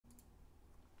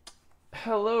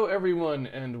Hello everyone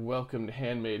and welcome to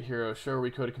Handmade Hero Show where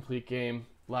we code a complete game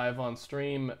live on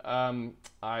stream. I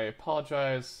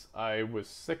apologize, I was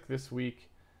sick this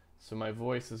week, so my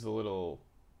voice is a little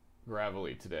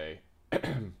gravelly today. But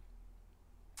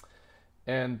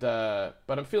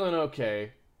I'm feeling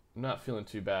okay. I'm not feeling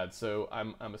too bad, so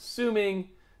I'm assuming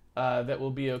that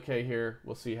we'll be okay here.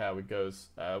 We'll see how it goes.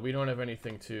 We don't have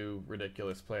anything too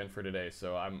ridiculous planned for today,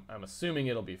 so I'm assuming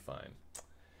it'll be fine.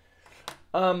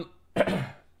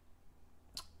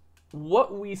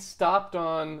 What we stopped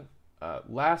on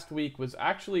last week was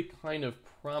actually kind of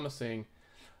promising.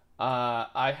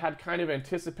 I had kind of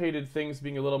anticipated things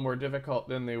being a little more difficult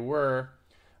than they were,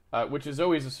 which is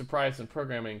always a surprise in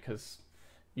programming because,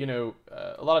 you know,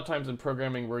 a lot of times in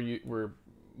programming we're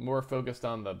more focused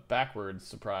on the backwards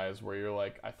surprise where you're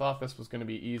like, I thought this was going to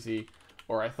be easy,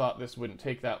 or I thought this wouldn't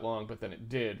take that long, but then it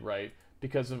did, right?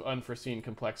 Because of unforeseen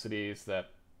complexities that,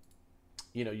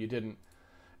 you know, you didn't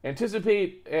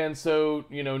anticipate, and so,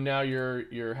 you know, now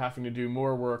you're having to do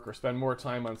more work or spend more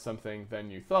time on something than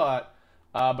you thought.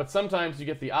 But sometimes you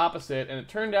get the opposite, and it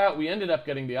turned out we ended up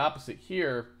getting the opposite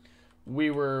here. We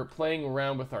were playing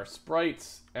around with our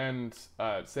sprites and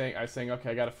saying, okay,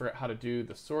 I got to figure out how to do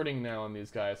the sorting now on these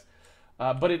guys.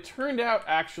 But it turned out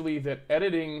actually that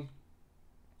editing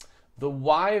the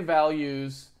Y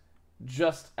values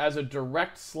just as a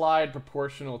direct slide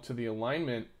proportional to the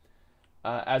alignment,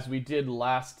 as we did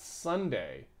last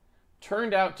Sunday,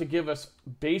 turned out to give us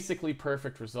basically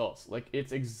perfect results. Like,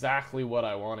 it's exactly what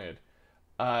I wanted.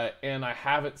 And I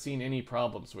haven't seen any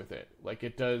problems with it. Like,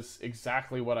 it does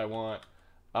exactly what I want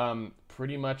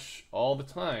pretty much all the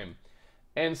time.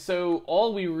 And so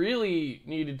all we really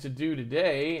needed to do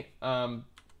today,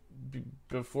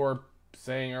 before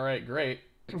saying, all right, great,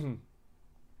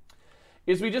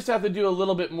 is we just have to do a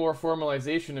little bit more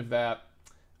formalization of that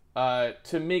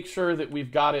to make sure that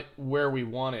we've got it where we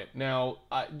want it. Now,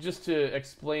 just to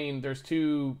explain, there's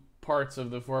two parts of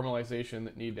the formalization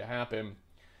that need to happen.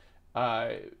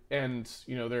 And,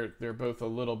 you know, they're both a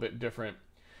little bit different.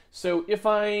 So if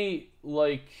I,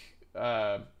 like,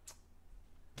 let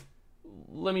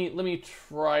me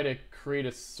try to create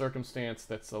a circumstance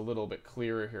that's a little bit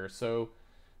clearer here. So,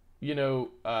 you know,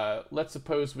 let's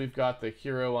suppose we've got the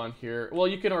hero on here. Well,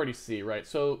 you can already see, right?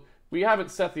 So we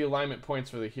haven't set the alignment points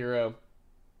for the hero.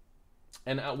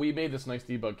 And we made this nice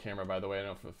debug camera, by the way. I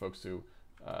know for the folks who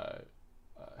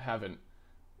haven't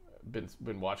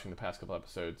been watching the past couple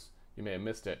episodes, you may have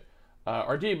missed it.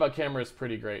 Our debug camera is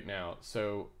pretty great now.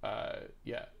 So,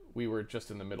 yeah, we were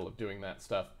just in the middle of doing that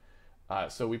stuff.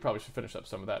 So we probably should finish up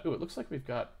some of that. Ooh, it looks like we've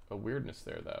got a weirdness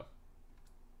there, though.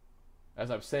 As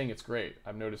I'm saying it's great,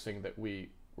 I'm noticing that we're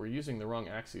using the wrong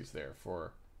axes there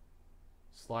for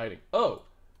sliding. Oh!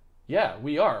 Yeah,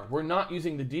 we are. We're not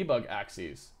using the debug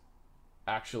axes,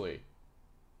 actually.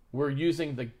 We're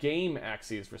using the game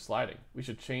axes for sliding. We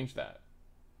should change that.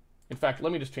 In fact,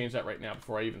 let me just change that right now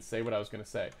before I even say what I was going to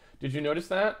say. Did you notice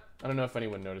that? I don't know if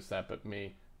anyone noticed that but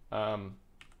me.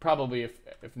 Probably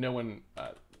if no one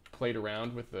played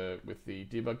around with the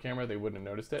debug camera, they wouldn't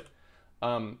have noticed it.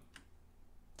 But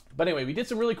anyway, we did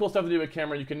some really cool stuff with the debug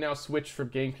camera. You can now switch from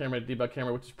game camera to debug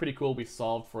camera, which is pretty cool. We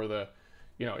solved for the...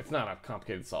 You know, it's not a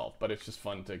complicated solve, but it's just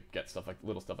fun to get stuff like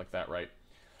little stuff like that right.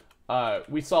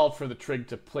 We solved for the trig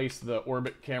to place the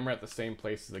orbit camera at the same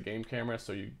place as the game camera,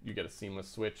 so you get a seamless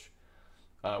switch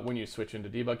when you switch into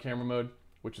debug camera mode,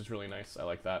 which is really nice. I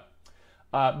like that.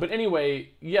 But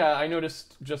anyway, yeah, I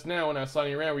noticed just now when I was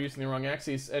sliding around, we're using the wrong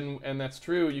axes, and that's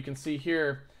true. You can see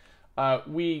here,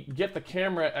 we get the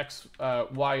camera X,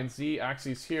 Y, and Z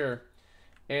axes here,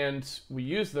 and we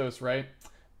use those, right?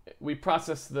 We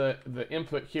process the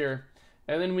input here,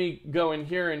 and then we go in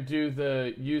here and do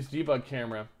the use debug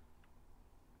camera,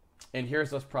 and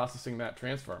here's us processing that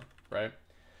transform, right?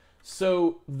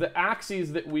 So the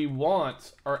axes that we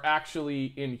want are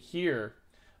actually in here.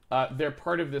 They're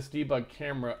part of this debug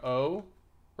camera O,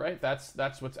 right?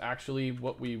 That's what's actually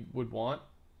what we would want.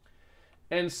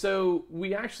 And so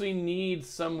we actually need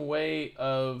some way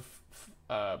of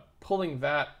pulling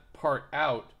that part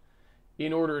out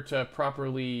in order to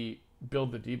properly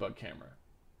build the debug camera,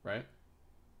 right?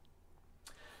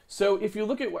 So if you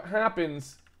look at what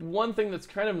happens, one thing that's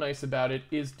kind of nice about it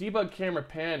is debug camera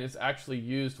pan is actually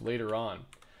used later on.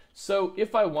 So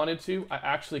if I wanted to, I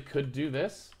actually could do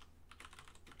this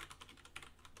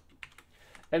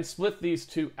and split these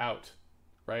two out,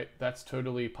 right? That's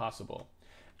totally possible.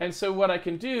 And so what I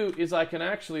can do is I can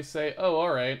actually say, oh,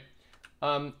 all right,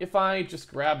 if I just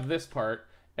grab this part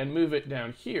and move it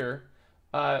down here,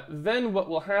 then what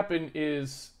will happen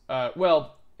is,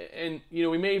 well, and you know,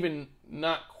 we may even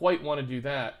not quite want to do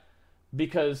that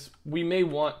because we may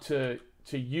want to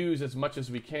to use as much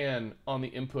as we can on the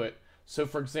input. So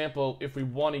for example, if we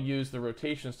want to use the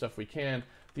rotation stuff, we can.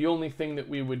 The only thing that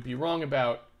we would be wrong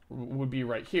about would be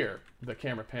right here, the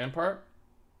camera pan part.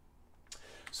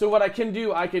 So what I can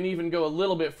do, I can even go a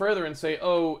little bit further and say,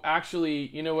 oh, actually,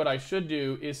 you know what I should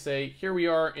do is say, here we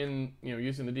are in,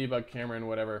 using the debug camera and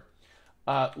whatever.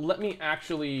 Let me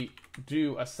actually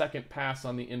do a second pass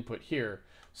on the input here.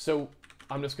 So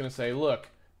I'm just going to say, look,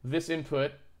 this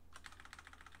input,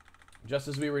 just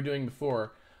as we were doing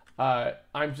before,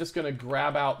 I'm just going to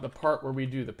grab out the part where we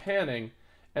do the panning,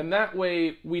 and that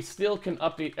way we still can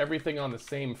update everything on the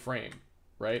same frame,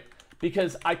 right?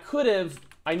 Because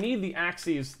I need the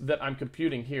axes that I'm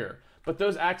computing here, but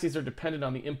those axes are dependent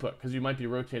on the input because you might be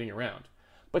rotating around.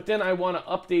 But then I want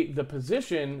to update the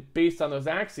position based on those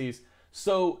axes,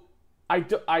 so I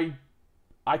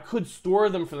could store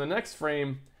them for the next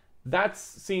frame. That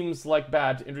seems like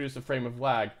bad to introduce a frame of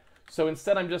lag. So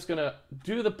instead I'm just going to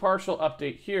do the partial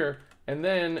update here, and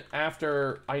then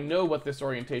after I know what this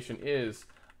orientation is,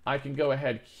 I can go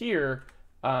ahead here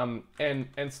and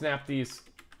snap these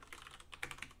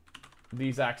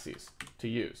axes to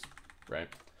use, right?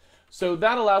 So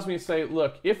that allows me to say,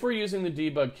 look, if we're using the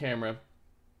debug camera,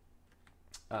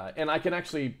 and I can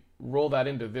actually roll that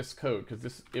into this code because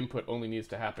this input only needs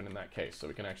to happen in that case, so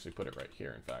we can actually put it right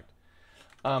here, in fact.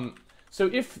 So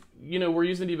if we're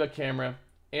using the debug camera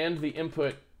and the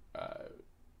input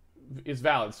is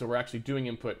valid, so we're actually doing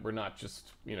input, we're not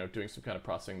just doing some kind of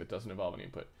processing that doesn't involve any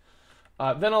input.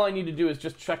 Then all I need to do is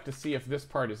just check to see if this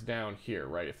part is down here,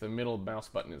 right? If the middle mouse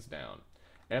button is down.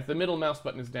 And if the middle mouse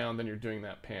button is down, then you're doing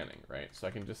that panning, right? So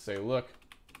I can just say, look,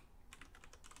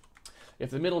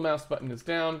 if the middle mouse button is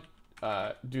down,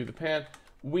 do the pan.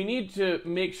 We need to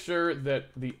make sure that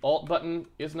the Alt button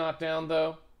is not down,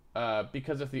 though,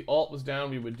 because if the Alt was down,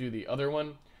 we would do the other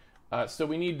one. So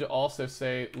we need to also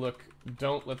say, look,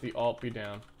 don't let the Alt be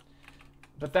down.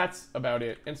 But that's about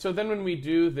it. And so then when we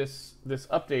do this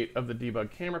update of the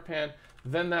debug camera pan,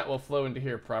 then that will flow into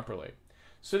here properly.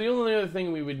 So the only other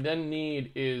thing we would then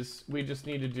need is we just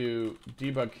need to do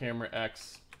debug camera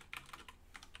X.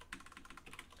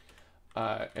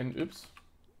 And oops.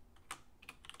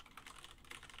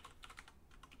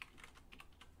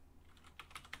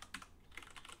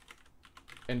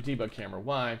 And debug camera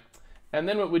Y. And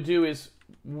then what we do is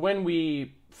when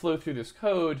we flow through this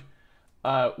code,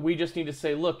 we just need to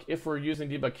say, look, if we're using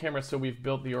debug camera, so we've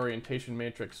built the orientation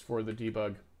matrix for the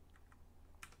debug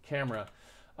camera,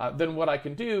 then what I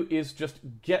can do is just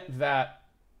get that,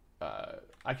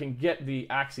 I can get the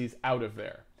axes out of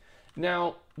there.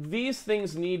 Now, these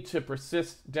things need to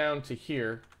persist down to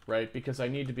here, right? Because I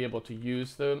need to be able to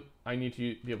use them. I need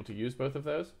to be able to use both of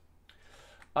those.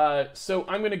 So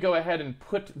I'm going to go ahead and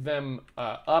put them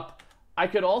up. I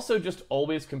could also just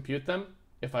always compute them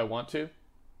if I want to,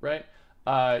 right?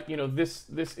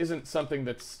 This isn't something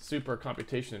that's super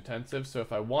computation intensive, so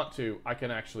if I want to, I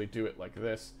can actually do it like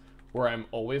this, where I'm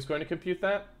always going to compute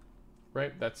that,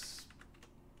 right? That's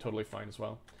totally fine as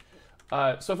well.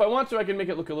 So if I want to, I can make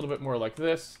it look a little bit more like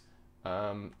this,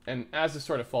 and as this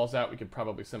sort of falls out, we could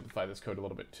probably simplify this code a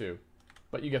little bit too,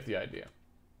 but you get the idea.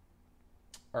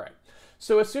 All right,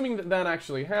 so assuming that that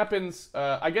actually happens,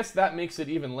 I guess that makes it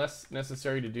even less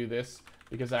necessary to do this,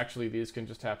 because actually these can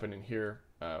just happen in here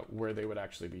where they would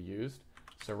actually be used.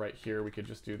 So right here we could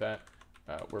just do that,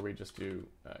 where we just do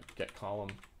get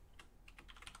column.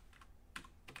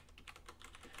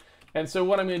 And so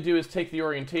what I'm going to do is take the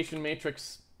orientation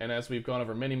matrix, and as we've gone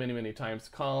over many, many, many times,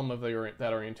 column of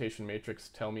that orientation matrix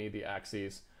tell me the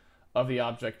axes of the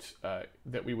object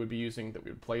that we would be using, that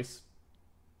we would place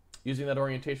using that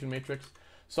orientation matrix.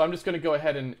 So I'm just going to go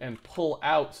ahead and pull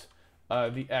out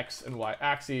the X and Y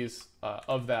axes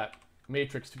of that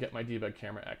matrix to get my debug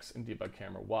camera X and debug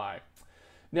camera Y.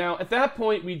 Now, at that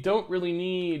point, we don't really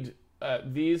need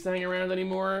these to hang around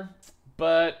anymore,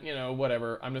 but,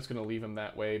 whatever. I'm just going to leave them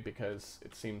that way because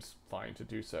it seems fine to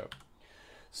do so.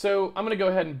 So I'm going to go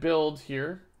ahead and build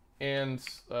here, and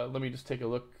let me just take a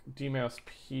look. Dmouse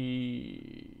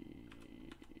P,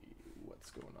 what's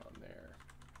going on there?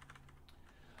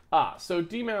 So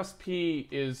Dmouse P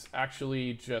is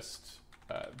actually just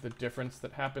the difference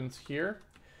that happens here.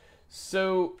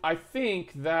 So I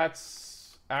think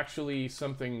that's actually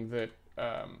something that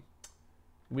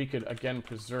we could, again,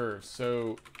 preserve.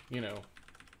 So,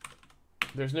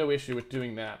 there's no issue with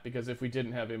doing that, because if we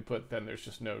didn't have input, then there's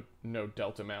just no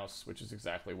delta mouse, which is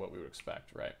exactly what we would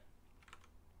expect, right?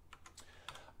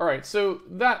 All right, so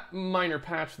that minor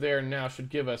patch there now should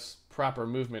give us proper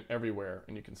movement everywhere,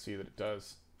 and you can see that it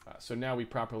does. So now we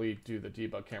properly do the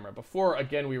debug camera. Before,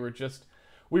 again, we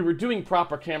we were doing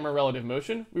proper camera relative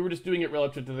motion, we were just doing it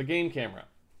relative to the game camera.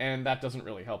 And that doesn't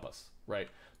really help us, right?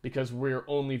 Because we're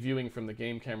only viewing from the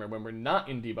game camera when we're not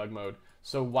in debug mode.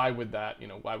 So why would that,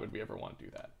 why would we ever want to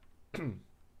do that?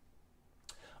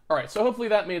 All right, so hopefully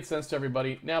that made sense to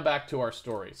everybody. Now back to our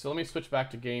story. So let me switch back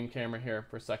to game camera here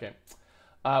for a second.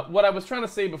 What I was trying to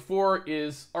say before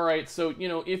is, all right, so,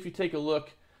 if you take a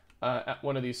look at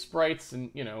one of these sprites and,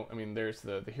 there's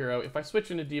the hero. If I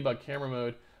switch into debug camera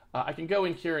mode, I can go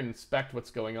in here and inspect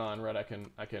what's going on, right?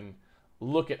 I can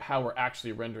look at how we're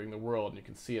actually rendering the world, and you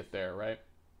can see it there, right?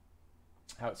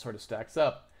 How it sort of stacks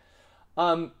up.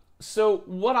 So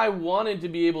what I wanted to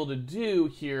be able to do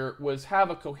here was have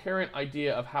a coherent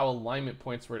idea of how alignment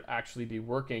points would actually be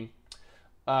working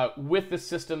with the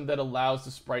system that allows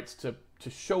the sprites to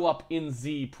show up in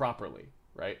Z properly,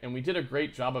 right? And we did a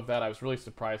great job of that. I was really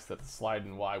surprised that the slide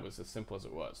in Y was as simple as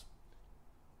it was.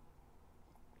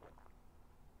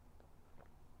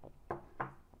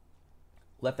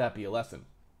 Let that be a lesson.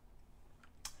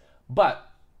 But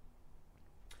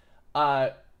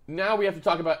now we have to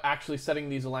talk about actually setting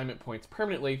these alignment points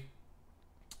permanently,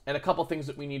 and a couple things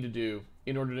that we need to do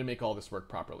in order to make all this work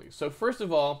properly. So first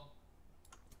of all,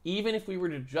 even if we were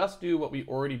to just do what we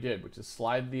already did, which is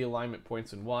slide the alignment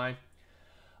points in Y,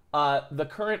 the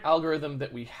current algorithm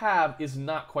that we have is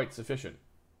not quite sufficient.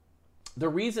 The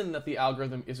reason that the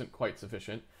algorithm isn't quite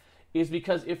sufficient is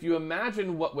because if you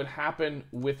imagine what would happen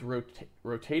with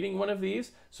rotating one of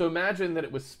these, so imagine that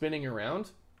it was spinning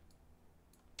around,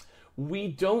 we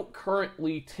don't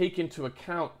currently take into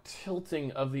account tilting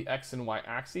of the X and Y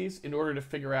axes in order to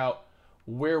figure out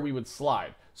where we would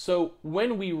slide. So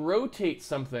when we rotate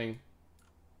something,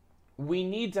 we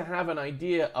need to have an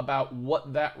idea about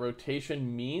what that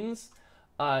rotation means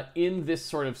in this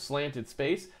sort of slanted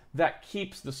space that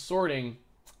keeps the sorting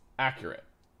accurate,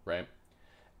 right?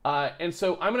 And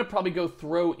so I'm going to probably go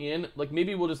throw in, like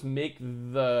maybe we'll just make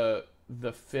the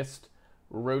fist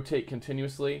rotate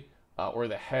continuously or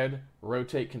the head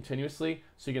rotate continuously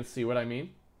so you can see what I mean.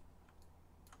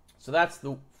 So that's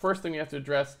the first thing you have to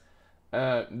address.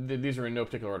 These are in no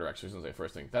particular order, actually, since I say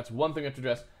first thing. That's one thing we have to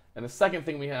address. And the second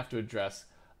thing we have to address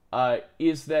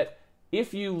is that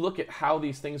if you look at how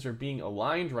these things are being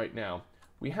aligned right now,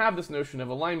 we have this notion of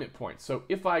alignment points. So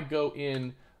if I go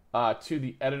in to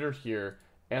the editor here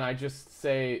and I just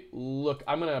say, look,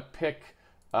 I'm going to pick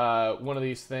one of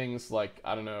these things like,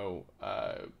 I don't know,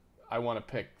 I want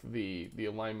to pick the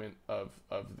alignment of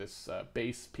this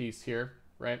base piece here,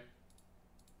 right?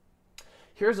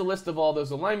 Here's a list of all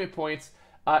those alignment points.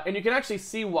 And you can actually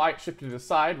see why it shifted to the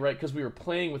side, right? Because we were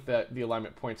playing with the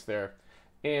alignment points there.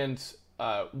 And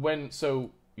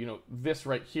this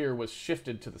right here was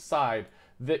shifted to the side,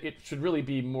 that it should really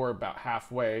be more about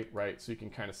halfway, right? So you can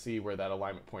kind of see where that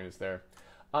alignment point is there.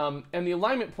 And the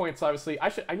alignment points, obviously,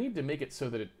 I need to make it so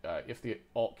that if the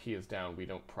Alt key is down, we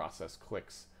don't process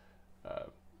clicks.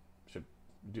 Should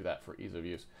do that for ease of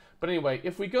use. But anyway,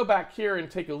 if we go back here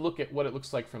and take a look at what it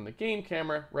looks like from the game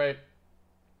camera, right?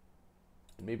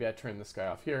 And maybe I turn this guy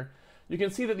off here. You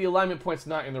can see that the alignment point's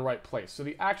not in the right place. So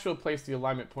the actual place the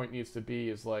alignment point needs to be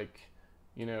is like,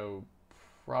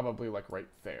 probably like right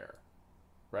there,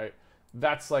 right?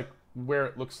 That's like where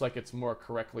it looks like it's more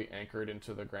correctly anchored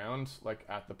into the ground, like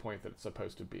at the point that it's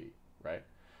supposed to be, right?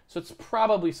 So it's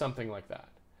probably something like that.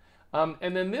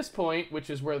 And then this point, which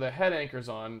is where the head anchors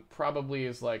on, probably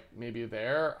is like maybe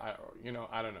there. I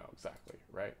don't know exactly,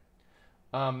 right?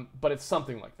 But it's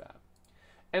something like that.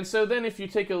 And so then if you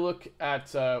take a look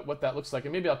at what that looks like,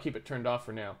 and maybe I'll keep it turned off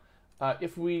for now.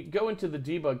 If we go into the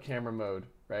debug camera mode,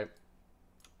 right?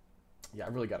 Yeah, I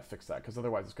really got to fix that because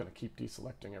otherwise it's going to keep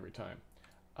deselecting every time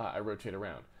I rotate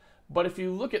around. But if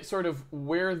you look at sort of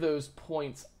where those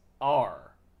points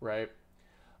are, right?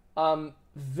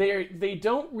 They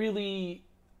don't really,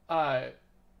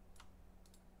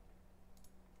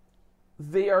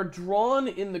 they are drawn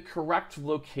in the correct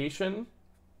location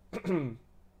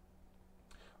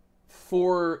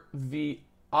for the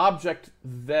object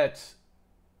that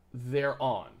they're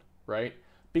on, right?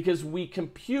 Because we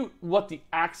compute what the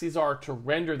axes are to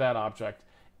render that object,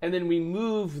 and then we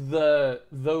move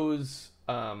those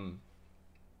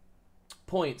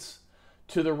points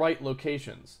to the right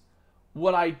locations.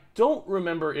 What I don't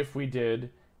remember if we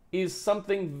did is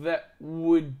something that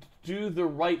would do the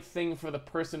right thing for the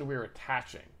person we're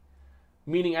attaching.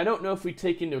 Meaning, I don't know if we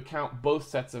take into account both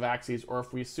sets of axes or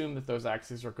if we assume that those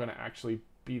axes are going to actually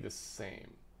be the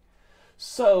same.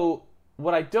 So,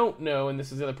 what I don't know, and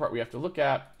this is the other part we have to look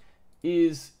at,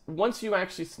 is once you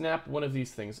actually snap one of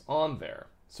these things on there,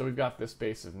 so we've got this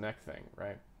base of neck thing,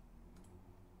 right?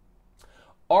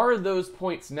 Are those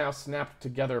points now snapped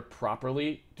together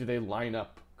properly? Do they line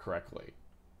up correctly.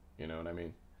 You know what I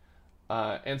mean?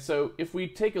 And so if we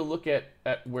take a look at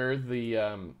where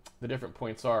the different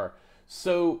points are,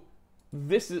 so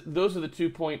those are the 2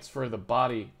 points for the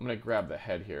body. I'm going to grab the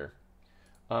head here.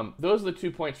 Those are the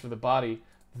 2 points for the body.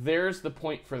 There's the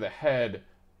point for the head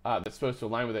that's supposed to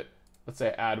align with it. Let's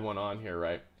say I add one on here,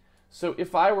 right? So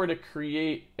if I were to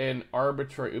create an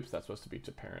arbitrary, oops, that's supposed to be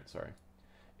to parent, sorry.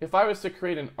 If I was to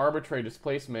create an arbitrary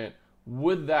displacement,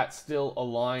 would that still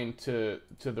align to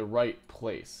the right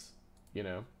place, you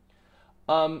know?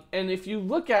 And if you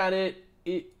look at it,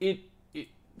 it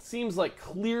seems like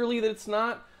clearly that it's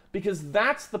not, because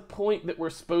that's the point that we're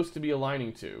supposed to be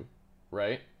aligning to,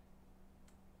 right?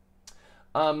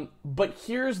 But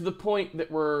here's the point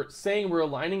that we're saying we're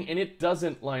aligning, and it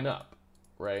doesn't line up,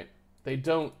 right? They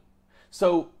don't.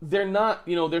 So they're not,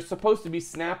 you know, they're supposed to be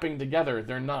snapping together.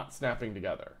 They're not snapping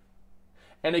together.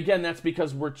 And again, that's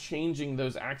because we're changing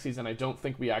those axes, and I don't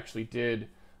think we actually did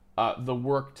the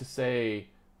work to say,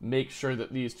 make sure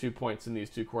that these 2 points in these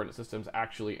 2 coordinate systems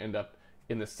actually end up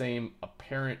in the same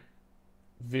apparent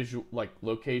visual, like,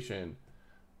 location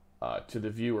to the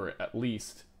viewer, at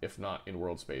least, if not in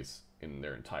world space in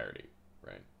their entirety,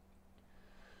 right?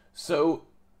 So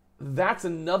that's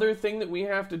another thing that we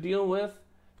have to deal with,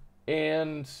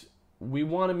 and we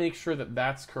want to make sure that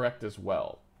that's correct as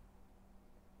well.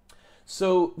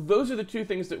 So those are the 2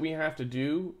 things that we have to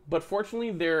do, but fortunately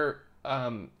they're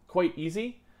quite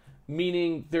easy,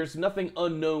 meaning there's nothing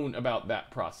unknown about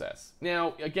that process.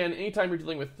 Now, again, anytime you're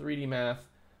dealing with 3D math,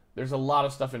 there's a lot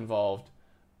of stuff involved,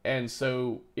 and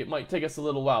so it might take us a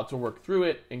little while to work through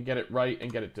it and get it right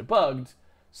and get it debugged.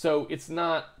 So it's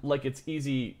not like it's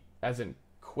easy as in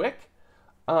quick,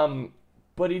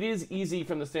 but it is easy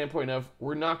from the standpoint of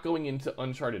we're not going into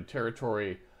uncharted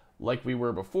territory like we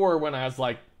were before, when I was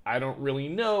like, I don't really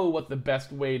know what the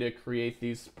best way to create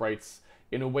these sprites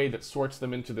in a way that sorts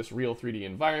them into this real 3D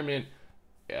environment,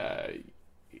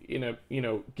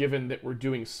 given that we're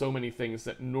doing so many things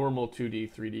that normal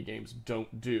 2D, 3D games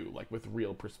don't do, like with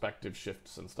real perspective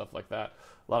shifts and stuff like that.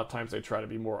 A lot of times they try to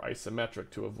be more isometric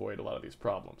to avoid a lot of these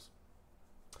problems.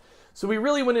 So we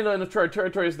really went in on uncharted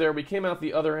territories there. We came out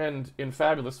the other end in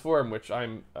fabulous form, which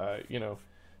I'm,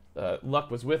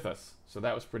 luck was with us. So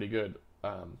that was pretty good.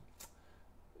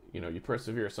 You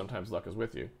persevere, sometimes luck is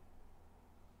with you.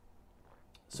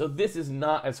 So this is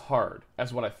not as hard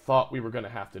as what I thought we were going to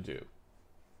have to do,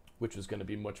 which is going to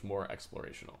be much more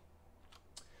explorational.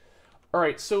 All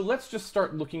right, so let's just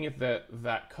start looking at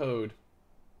that code,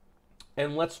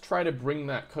 and let's try to bring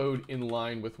that code in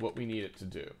line with what we need it to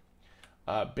do,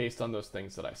 based on those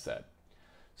things that I said.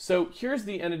 So here's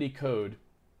the entity code,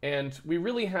 and we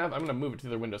really have, I'm going to move it to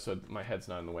the other window so my head's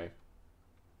not in the way.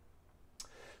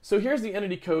 So here's the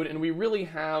entity code, and we really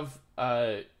have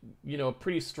a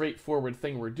pretty straightforward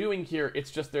thing we're doing here. It's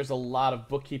just there's a lot of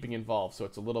bookkeeping involved, so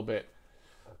it's a little bit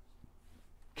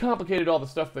complicated, all the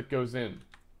stuff that goes in,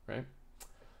 right?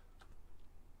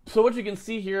 So what you can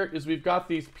see here is we've got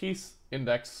these piece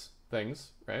index things,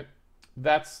 right?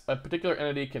 That's a particular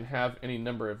entity can have any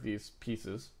number of these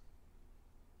pieces.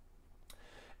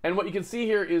 And what you can see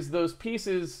here is those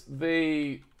pieces,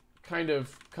 they kind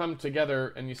of come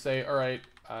together, and you say, all right,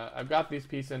 I've got these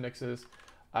piece indexes.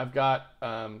 I've got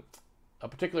a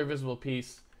particular visible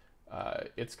piece.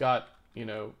 It's got,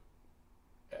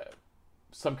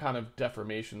 some kind of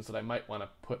deformations that I might want to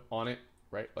put on it,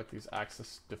 right? Like these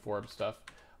axis deformed stuff.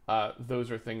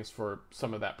 Those are things for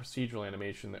some of that procedural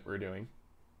animation that we're doing.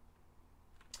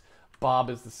 Bob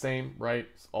is the same, right?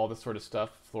 All this sort of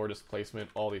stuff, floor displacement,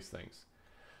 all these things.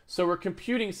 So we're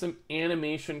computing some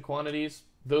animation quantities.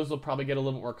 Those will probably get a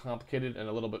little bit more complicated and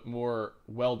a little bit more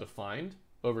well-defined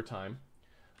over time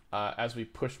as we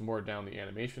push more down the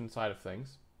animation side of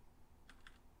things.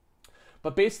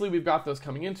 But basically, we've got those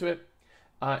coming into it.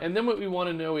 And then what we want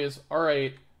to know is, all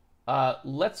right,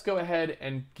 let's go ahead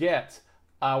and get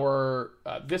our,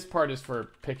 this part is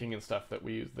for picking and stuff that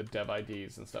we use, the dev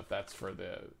IDs and stuff. That's for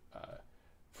the,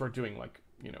 for doing like,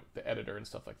 the editor and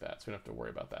stuff like that. So we don't have to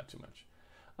worry about that too much.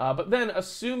 But then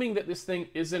assuming that this thing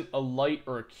isn't a light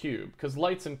or a cube, because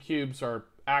lights and cubes are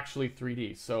actually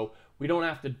 3D, so we don't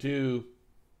have to do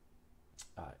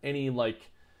any like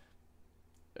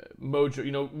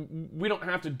mojo, we don't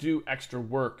have to do extra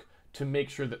work to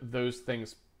make sure that those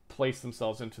things place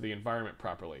themselves into the environment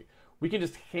properly. We can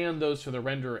just hand those to the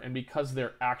renderer, and because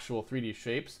they're actual 3D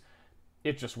shapes,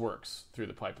 it just works through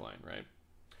the pipeline, right?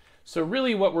 So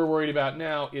really what we're worried about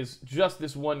now is just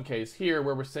this one case here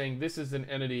where we're saying this is an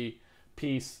entity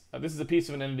piece. This is a piece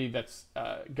of an entity that's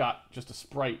got just a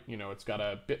sprite. It's got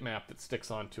a bitmap that sticks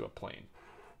onto a plane,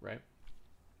 right?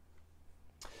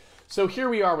 So here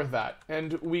we are with that,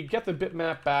 and we get the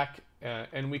bitmap back,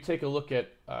 and we take a look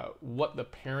at what the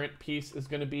parent piece is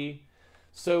going to be.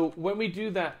 So when we do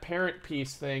that parent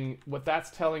piece thing, what that's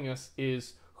telling us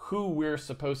is who we're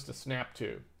supposed to snap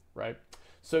to, right?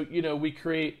 So, you know, we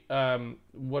create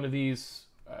one of these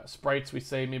sprites. We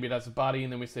say maybe it has a body,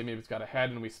 and then we say maybe it's got a head,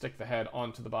 and we stick the head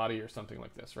onto the body or something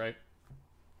like this, right?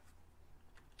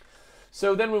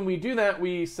 So then when we do that,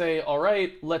 we say, all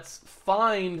right, let's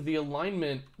find the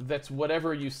alignment that's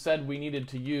whatever you said we needed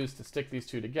to use to stick these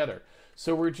two together.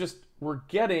 So we're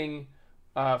getting,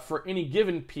 for any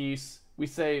given piece, we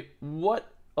say,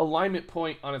 what alignment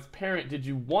point on its parent did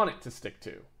you want it to stick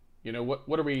to? You know,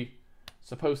 what are we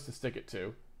supposed to stick it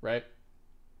to, right?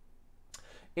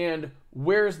 And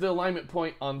where's the alignment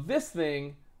point on this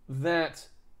thing that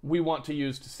we want to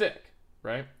use to stick,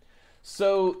 right?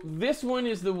 So this one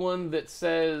is the one that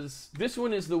says, this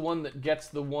one is the one that gets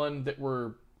the one that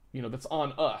we're, you know, that's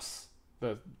on us,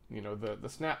 the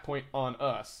snap point on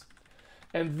us.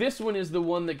 And this one is the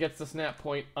one that gets the snap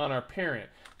point on our parent.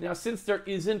 Now, since there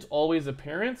isn't always a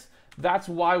parent, that's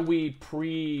why we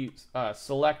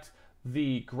select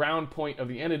the ground point of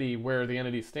the entity where the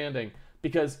entity is standing.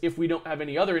 Because if we don't have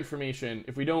any other information,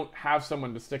 if we don't have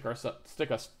someone to stick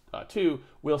us to,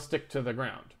 we'll stick to the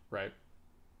ground, right?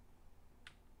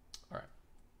 All right.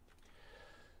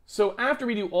 So after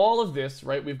we do all of this,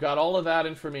 right, we've got all of that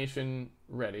information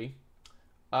ready.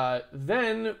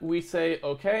 Then we say,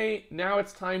 okay, now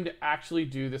it's time to actually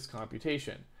do this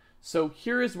computation. So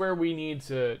here is where we need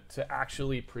to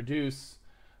actually produce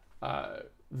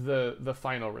the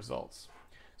final results.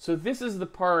 So this is the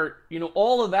part, you know,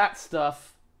 all of that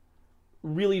stuff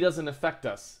really doesn't affect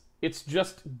us. It's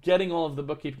just getting all of the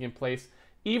bookkeeping in place.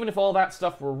 Even if all that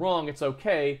stuff were wrong, it's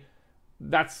okay.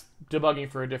 That's debugging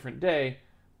for a different day.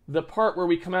 The part where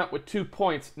we come out with 2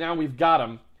 points, now we've got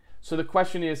them. So the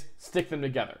question is, stick them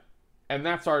together. And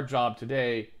that's our job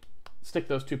today, stick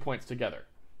those 2 points together,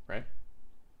 right?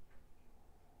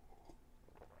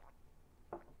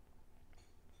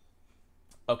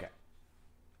 Okay.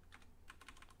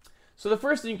 So the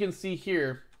first thing you can see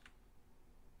here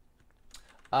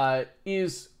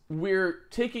is we're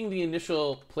taking the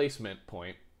initial placement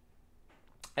point,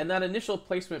 and that initial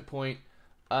placement point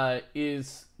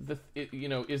is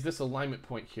this alignment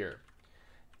point here.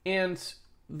 And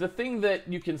the thing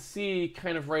that you can see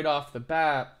kind of right off the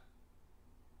bat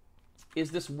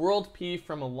is this world P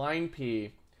from align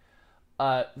P.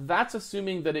 That's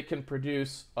assuming that it can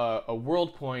produce a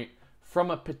world point from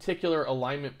a particular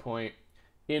alignment point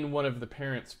in one of the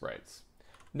parent sprites.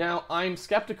 Now, I'm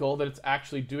skeptical that it's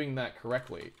actually doing that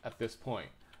correctly at this point.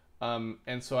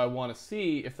 And so I want to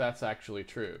see if that's actually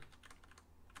true.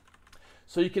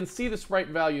 So you can see the sprite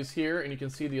values here, and you can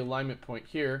see the alignment point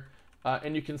here.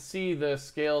 And you can see the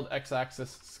scaled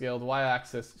x-axis, scaled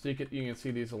y-axis, so you can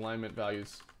see these alignment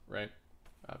values, right,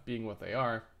 being what they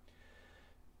are.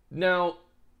 Now,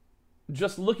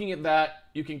 just looking at that,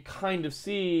 you can kind of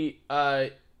see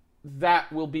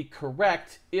that will be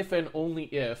correct if and only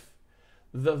if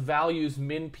the values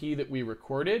min p that we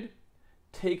recorded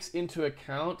takes into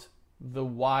account the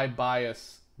y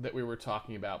bias that we were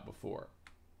talking about before.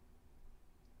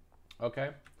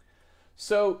 Okay?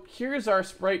 So here's our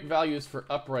sprite values for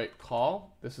upright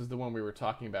call. This is the one we were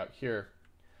talking about here.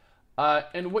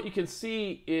 And what you can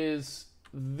see is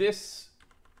this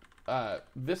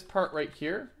this part right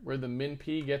here, where the min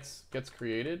p gets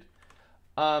created.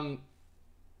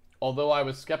 Although I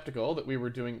was skeptical that we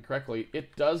were doing it correctly,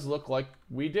 it does look like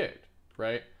we did,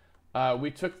 right?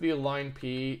 We took the align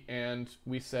p and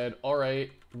we said, all right,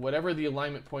 whatever the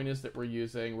alignment point is that we're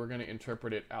using, we're going to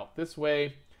interpret it out this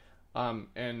way.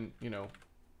 And, you know,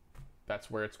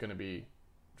 that's where it's going to be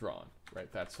drawn,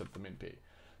 right? That's at the min p.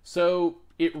 So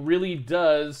it really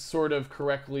does sort of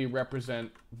correctly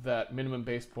represent that minimum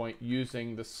base point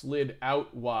using the slid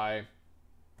out y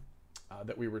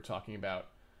that we were talking about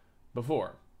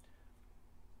before.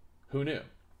 Who knew?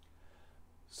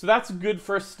 So that's a good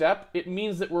first step. It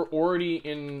means that we're already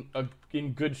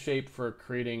in good shape for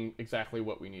creating exactly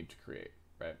what we need to create,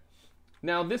 right?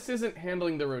 Now, this isn't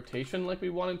handling the rotation like we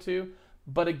wanted to,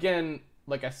 but again,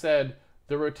 like I said,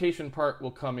 the rotation part will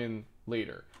come in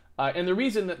later. And the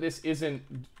reason that this isn't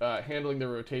handling the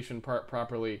rotation part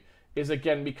properly is,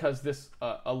 again, because this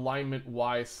alignment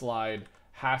Y slide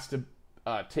has to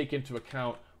take into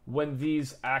account when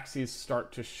these axes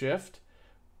start to shift,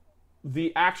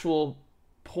 the actual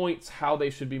points, how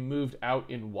they should be moved out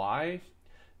in Y,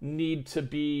 need to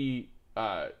be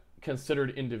considered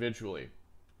individually.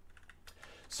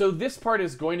 So this part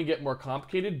is going to get more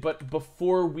complicated, but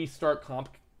before we start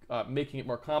making it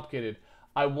more complicated,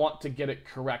 I want to get it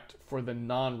correct for the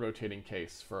non-rotating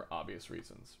case for obvious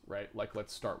reasons, right? Like,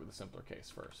 let's start with the simpler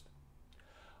case first.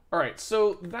 All right,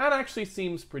 so that actually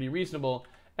seems pretty reasonable.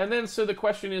 And then, so the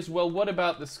question is, well, what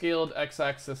about the scaled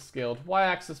x-axis, scaled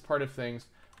y-axis part of things,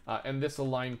 and this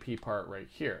align p part right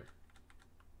here?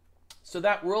 So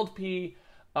that world p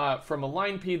from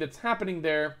align p that's happening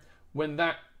there, when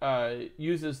that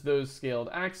uses those scaled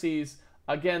axes,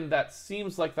 again, that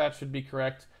seems like that should be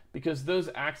correct, because those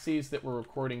axes that we're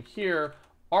recording here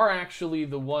are actually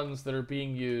the ones that are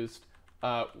being used,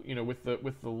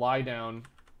 with the lie down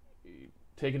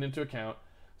taken into account.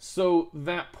 So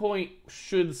that point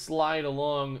should slide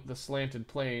along the slanted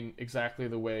plane exactly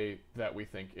the way that we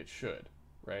think it should,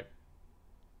 right?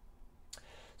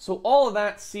 So all of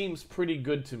that seems pretty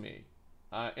good to me.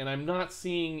 And I'm not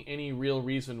seeing any real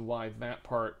reason why that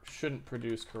part shouldn't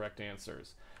produce correct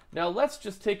answers. Now let's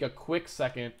just take a quick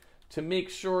second to make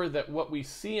sure that what we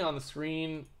see on the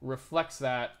screen reflects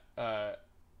that,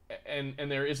 and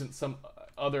there isn't some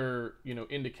other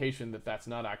indication that that's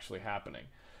not actually happening.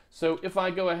 So if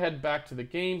I go ahead back to the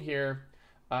game here,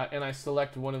 and I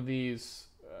select one of these,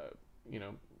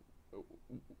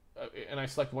 and I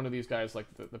select one of these guys, like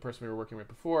the person we were working with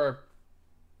before,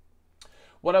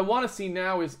 what I want to see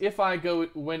now is if I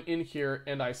went in here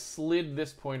and I slid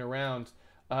this point around,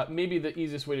 maybe the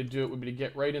easiest way to do it would be to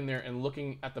get right in there and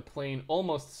looking at the plane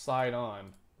almost side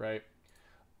on, right?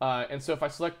 And so if I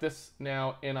select this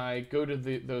now and I go to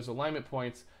those alignment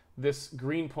points, this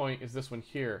green point is this one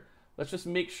here. Let's just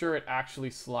make sure it actually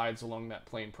slides along that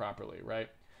plane properly, right?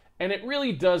 And it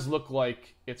really does look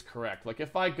like it's correct. Like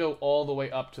if I go all the way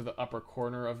up to the upper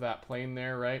corner of that plane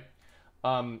there, right?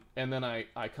 And then I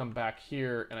come back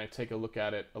here and I take a look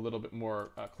at it a little bit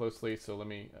more closely. So let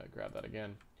me grab that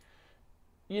again.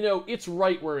 It's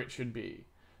right where it should be.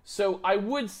 So I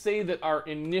would say that our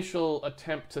initial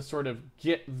attempt to sort of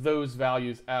get those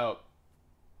values out,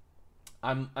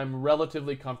 I'm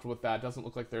relatively comfortable with that. It doesn't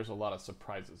look like there's a lot of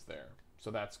surprises there. So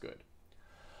that's good.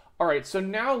 All right, so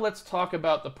now let's talk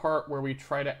about the part where we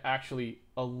try to actually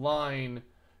align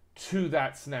to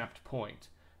that snapped point.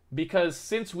 Because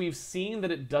since we've seen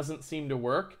that it doesn't seem to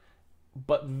work,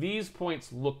 but these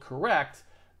points look correct,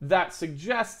 that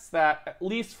suggests that, at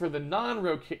least for the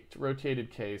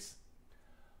non-rotated case,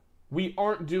 we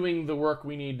aren't doing the work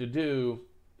we need to do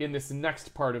in this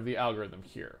next part of the algorithm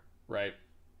here, right?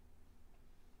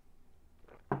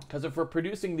 Because if we're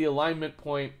producing the alignment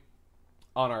point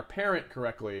on our parent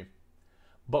correctly,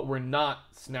 but we're not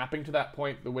snapping to that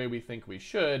point the way we think we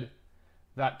should,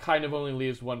 that kind of only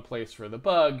leaves one place for the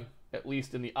bug, at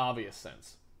least in the obvious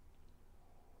sense.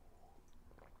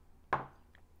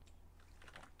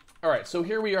 All right, so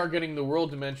here we are getting the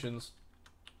world dimensions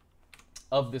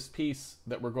of this piece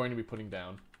that we're going to be putting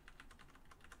down.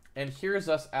 And here's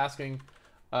us asking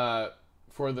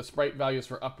for the sprite values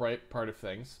for upright part of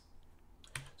things.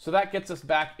 So that gets us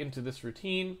back into this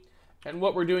routine. And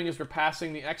what we're doing is we're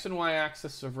passing the x and y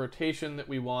axis of rotation that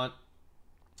we want,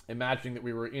 imagining that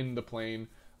we were in the plane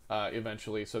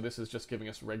eventually. So this is just giving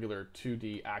us regular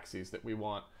 2D axes that we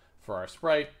want for our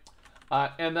sprite.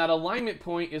 And that alignment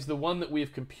point is the one that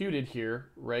we've computed here,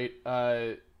 right?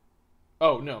 Oh,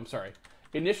 no, I'm sorry.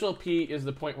 Initial P is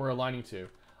the point we're aligning to.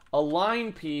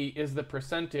 Align P is the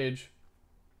percentage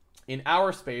in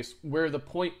our space where the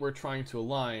point we're trying to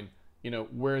align,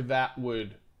 where that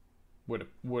would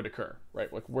occur,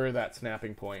 right? Like where that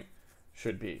snapping point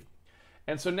should be.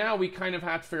 And so now we kind of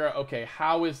have to figure out, okay,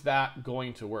 how is that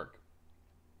going to work?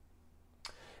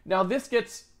 Now this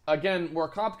gets, again, more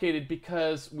complicated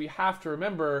because we have to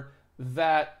remember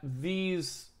that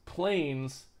these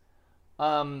planes,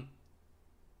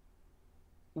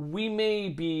 we may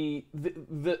be,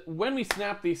 when we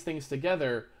snap these things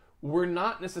together, we're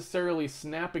not necessarily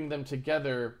snapping them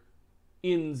together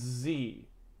in Z,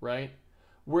 right?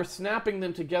 We're snapping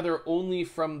them together only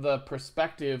from the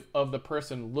perspective of the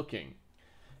person looking.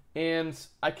 And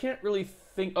I can't really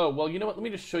think, oh, well, you know what, let me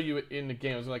just show you it in the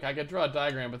game. I was like, I could draw a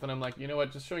diagram, but then I'm like, you know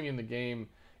what, just showing you in the game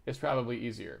is probably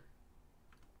easier.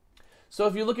 So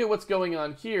if you look at what's going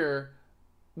on here,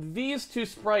 these two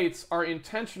sprites are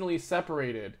intentionally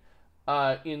separated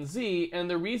in Z, and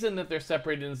the reason that they're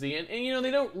separated in Z, and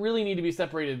they don't really need to be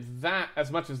separated that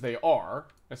as much as they are,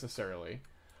 necessarily.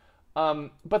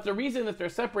 But the reason that they're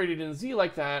separated in Z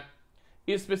like that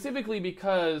is specifically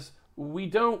because we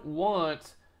don't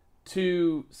want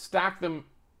to stack them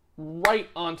right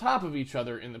on top of each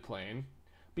other in the plane.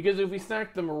 Because if we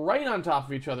stack them right on top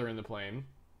of each other in the plane,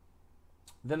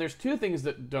 then there's two things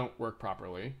that don't work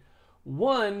properly.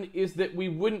 One is that we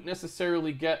wouldn't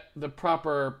necessarily get the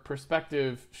proper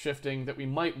perspective shifting that we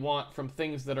might want from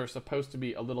things that are supposed to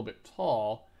be a little bit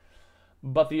tall.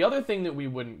 But the other thing that we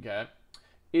wouldn't get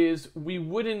is we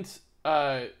wouldn't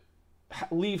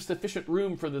leave sufficient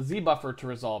room for the Z buffer to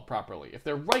resolve properly. If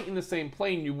they're right in the same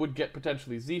plane, you would get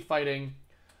potentially Z fighting,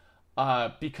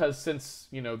 because since,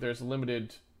 you know, there's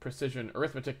limited precision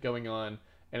arithmetic going on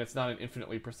and it's not an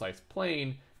infinitely precise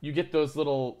plane, you get those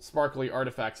little sparkly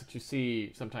artifacts that you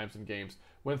see sometimes in games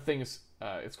when things,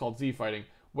 it's called Z fighting,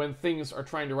 when things are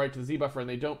trying to write to the Z buffer and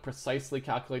they don't precisely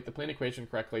calculate the plane equation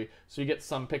correctly, so you get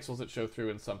some pixels that show through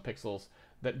and some pixels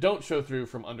that don't show through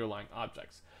from underlying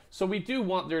objects. So we do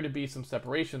want there to be some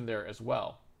separation there as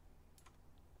well.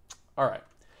 All right,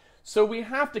 so we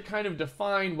have to kind of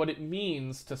define what it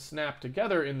means to snap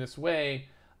together in this way.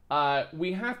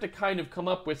 We have to kind of come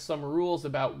up with some rules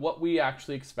about what we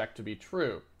actually expect to be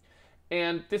true.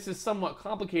 And this is somewhat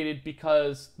complicated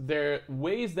because the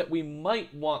ways that we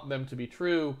might want them to be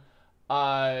true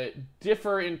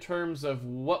differ in terms of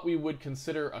what we would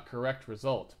consider a correct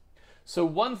result. So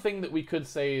one thing that we could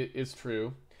say is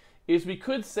true is we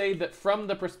could say that from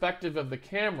the perspective of the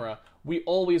camera, we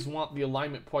always want the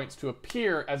alignment points to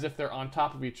appear as if they're on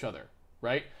top of each other,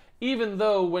 right? Even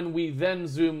though when we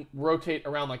then rotate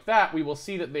around like that, we will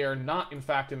see that they are not in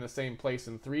fact in the same place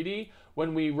in 3D.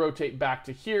 When we rotate back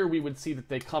to here, we would see that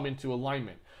they come into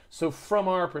alignment. So from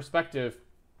our perspective,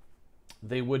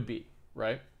 they would be,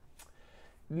 right?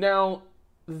 Now,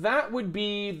 that would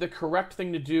be the correct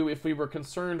thing to do if we were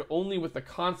concerned only with the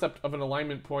concept of an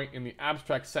alignment point in the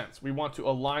abstract sense. We want to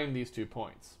align these 2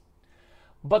 points.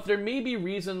 But there may be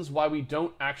reasons why we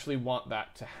don't actually want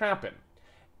that to happen.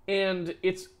 And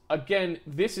it's, again,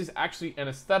 this is actually an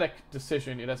aesthetic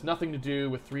decision. It has nothing to do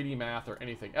with 3D math or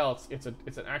anything else. It's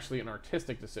actually an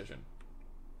artistic decision.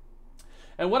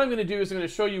 And what I'm going to do is I'm going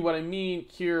to show you what I mean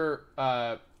here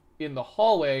in the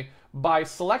hallway by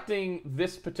selecting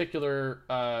this particular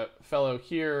fellow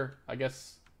here. I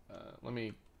guess, let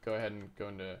me go ahead and go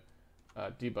into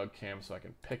debug cam so I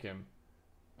can pick him.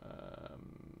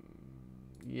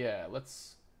 Yeah,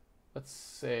 let's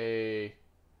say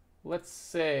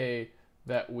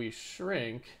that we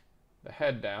shrink the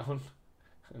head down.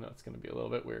 I know it's going to be a little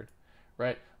bit weird,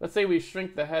 right? Let's say we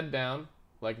shrink the head down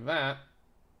like that.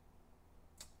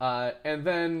 And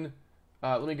then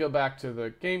let me go back to the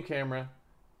game camera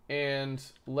and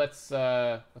let's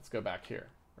go back here,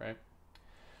 right?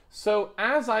 So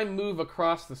as I move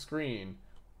across the screen,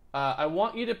 I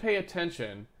want you to pay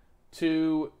attention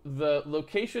to the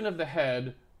location of the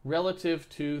head relative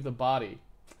to the body.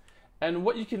 And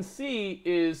what you can see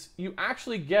is you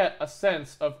actually get a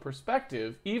sense of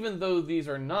perspective, even though these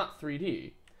are not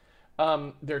 3D.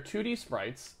 They're 2D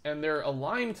sprites, and they're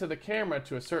aligned to the camera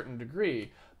to a certain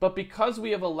degree. But because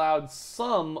we have allowed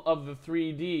some of the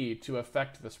 3D to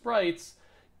affect the sprites,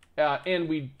 and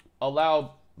we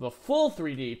allow the full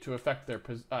 3D to affect their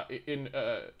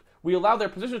we allow their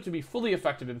position to be fully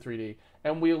affected in 3D,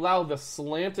 and we allow the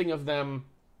slanting of them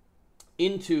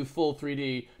into full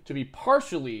 3D to be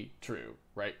partially true,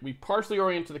 right? We partially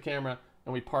orient to the camera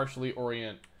and we partially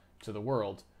orient to the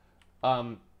world.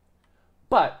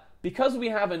 But because we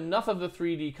have enough of the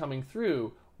 3D coming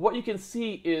through, what you can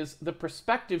see is the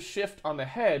perspective shift on the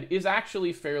head is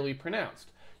actually fairly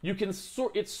pronounced. You can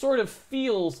it sort of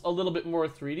feels a little bit more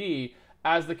 3D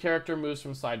as the character moves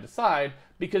from side to side,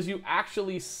 because you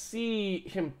actually see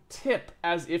him tip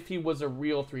as if he was a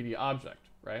real 3D object,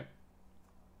 right?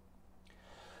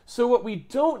 So what we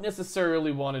don't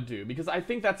necessarily want to do, because I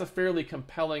think that's a fairly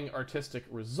compelling artistic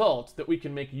result that we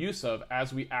can make use of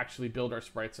as we actually build our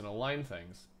sprites and align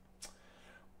things.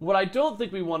 What I don't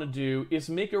think we want to do is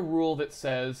make a rule that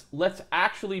says, let's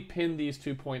actually pin these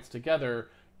 2 points together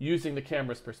using the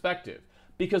camera's perspective.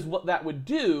 Because what that would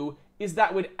do is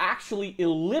that would actually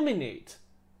eliminate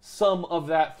some of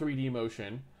that 3D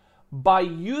motion by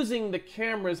using the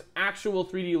camera's actual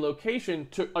 3D location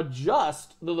to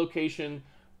adjust the location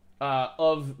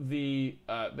of the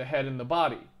head and the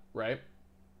body, right?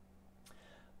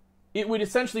 It would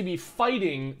essentially be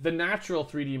fighting the natural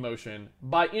 3D motion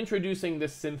by introducing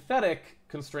this synthetic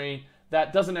constraint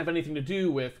that doesn't have anything to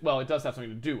do with, well, it does have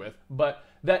something to do with, but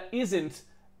that isn't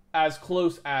as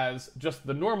close as just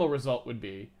the normal result would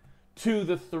be to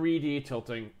the 3D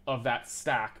tilting of that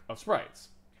stack of sprites.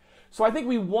 So I think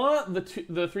we want the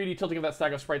 3D tilting of that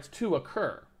stack of sprites to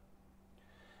occur.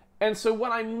 And so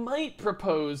what I might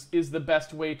propose is the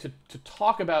best way to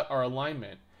talk about our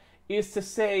alignment is to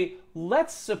say,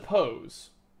 let's suppose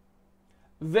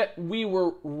that we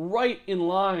were right in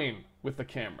line with the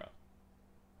camera.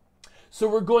 So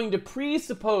we're going to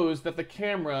presuppose that the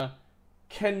camera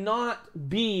cannot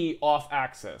be off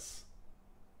axis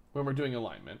when we're doing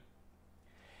alignment.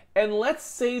 And let's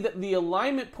say that the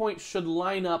alignment point should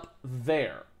line up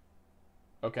there.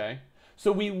 Okay?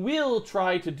 So we will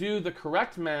try to do the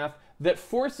correct math that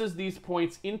forces these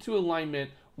points into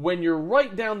alignment when you're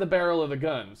right down the barrel of the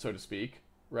gun, so to speak,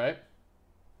 right?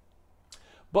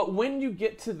 But when you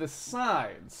get to the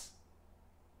sides,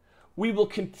 we will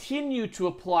continue to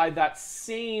apply that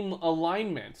same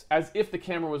alignment as if the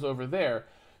camera was over there,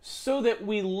 so that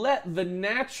we let the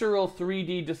natural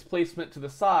 3D displacement to the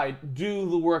side do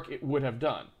the work it would have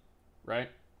done, right?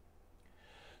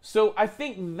 So I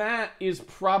think that is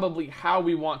probably how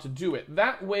we want to do it.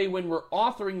 That way, when we're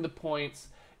authoring the points,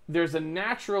 there's a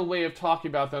natural way of talking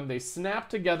about them. They snap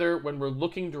together when we're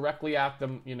looking directly at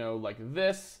them, you know, like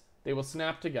this. They will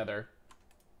snap together.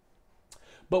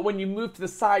 But when you move to the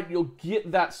side, you'll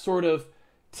get that sort of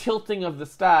tilting of the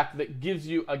stack that gives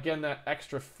you, again, that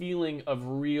extra feeling of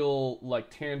real, like,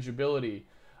 tangibility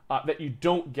that you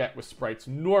don't get with sprites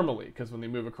normally, because when they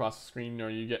move across the screen, you know,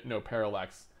 you get no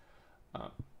parallax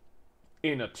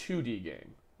in a 2D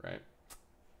game, right?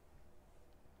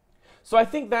 So I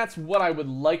think that's what I would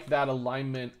like that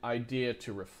alignment idea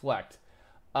to reflect.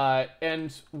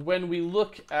 And when we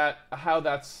look at how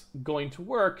that's going to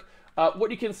work,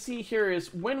 what you can see here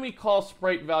is when we call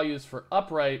sprite values for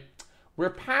upright, we're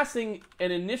passing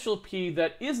an initial P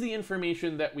that is the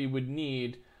information that we would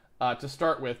need to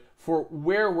start with for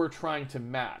where we're trying to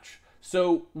match.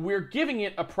 So we're giving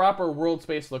it a proper world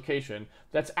space location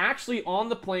that's actually on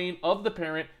the plane of the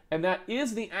parent, and that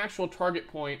is the actual target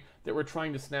point that we're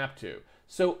trying to snap to.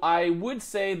 So I would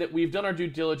say that we've done our due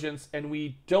diligence, and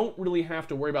we don't really have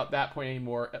to worry about that point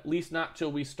anymore, at least not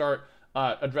till we start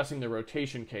addressing the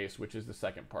rotation case, which is the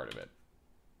second part of it.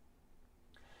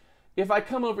 If I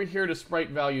come over here to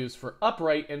sprite values for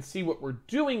upright and see what we're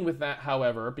doing with that,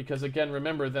 however, because again,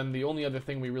 remember, then the only other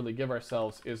thing we really give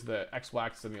ourselves is the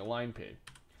x-axis and the align P.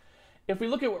 If we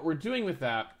look at what we're doing with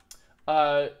that,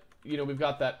 you know, we've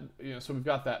got that, you know, so we've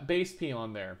got that base P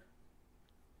on there.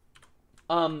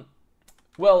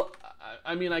 Well,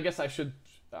 I mean, I guess I should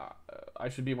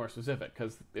be more specific,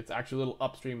 because it's actually a little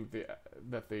upstream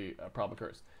that the problem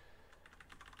occurs.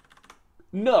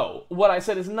 No, what I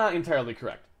said is not entirely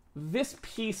correct. This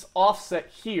piece offset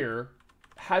here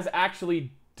has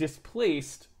actually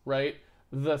displaced, right,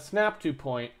 the snap to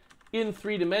point in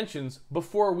 3 dimensions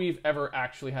before we've ever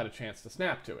actually had a chance to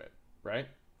snap to it, right?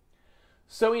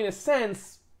 So in a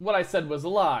sense, what I said was a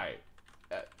lie.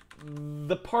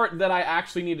 The part that I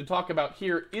actually need to talk about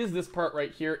here is this part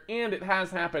right here, and it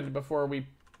has happened before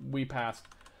we passed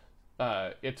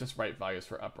it to sprite values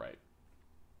for upright.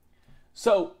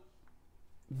 So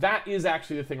that is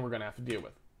actually the thing we're going to have to deal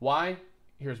with. Why?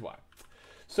 Here's why.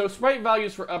 So sprite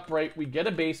values for upright, we get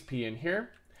a base P in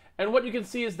here, and what you can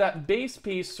see is that base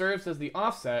P serves as the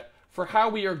offset for how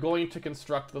we are going to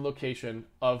construct the location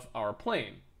of our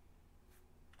plane.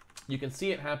 You can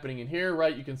see it happening in here,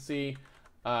 right? You can see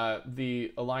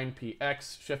the align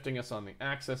PX shifting us on the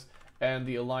axis, and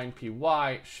the align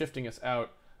PY shifting us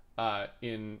out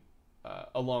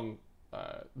along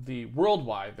the world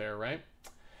Y there, right?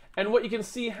 And what you can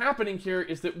see happening here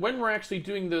is that when we're actually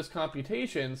doing those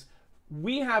computations,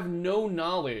 we have no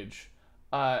knowledge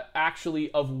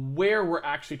actually of where we're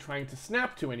actually trying to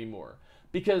snap to anymore,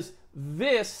 because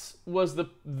this was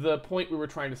the point we were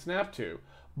trying to snap to,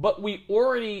 but we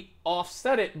already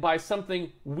offset it by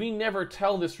something we never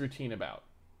tell this routine about.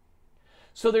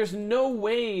 So there's no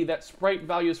way that sprite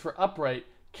values for upright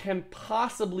can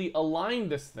possibly align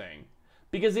this thing,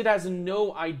 because it has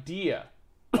no idea,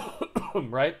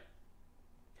 right?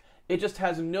 It just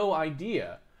has no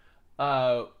idea,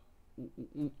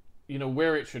 you know,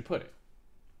 where it should put it.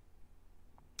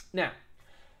 Now,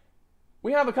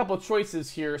 we have a couple of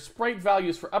choices here. Sprite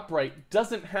values for upright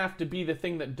doesn't have to be the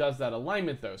thing that does that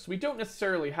alignment, though. So we don't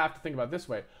necessarily have to think about it this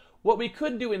way. What we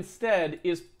could do instead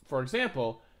is, for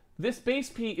example, this base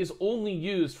P is only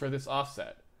used for this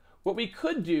offset. What we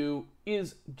could do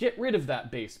is get rid of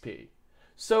that base P.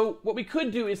 So what we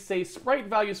could do is say sprite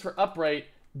values for upright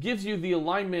gives you the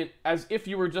alignment as if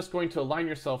you were just going to align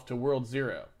yourself to world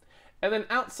 0. And then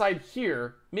outside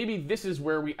here, maybe this is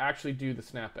where we actually do the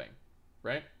snapping,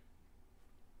 right?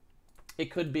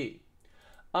 It could be.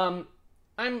 I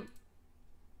find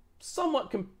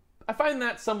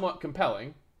that somewhat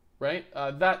compelling, right?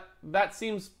 That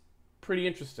seems pretty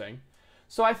interesting.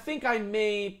 So I think I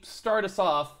may start us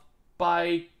off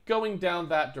by going down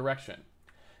that direction.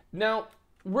 Now,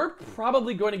 we're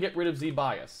probably going to get rid of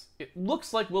Z-bias. It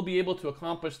looks like we'll be able to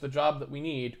accomplish the job that we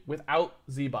need without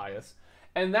Z-bias,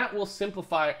 and that will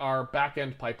simplify our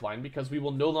back-end pipeline because we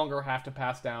will no longer have to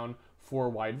pass down 4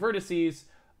 wide vertices.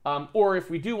 Or if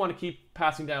we do want to keep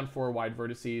passing down 4 wide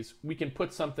vertices, we can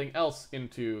put something else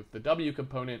into the W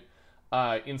component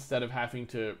instead of having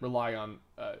to rely on,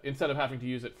 instead of having to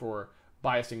use it for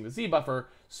biasing the Z buffer.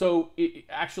 So it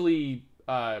actually,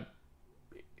 that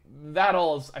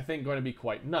all is, I think, going to be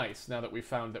quite nice now that we've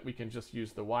found that we can just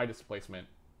use the Y displacement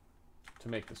to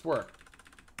make this work.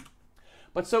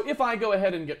 But so if I go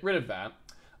ahead and get rid of that,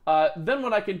 then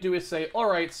what I can do is say, all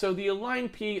right, so the align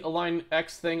P, align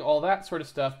X thing, all that sort of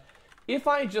stuff, if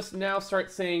I just now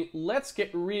start saying, let's get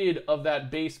rid of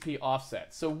that base P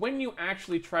offset. So when you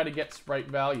actually try to get sprite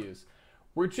values,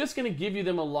 we're just going to give you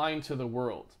them aligned to the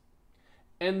world.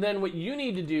 And then what you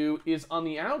need to do is on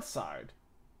the outside,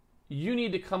 you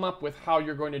need to come up with how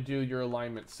you're going to do your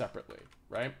alignment separately,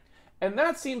 right? And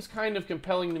that seems kind of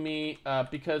compelling to me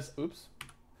because,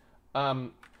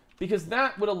 because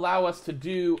that would allow us to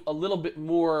do a little bit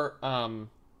more,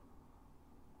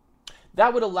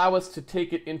 that would allow us to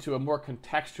take it into a more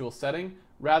contextual setting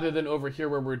rather than over here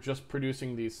where we're just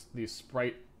producing these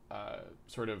sprite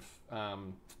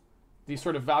these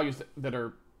sort of values that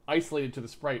are isolated to the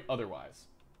sprite otherwise.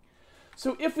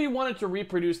 So if we wanted to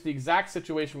reproduce the exact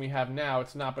situation we have now,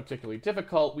 it's not particularly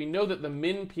difficult. We know that the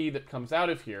min P that comes out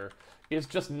of here is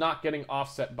just not getting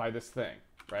offset by this thing,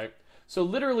 right? So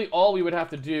literally all we would have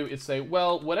to do is say,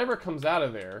 well, whatever comes out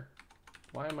of there,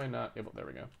 why am I not able, there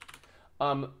we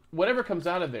go. Whatever comes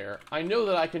out of there, I know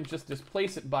that I can just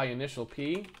displace it by initial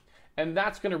P, and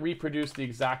that's going to reproduce the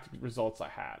exact results I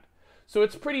had. So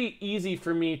it's pretty easy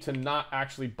for me to not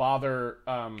actually bother,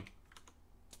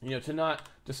 to not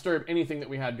disturb anything that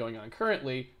we had going on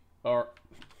currently, or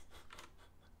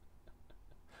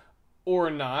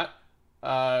not.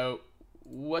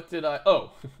 What did I,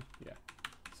 oh, yeah,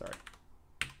 sorry.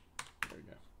 There we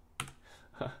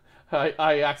go.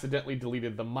 I accidentally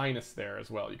deleted the minus there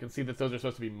as well. You can see that those are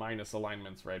supposed to be minus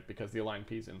alignments, right? Because the align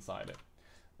P is inside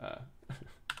it.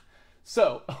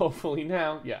 So hopefully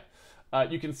now, yeah.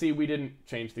 You can see we didn't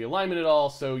change the alignment at all,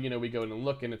 so we go in and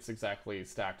look and it's exactly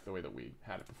stacked the way that we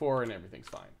had it before and everything's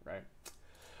fine,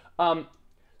 right?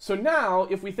 So now,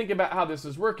 if we think about how this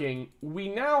is working, we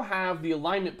now have the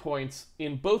alignment points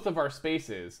in both of our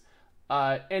spaces,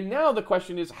 and now the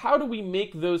question is, how do we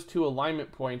make those two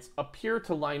alignment points appear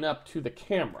to line up to the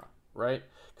camera, right?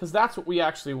 Because that's what we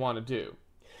actually want to do.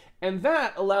 And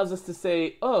that allows us to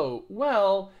say, oh,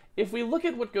 well, if we look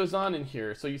at what goes on in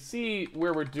here, so you see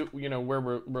where we're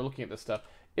looking at this stuff.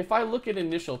 If I look at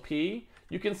initial P,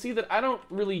 you can see that I don't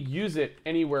really use it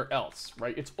anywhere else,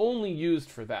 right? It's only used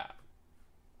for that.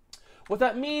 What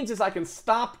that means is I can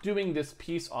stop doing this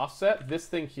piece offset, this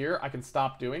thing here, I can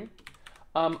stop doing.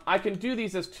 I can do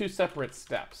these as two separate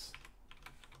steps,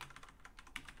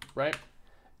 right?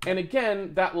 And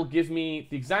again, that will give me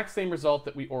the exact same result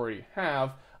that we already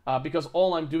have, because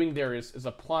all I'm doing there is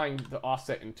applying the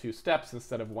offset in two steps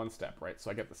instead of one step, right?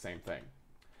 So I get the same thing.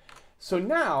 So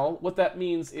now what that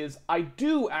means is I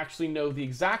do actually know the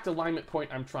exact alignment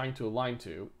point I'm trying to align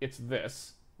to. It's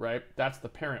this, right? That's the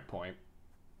parent point.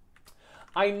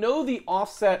 I know the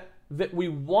offset that we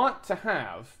want to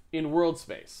have in world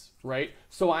space, right?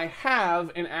 So I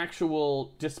have an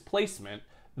actual displacement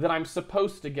that I'm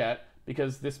supposed to get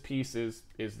because this piece is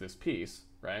this piece,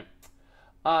 right?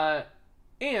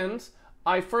 And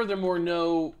I furthermore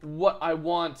know what I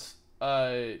want,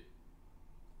 I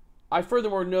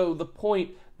furthermore know the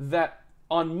point that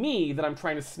on me that I'm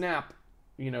trying to snap,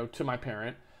 to my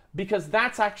parent, because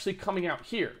that's actually coming out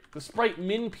here. The sprite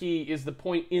min P is the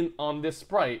point on this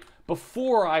sprite.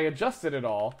 Before I adjusted it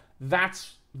all,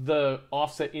 that's the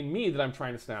offset in me that I'm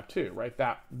trying to snap to, right?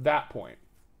 That point.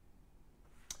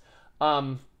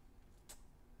 I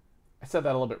said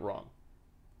that a little bit wrong.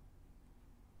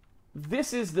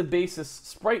 This is the basis,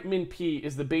 sprite min P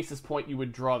is the basis point you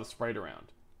would draw the sprite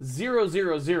around. 0,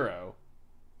 0, 0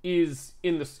 is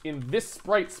in this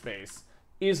sprite space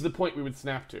is the point we would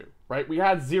snap to, right? We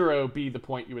had 0 be the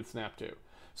point you would snap to.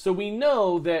 So we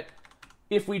know that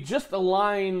if we just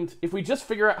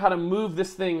figure out how to move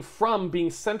this thing from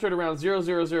being centered around 0,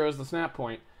 0, 0 as the snap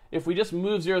point, if we just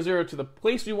move 0, 0 to the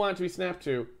place we want it to be snapped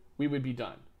to, we would be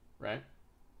done, right?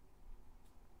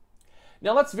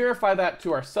 Now let's verify that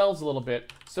to ourselves a little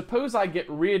bit. Suppose I get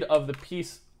rid of the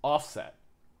piece offset,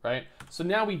 right? So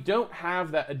now we don't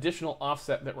have that additional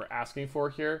offset that we're asking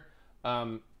for here.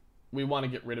 We want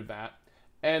to get rid of that.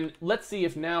 And let's see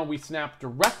if now we snap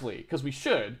directly, because we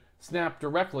should snap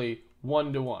directly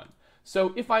 1 to 1.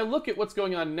 So if I look at what's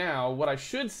going on now, what I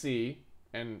should see,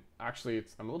 and actually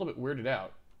I'm a little bit weirded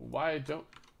out. Why don't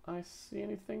I see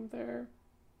anything there?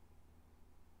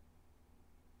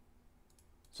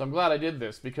 So I'm glad I did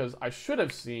this because I should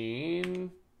have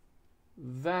seen,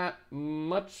 that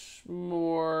much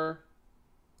more...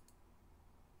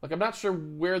 Like, I'm not sure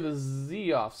where the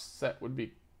Z offset would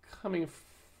be coming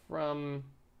from.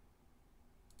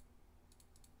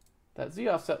 That Z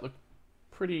offset looked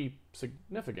pretty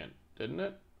significant, didn't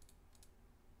it?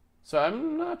 So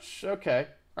I'm not sure. Okay.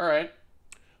 All right.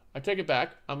 I take it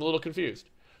back. I'm a little confused.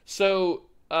 So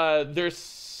there's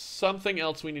something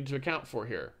else we need to account for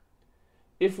here.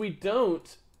 If we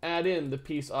don't add in the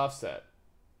piece offset,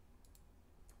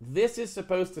 this is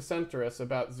supposed to center us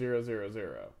about 0, 0,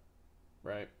 0,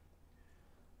 right?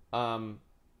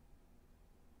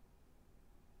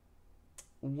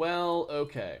 Well,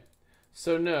 okay.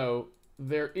 So no,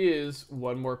 there is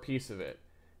one more piece of it.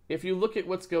 If you look at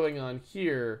what's going on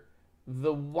here,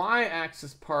 the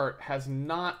y-axis part has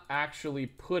not actually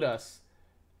put us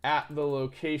at the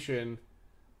location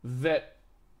that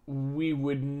we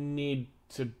would need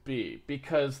to be,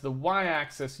 because the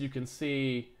y-axis, you can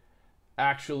see,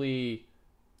 actually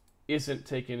isn't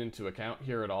taken into account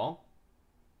here at all.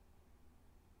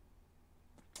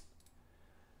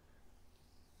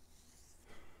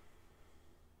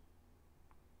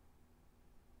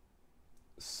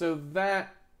 So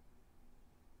that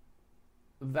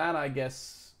I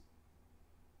guess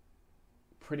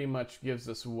pretty much gives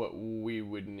us what we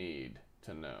would need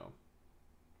to know.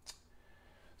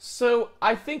 So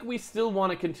I think we still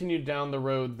want to continue down the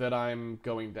road that I'm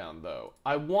going down, though.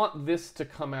 I want this to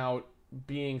come out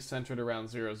being centered around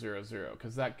 0, 0, 0,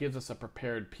 because that gives us a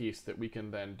prepared piece that we can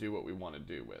then do what we want to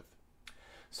do with.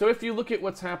 So if you look at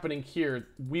what's happening here,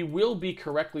 we will be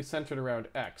correctly centered around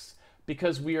X,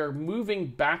 because we are moving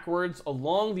backwards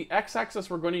along the x-axis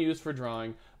we're going to use for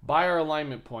drawing by our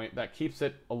alignment point that keeps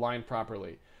it aligned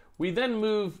properly. We then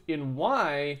move in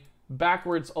y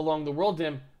backwards along the world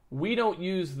dim. We don't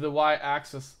use the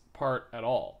y-axis part at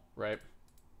all, right?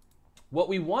 What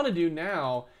we want to do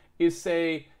now is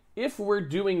say, if we're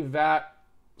doing that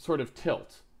sort of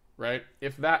tilt, right?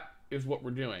 If that is what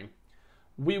we're doing,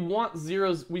 we want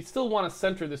zeros, we still want to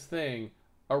center this thing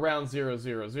around 0,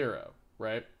 0, 0,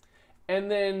 right? And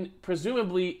then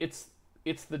presumably it's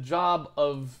the job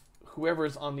of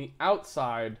whoever's on the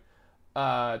outside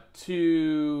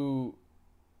to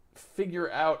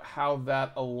figure out how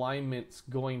that alignment's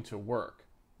going to work,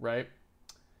 right?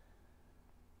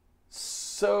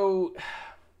 So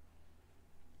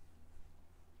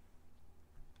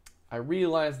I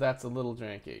realize that's a little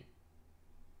janky.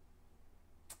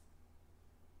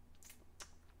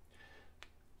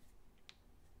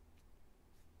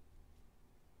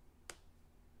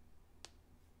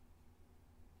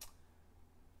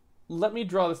 Let me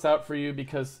draw this out for you,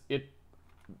 because it,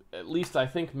 at least I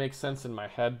think, makes sense in my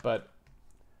head, but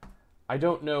I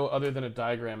don't know, other than a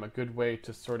diagram, a good way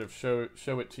to sort of show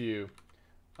it to you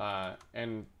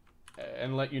and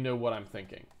let you know what I'm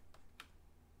thinking.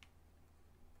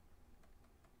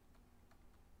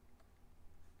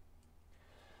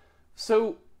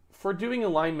 So for doing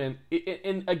alignment,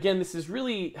 and again, this is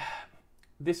really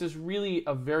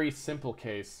a very simple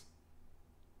case.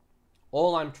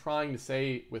 All I'm trying to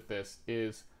say with this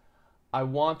is, I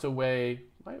want a way.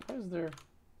 Why is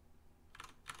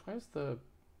the?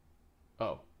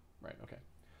 Oh, right, okay.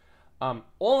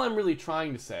 All I'm really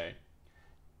trying to say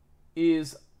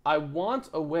is, I want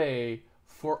a way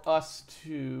for us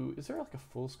to. Is there like a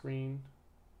full screen?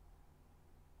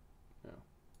 No.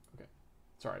 Okay.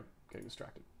 Sorry, I'm getting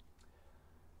distracted.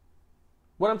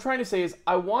 What I'm trying to say is,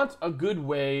 I want a good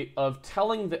way of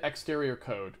telling the exterior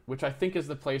code, which I think is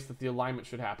the place that the alignment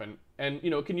should happen. And, you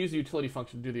know, it can use the utility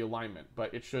function to do the alignment,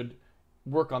 but it should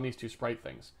work on these two sprite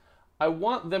things. I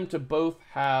want them to both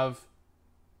have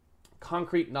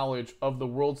concrete knowledge of the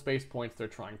world space points they're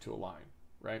trying to align,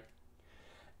 right?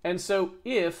 And so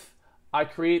if I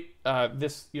create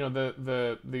this, you know,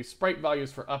 the sprite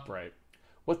values for upright,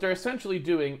 what they're essentially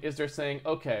doing is they're saying,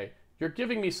 okay, you're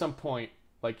giving me some point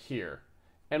like here.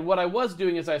 And what I was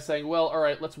doing is I was saying, well, all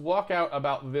right, let's walk out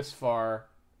about this far,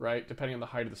 right, depending on the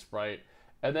height of the sprite,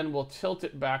 and then we'll tilt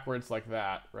it backwards like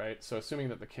that, right? So assuming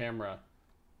that the camera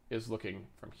is looking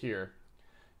from here,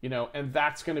 you know, and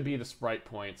that's going to be the sprite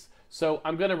points. So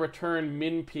I'm going to return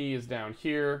min p is down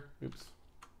here. Oops.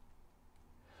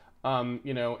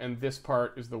 You know, and this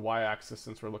part is the y-axis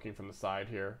since we're looking from the side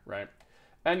here, right?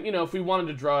 And, you know, if we wanted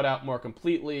to draw it out more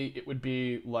completely, it would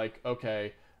be like,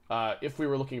 okay, if we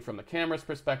were looking from the camera's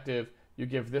perspective, you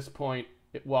give this point,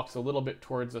 it walks a little bit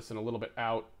towards us and a little bit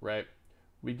out, right?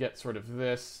 We get sort of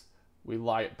this, we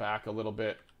lie it back a little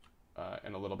bit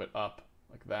and a little bit up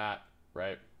like that,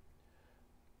 right?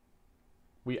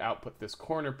 We output this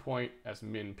corner point as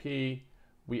min p.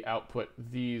 We output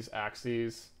these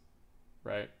axes,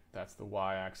 right? That's the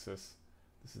y-axis.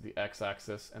 This is the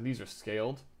x-axis, and these are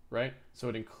scaled, right? So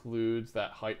it includes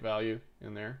that height value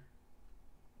in there.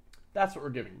 That's what we're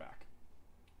giving back.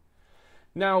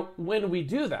 Now, when we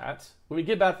do that, when we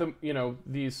give back the,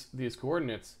 these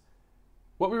coordinates,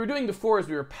 what we were doing before is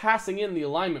we were passing in the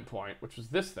alignment point, which was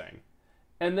this thing,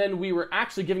 and then we were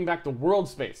actually giving back the world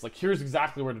space. Like, here's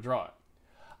exactly where to draw it.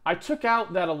 I took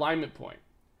out that alignment point.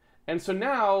 And so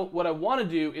now what I want to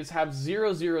do is have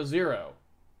 0, 0, 0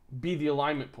 be the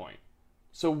alignment point.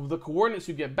 So the coordinates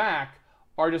you get back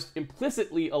are just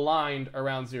implicitly aligned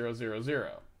around 0, 0,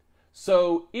 0.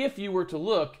 So if you were to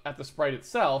look at the sprite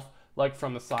itself, like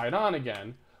from the side on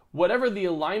again, whatever the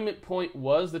alignment point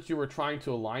was that you were trying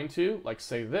to align to, like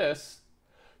say this,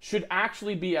 should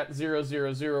actually be at 0,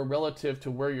 0, 0 relative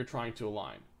to where you're trying to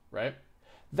align, right?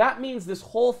 That means this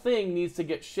whole thing needs to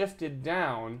get shifted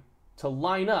down to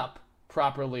line up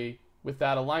properly with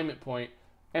that alignment point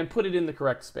and put it in the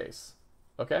correct space,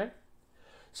 okay?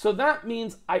 So that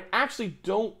means I actually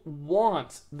don't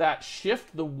want that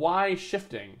shift, the Y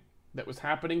shifting that was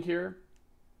happening here.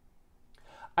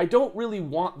 I don't really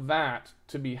want that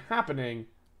to be happening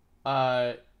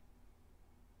in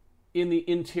the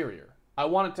interior. I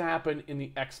want it to happen in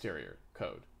the exterior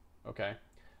code, okay?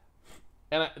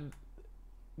 And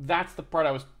that's the part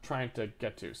I was trying to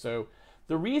get to. So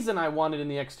the reason I want it in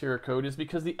the exterior code is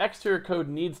because the exterior code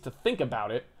needs to think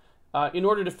about it in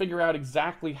order to figure out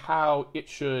exactly how it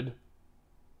should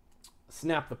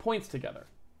snap the points together,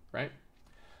 right?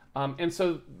 And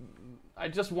so I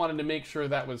just wanted to make sure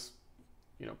that was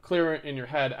clear in your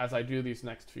head as I do these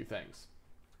next few things.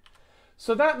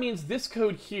 So that means this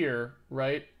code here,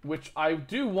 right, which I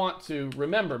do want to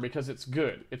remember because it's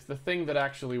good. It's the thing that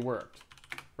actually worked,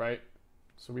 right?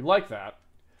 So we like that.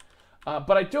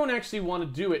 But I don't actually want to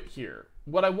do it here.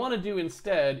 What I want to do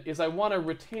instead is I want to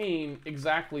retain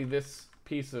exactly this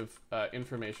piece of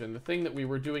information, the thing that we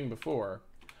were doing before,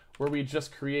 where we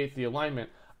just create the alignment.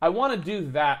 I want to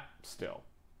do that still.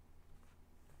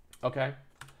 Okay?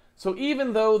 So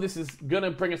even though this is going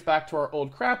to bring us back to our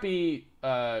old crappy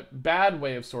bad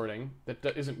way of sorting that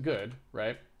isn't good,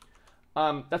 right?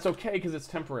 That's okay because it's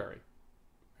temporary.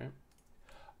 Okay?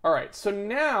 All right, so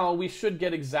now we should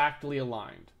get exactly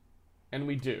aligned. And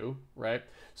we do, right?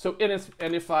 So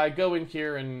and if I go in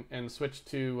here and switch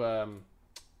to a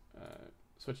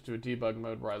debug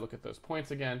mode where I look at those points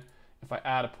again, if I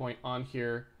add a point on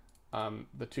here,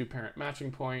 the two parent matching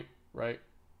point, right?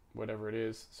 Whatever it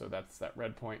is, so that's that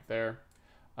red point there.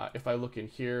 If I look in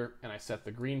here and I set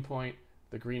the green point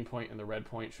and the red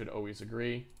point should always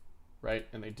agree, right?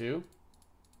 And they do,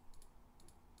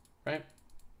 right?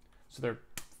 So they're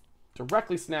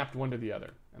directly snapped one to the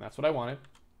other, and that's what I wanted.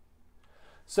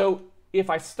 So if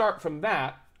I start from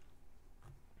that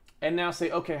and now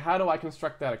say, okay, how do I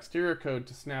construct that exterior code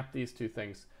to snap these two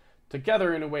things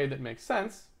together in a way that makes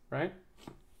sense, right?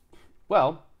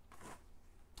 Well,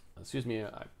 excuse me,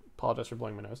 I apologize for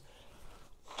blowing my nose.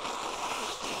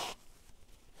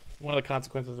 One of the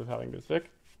consequences of having been sick.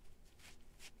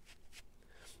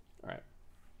 All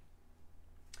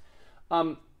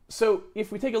right. So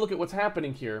if we take a look at what's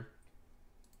happening here,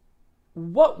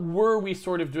 what were we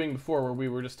sort of doing before where we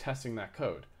were just testing that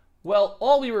code? Well,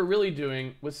 all we were really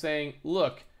doing was saying,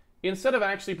 look, instead of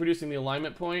actually producing the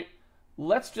alignment point,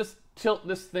 let's just tilt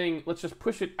this thing, let's just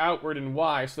push it outward in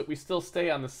Y so that we still stay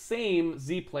on the same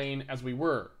Z-plane as we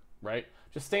were, right?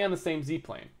 Just stay on the same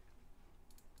Z-plane.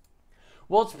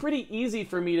 Well, it's pretty easy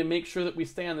for me to make sure that we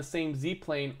stay on the same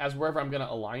Z-plane as wherever I'm going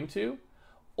to align to.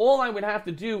 All I would have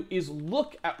to do is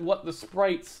look at what the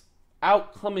sprite's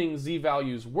outcoming Z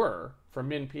values were for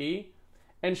min P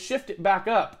and shift it back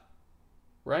up,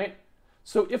 right?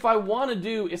 So if I want to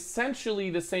do essentially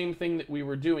the same thing that we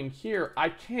were doing here, I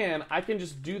can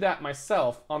just do that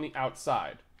myself on the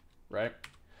outside, right?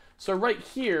 So right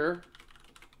here,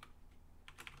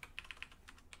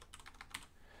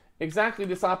 exactly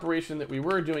this operation that we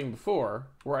were doing before,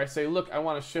 where I say, look, I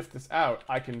want to shift this out,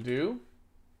 I can do,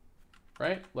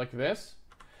 right? Like this.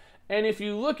 And if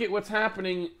you look at what's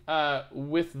happening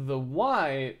with the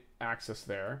Y axis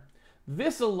there,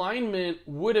 this alignment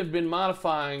would have been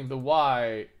modifying the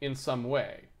Y in some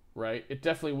way, right? It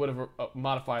definitely would have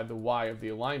modified the Y of the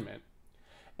alignment.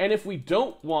 And if we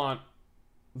don't want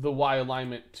the Y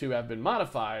alignment to have been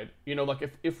modified,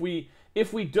 like if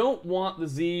we don't want the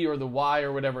Z or the Y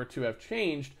or whatever to have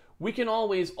changed, we can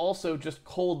always also just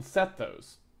cold set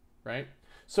those, right?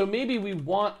 So maybe we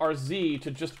want our Z to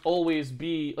just always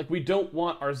be, like we don't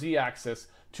want our Z axis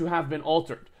to have been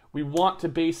altered. We want to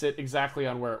base it exactly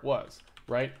on where it was,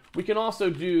 right? We can also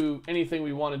do anything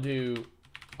we want to do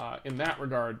in that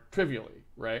regard trivially,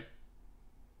 right?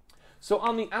 So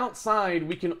on the outside,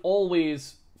 we can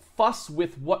always fuss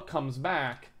with what comes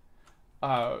back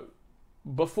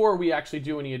before we actually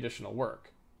do any additional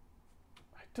work.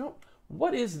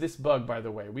 What is this bug, by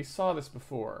the way? We saw this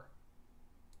before.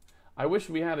 I wish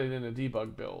we had it in a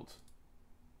debug build.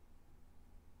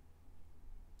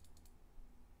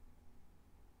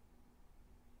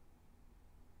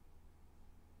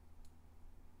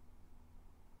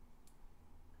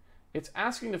 It's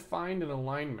asking to find an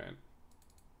alignment.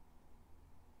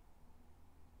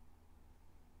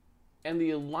 And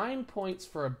the align points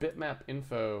for a bitmap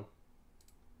info.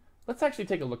 Let's actually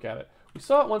take a look at it. We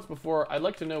saw it once before. I'd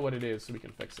like to know what it is so we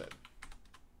can fix it.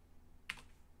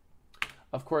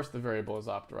 Of course, the variable is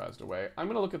optimized away. I'm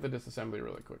going to look at the disassembly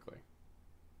really quickly.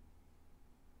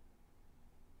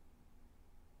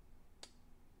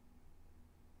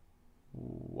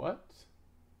 What?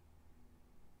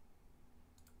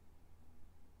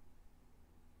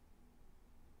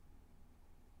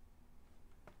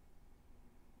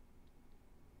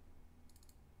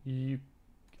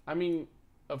 I mean,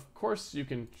 of course you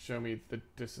can show me the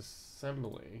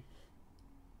disassembly.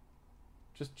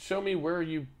 Just show me where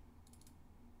you...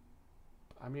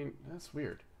 I mean, that's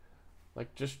weird.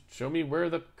 Like, just show me where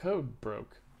the code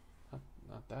broke.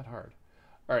 Not that hard.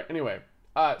 All right, anyway.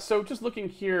 So just looking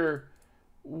here,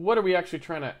 what are we actually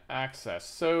trying to access?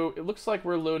 So it looks like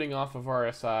we're loading off of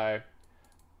RSI.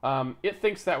 It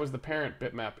thinks that was the parent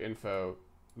bitmap info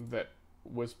that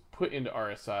was put into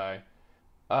RSI.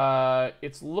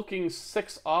 It's looking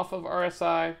 6 off of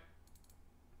RSI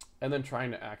and then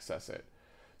trying to access it.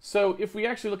 So if we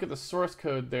actually look at the source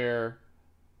code there,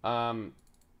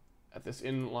 at this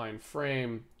inline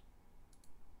frame,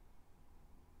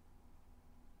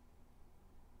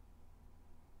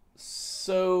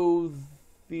 so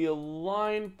the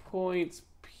align points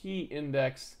p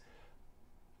index,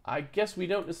 I guess we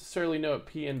don't necessarily know what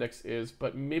p index is,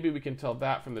 but maybe we can tell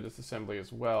that from the disassembly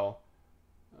as well.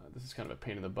 This is kind of a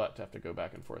pain in the butt to have to go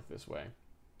back and forth this way.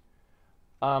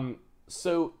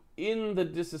 So in the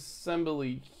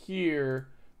disassembly here,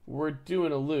 we're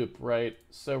doing a loop, right?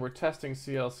 So we're testing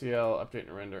CLCL, update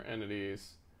and render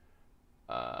entities.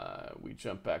 We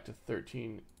jump back to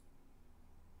 13.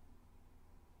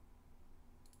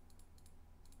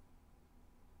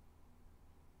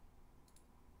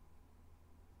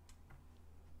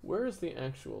 Where is the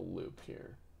actual loop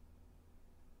here?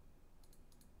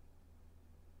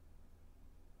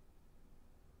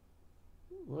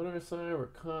 Load RSI, we're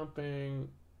comping.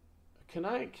 Can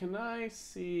I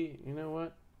see, you know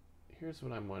what? Here's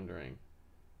what I'm wondering.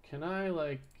 Can I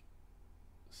like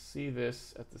see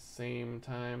this at the same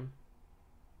time?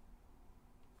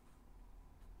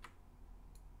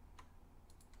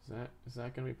 Is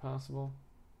that gonna be possible?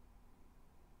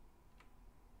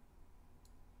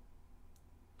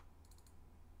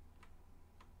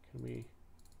 Can we?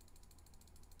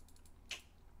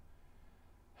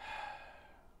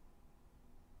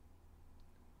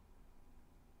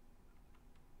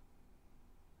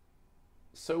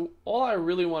 So all I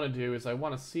really want to do is I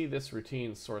want to see this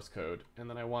routine source code, and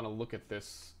then I want to look at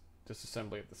this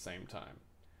disassembly at the same time.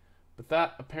 But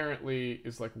that apparently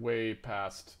is like way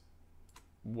past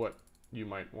what you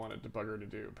might want a debugger to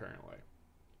do, apparently.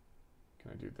 Can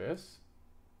I do this?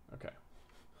 Okay.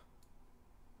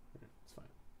 It's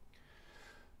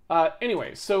fine.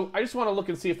 Anyway, so I just want to look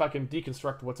and see if I can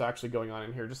deconstruct what's actually going on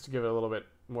in here, just to give it a little bit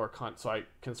more so I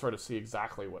can sort of see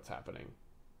exactly what's happening.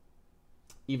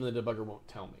 Even the debugger won't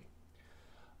tell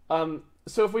me.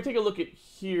 So if we take a look at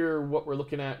here, what we're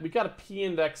looking at, we got a p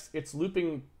index. It's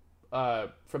looping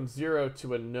from 0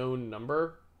 to a known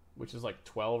number, which is like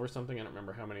 12 or something. I don't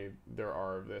remember how many there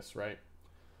are of this, right?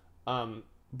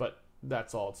 But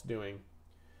that's all it's doing.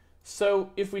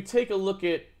 So if we take a look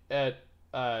at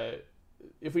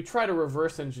if we try to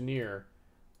reverse engineer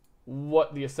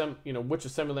what the which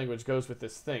assembly language goes with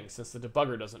this thing, since the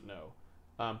debugger doesn't know,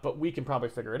 but we can probably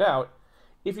figure it out.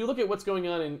 If you look at what's going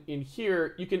on in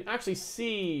here, you can actually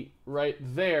see right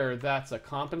there that's a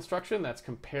comp instruction. That's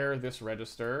compare this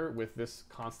register with this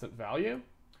constant value.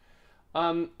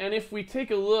 And if we take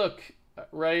a look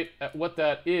right at what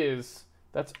that is,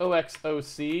 that's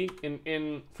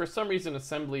OXOC. For some reason,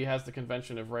 assembly has the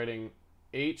convention of writing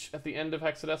H at the end of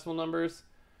hexadecimal numbers,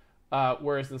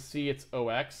 whereas in C it's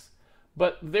OX.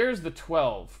 But there's the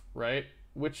 12, right?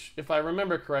 Which, if I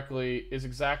remember correctly, is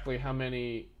exactly how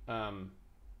many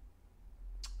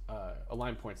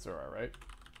align points there are, right?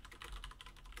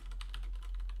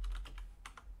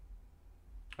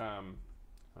 I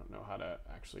don't know how to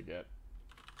actually get...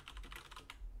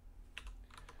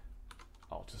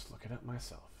 I'll just look it up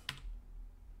myself.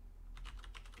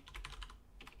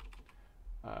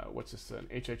 what's this, an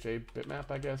HHA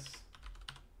bitmap, I guess?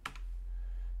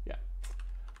 Yeah.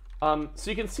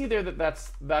 So you can see there that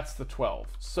that's the 12.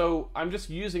 So I'm just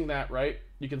using that, right?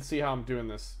 You can see how I'm doing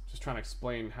this, just trying to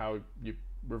explain how you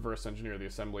reverse engineer the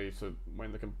assembly so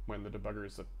when the debugger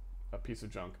is a piece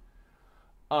of junk.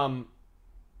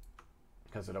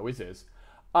 Because it always is.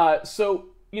 So,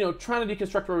 trying to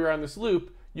deconstruct where we are on this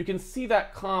loop, you can see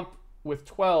that comp with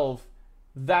 12,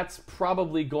 that's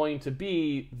probably going to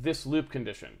be this loop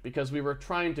condition, because we were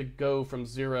trying to go from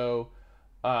 0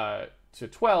 to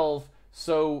 12,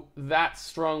 so that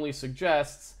strongly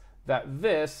suggests that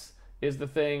this is the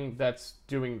thing that's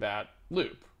doing that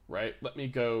loop, right? Let me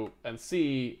go and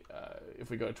see if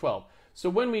we go to 12. So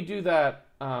when we do that,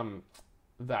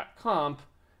 that comp,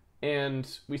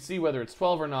 and we see whether it's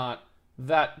 12 or not,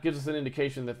 that gives us an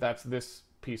indication that that's this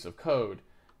piece of code.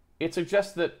 It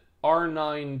suggests that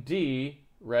R9D,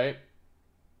 right,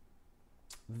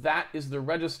 that is the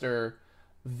register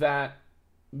that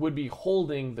would be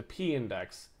holding the P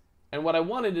index. And what I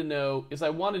wanted to know is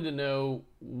I wanted to know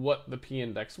what the P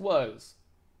index was.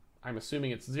 I'm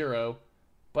assuming it's 0,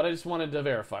 but I just wanted to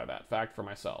verify that fact for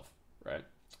myself, right?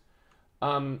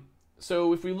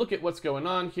 So if we look at what's going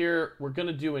on here, we're going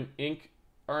to do an inc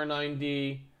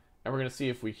R9D, and we're going to see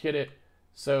if we hit it.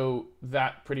 So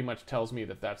that pretty much tells me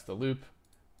that that's the loop.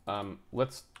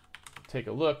 Let's take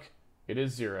a look. It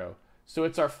is 0. So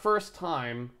it's our first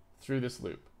time through this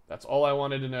loop. That's all I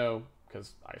wanted to know,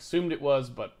 because I assumed it was,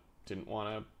 but didn't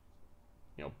want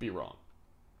to, be wrong.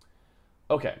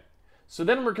 Okay, so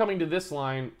then we're coming to this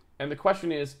line, and the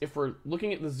question is, if we're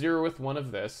looking at the 0th one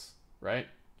of this, right,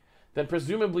 then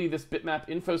presumably this bitmap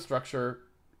info structure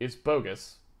is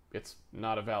bogus. It's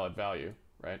not a valid value,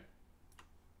 right?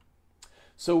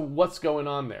 So what's going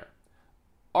on there?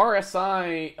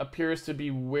 RSI appears to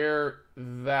be where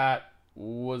that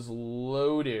was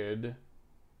loaded,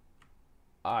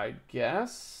 I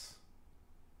guess.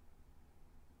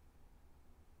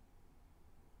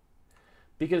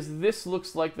 Because this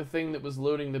looks like the thing that was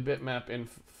loading the bitmap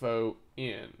info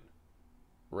in,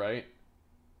 right?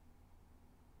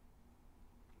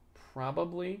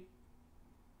 Probably.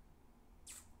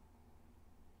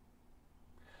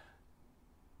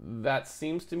 That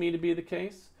seems to me to be the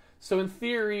case. So in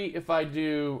theory, if I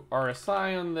do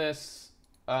RSI on this,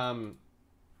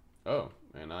 oh,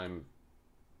 and I'm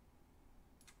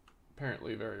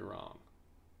apparently very wrong.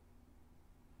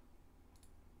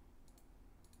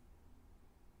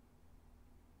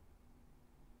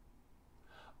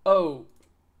 Oh,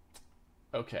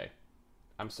 okay.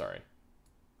 I'm sorry.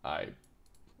 I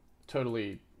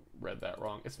totally read that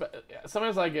wrong.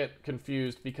 Sometimes I get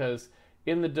confused because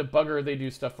in the debugger they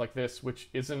do stuff like this, which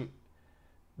isn't,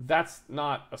 that's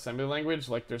not assembly language.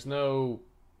 Like there's no,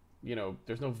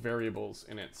 there's no variables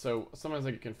in it. So sometimes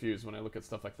I get confused when I look at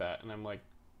stuff like that and I'm like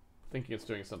thinking it's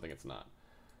doing something it's not.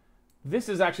 This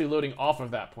is actually loading off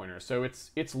of that pointer. So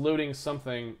it's loading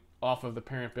something off of the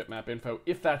parent bitmap info,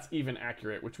 if that's even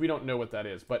accurate, which we don't know what that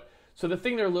is. But so the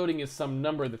thing they're loading is some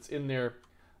number that's in there.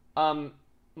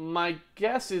 My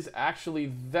guess is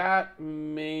actually that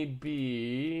may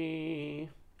be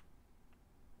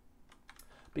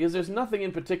because there's nothing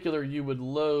in particular you would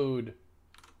load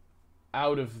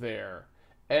out of there.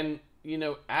 And,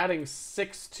 adding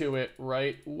 6 to it,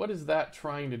 right? What is that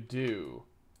trying to do?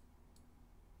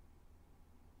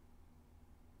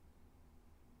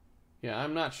 Yeah,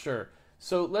 I'm not sure.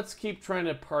 So let's keep trying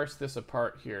to parse this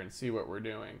apart here and see what we're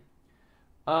doing.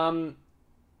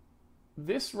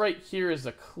 This right here is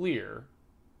a clear.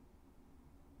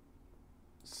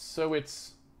 So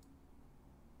it's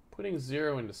putting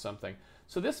 0 into something.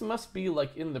 So this must be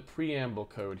like in the preamble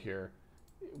code here.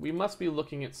 We must be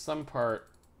looking at some part.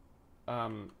 Let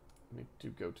me do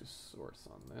go to source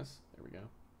on this. There we go.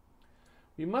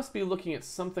 We must be looking at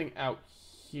something out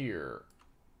here,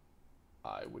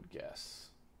 I would guess.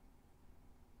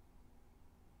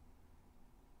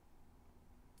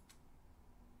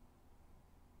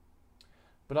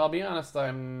 But I'll be honest,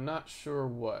 I'm not sure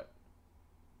what.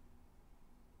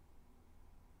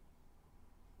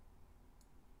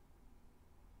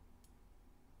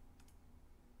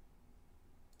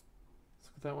 Let's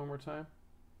look at that one more time.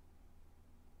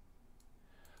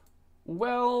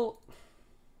 Well,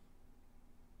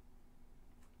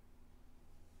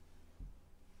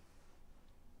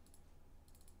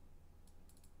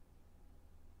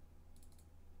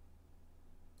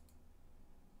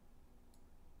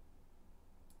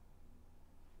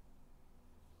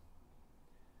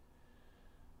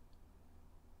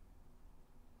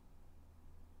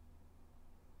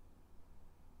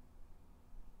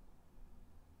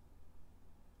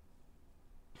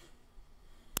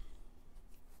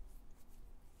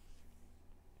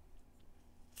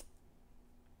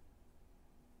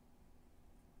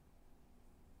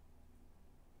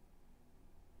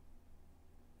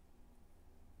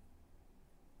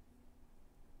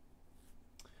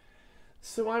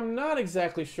 So I'm not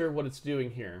exactly sure what it's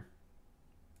doing here.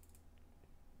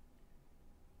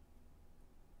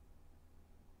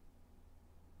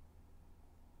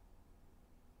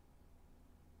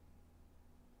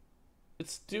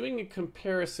 It's doing a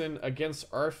comparison against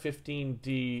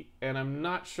R15D, and I'm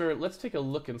not sure. Let's take a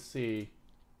look and see.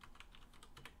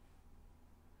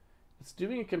 It's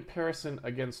doing a comparison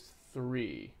against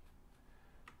 3.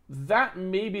 That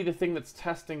may be the thing that's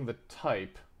testing the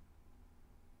type.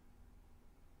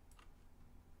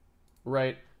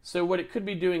 Right? So what it could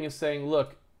be doing is saying,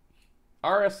 look,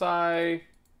 RSI...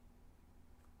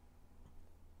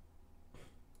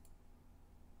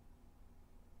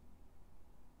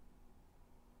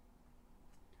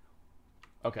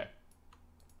 Okay,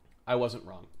 I wasn't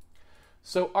wrong.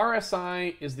 So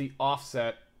RSI is the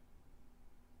offset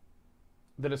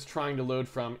that it's trying to load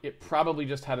from. It probably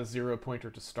just had a 0 pointer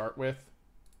to start with,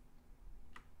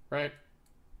 right?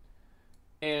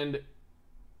 And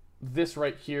this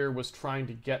right here was trying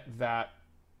to get that.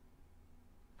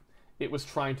 It was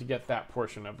trying to get that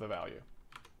portion of the value,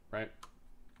 right?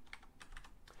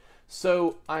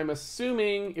 So I'm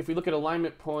assuming if we look at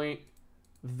alignment point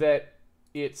that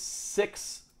it's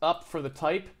 6 up for the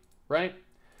type, right?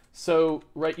 So,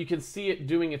 right, you can see it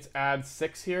doing its add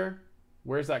 6 here.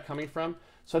 Where's that coming from?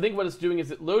 So I think what it's doing is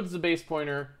it loads the base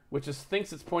pointer, which is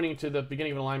thinks it's pointing to the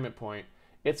beginning of an alignment point.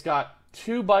 It's got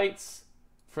 2 bytes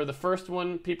for the first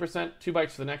one, p%, 2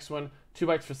 bytes for the next one, 2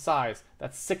 bytes for size.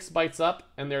 That's 6 bytes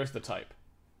up, and there's the type.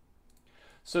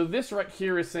 So this right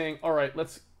here is saying, all right,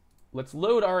 let's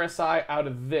load RSI out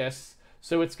of this.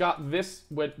 So it's got this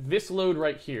load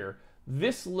right here.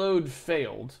 This load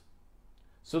failed,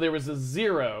 so there was a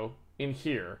 0 in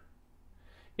here.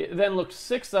 It then looked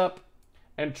 6 up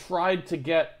and tried to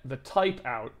get the type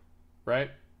out,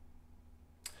 right?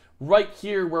 Right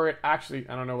here where it actually,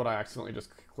 I don't know what I accidentally just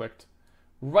clicked.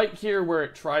 Right here where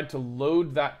it tried to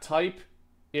load that type,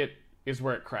 it is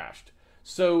where it crashed.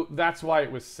 So that's why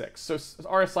it was 6. So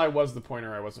RSI was the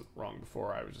pointer. I wasn't wrong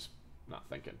before. I was just not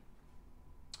thinking.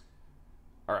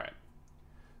 All right.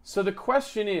 So the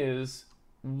question is,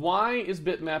 why is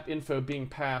bitmap info being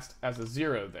passed as a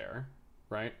 0 there,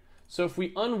 right? So if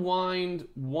we unwind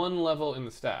one level in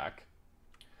the stack,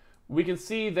 we can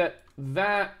see that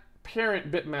that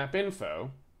parent bitmap info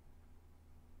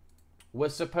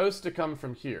was supposed to come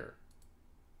from here.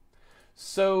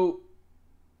 So,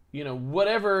 you know,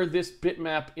 whatever this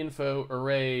bitmap info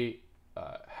array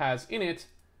has in it,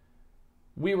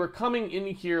 we were coming in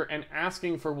here and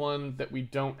asking for one that we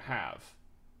don't have,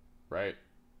 right?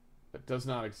 That does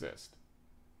not exist.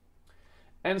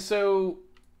 And so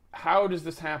how does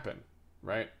this happen,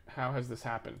 right? How has this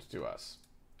happened to us?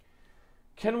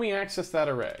 Can we access that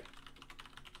array?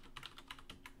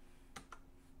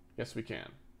 Yes, we can.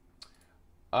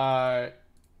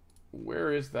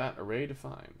 Where is that array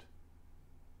defined?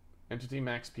 Entity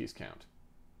max piece count.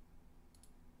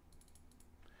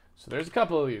 So there's a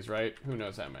couple of these, right? Who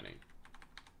knows how many?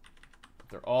 But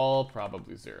they're all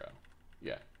probably 0.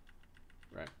 Yeah,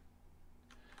 right.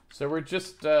 So we're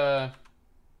just, wait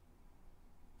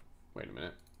a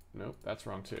minute. Nope, that's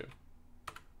wrong too.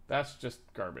 That's just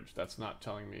garbage. That's not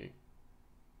telling me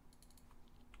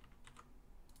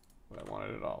what I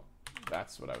wanted at all.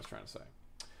 That's what I was trying to say.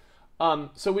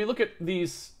 So we look at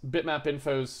these bitmap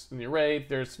infos in the array.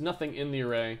 There's nothing in the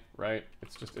array, right?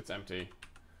 It's empty.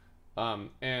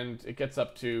 And it gets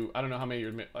up to, I don't know how many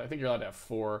you're, I think you're allowed to have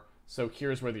 4. So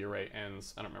here's where the array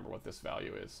ends. I don't remember what this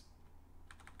value is.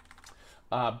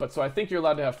 But so I think you're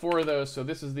allowed to have 4 of those. So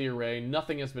this is the array.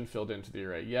 Nothing has been filled into the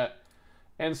array yet.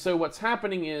 And so what's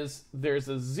happening is there's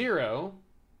a 0,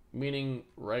 meaning,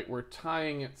 right, we're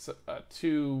tying it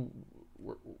to,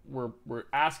 we're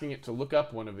asking it to look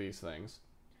up one of these things.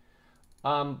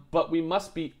 But we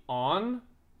must be on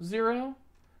 0,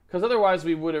 because otherwise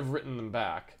we would have written them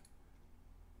back,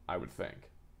 I would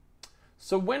think.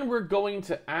 So when we're going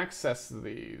to access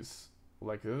these,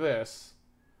 like this,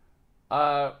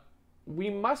 we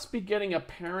must be getting a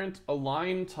parent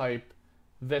align type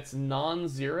that's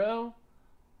non-zero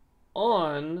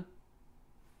on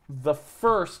the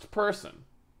first person,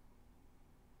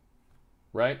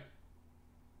 right?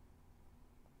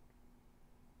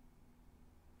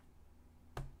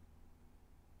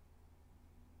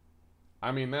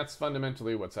 I mean, that's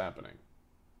fundamentally what's happening.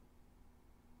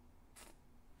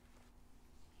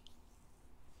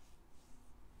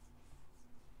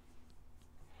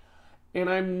 And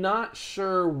I'm not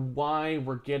sure why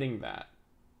we're getting that.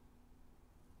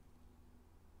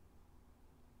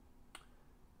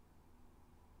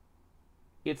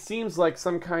 It seems like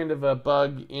some kind of a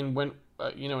bug in when,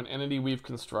 you know, an entity we've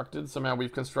constructed. Somehow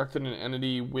we've constructed an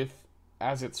entity with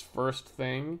as its first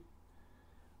thing.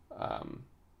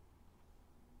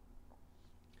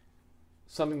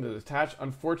 Something that's attached.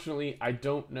 Unfortunately, I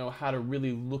don't know how to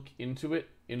really look into it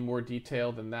in more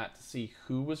detail than that to see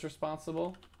who was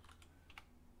responsible.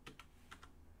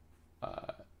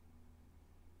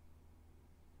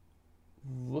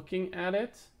 Looking at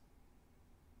it,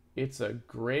 it's a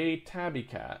gray tabby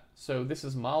cat. So this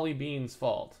is Molly Bean's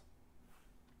fault.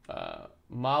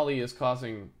 Molly is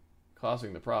causing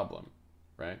the problem,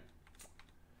 right?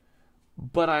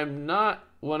 But I'm not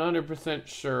 100%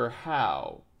 sure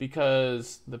how,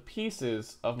 because the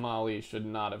pieces of Molly should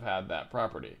not have had that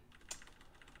property.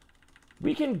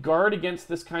 We can guard against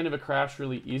this kind of a crash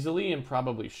really easily, and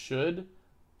probably should,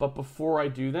 but before I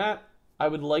do that, I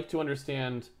would like to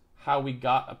understand how we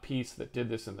got a piece that did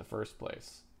this in the first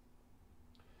place.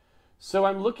 So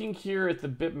I'm looking here at the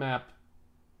bitmap,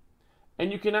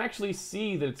 and you can actually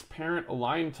see that its parent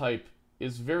align type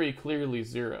is very clearly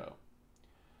 0.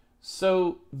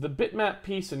 So the bitmap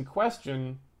piece in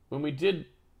question, when we did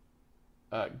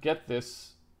get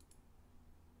this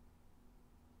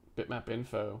bitmap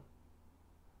info,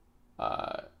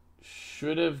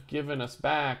 should have given us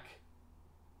back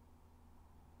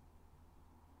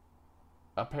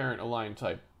a parent align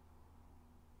type.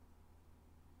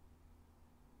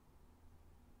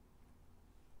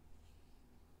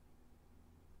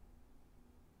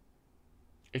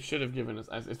 It should have given us,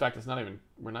 in fact, it's not even,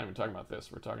 we're not even talking about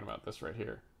this. We're talking about this right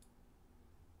here.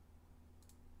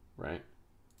 Right?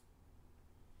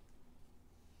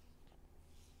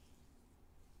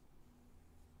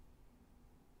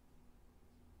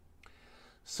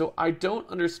 So I don't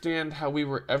understand how we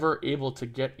were ever able to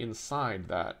get inside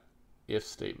that if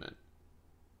statement.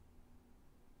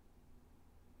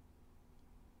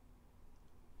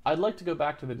 I'd like to go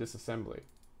back to the disassembly.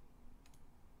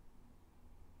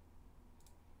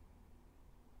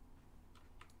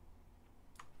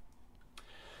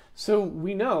 So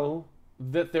we know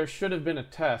that there should have been a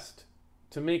test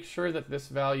to make sure that this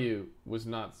value was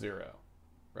not 0,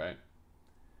 right?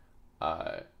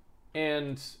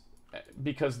 And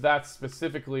because that's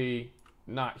specifically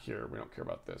not here, we don't care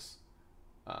about this.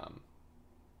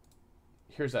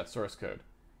 Here's that source code.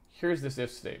 Here's this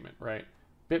if statement, right?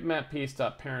 Bitmap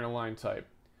piece.parent align type.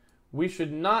 We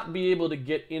should not be able to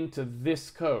get into this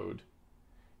code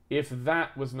if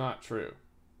that was not true,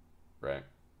 right?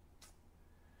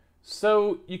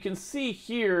 So you can see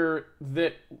here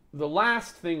that the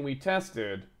last thing we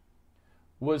tested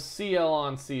was CL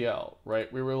on CL,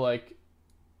 right? We were like,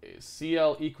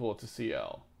 CL equal to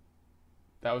CL.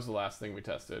 That was the last thing we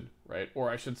tested, right?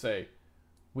 Or I should say,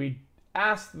 we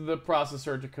asked the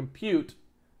processor to compute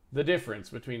the difference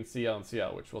between CL and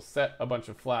CL, which will set a bunch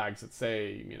of flags that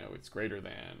say, you know, it's greater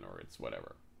than, or it's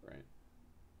whatever, right?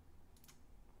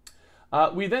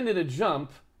 We then did a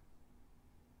jump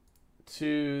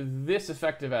to this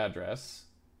effective address,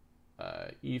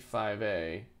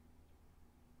 E5A,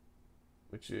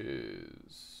 which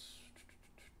is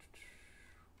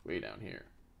way down here.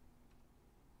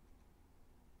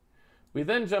 We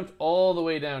then jumped all the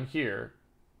way down here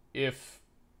if,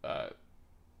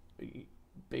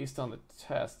 based on the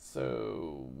test.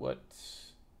 So what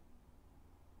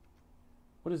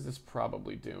is this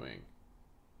probably doing?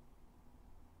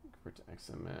 Convert to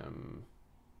XMM.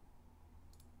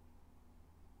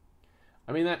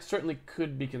 I mean, that certainly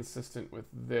could be consistent with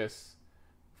this.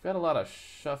 We've got a lot of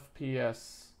shuff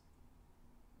PS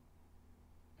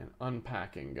and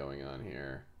unpacking going on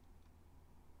here.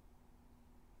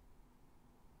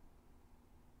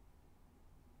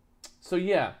 So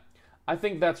yeah, I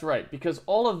think that's right, because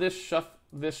all of this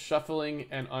shuffling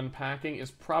and unpacking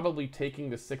is probably taking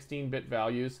the 16-bit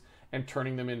values and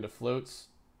turning them into floats,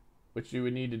 which you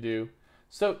would need to do.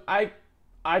 So I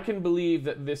can believe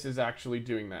that this is actually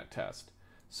doing that test.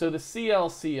 So the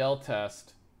CL-CL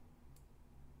test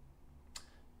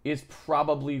is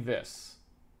probably this,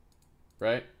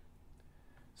 right?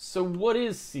 So what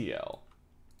is CL?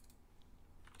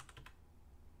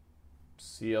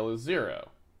 CL is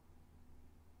 0.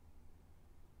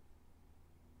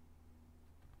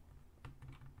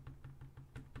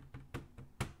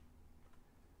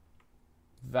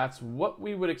 That's what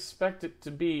we would expect it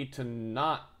to be to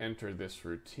not enter this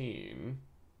routine,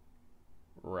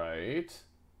 right?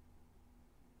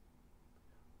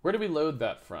 Where do we load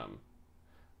that from?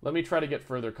 Let me try to get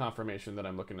further confirmation that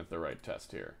I'm looking at the right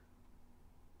test here.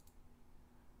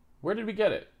 Where did we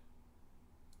get it?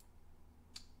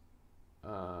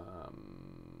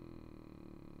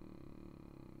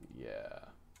 Yeah.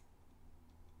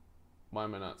 Why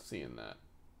am I not seeing that?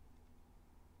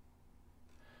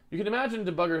 You can imagine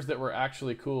debuggers that were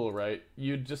actually cool, right?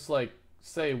 You'd just like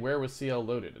say where was CL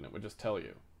loaded, and it would just tell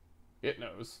you. It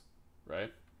knows,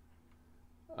 right?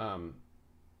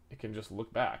 It can just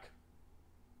look back.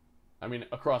 I mean,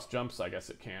 across jumps, I guess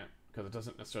it can't, because it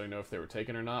doesn't necessarily know if they were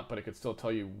taken or not, but it could still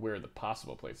tell you where the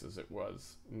possible places it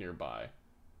was nearby.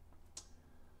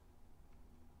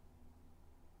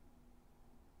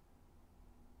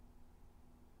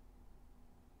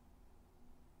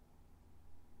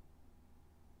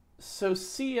 So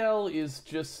CL is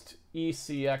just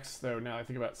ECX, though, now I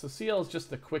think about it. So CL is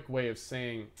just the quick way of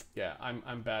saying, yeah,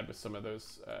 I'm bad with some of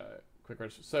those quick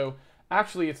registers. So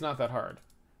actually, it's not that hard.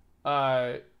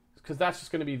 Because that's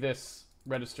just going to be this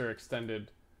register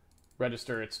extended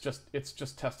register. It's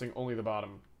just testing only the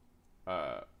bottom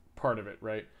part of it,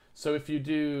 right? So if you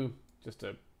do, just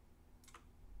to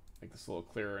make this a little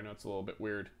clearer, I know it's a little bit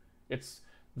weird. It's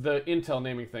the Intel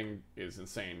naming thing is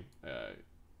insane.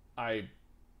 I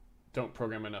don't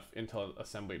program enough Intel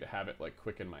assembly to have it like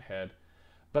quick in my head.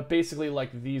 But basically,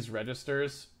 like these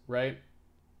registers, right?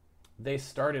 They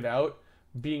started out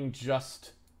being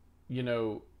just, you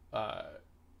know,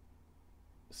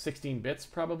 16 bits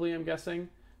probably, I'm guessing.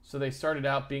 So they started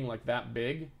out being like that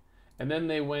big, and then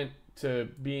they went to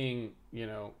being, you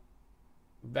know,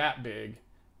 that big,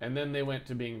 and then they went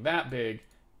to being that big,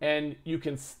 and you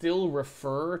can still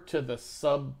refer to the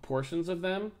sub portions of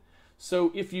them.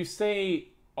 So if you say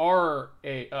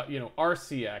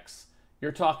RCX,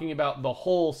 you're talking about the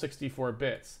whole 64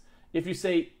 bits. If you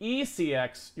say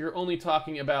ECX, you're only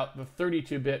talking about the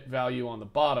 32-bit value on the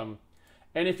bottom.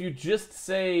 And if you just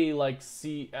say like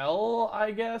CL,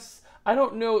 I guess, I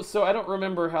don't know, so I don't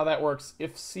remember how that works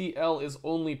if CL is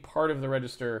only part of the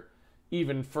register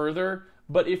even further.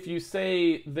 But if you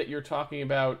say that you're talking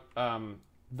about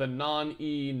the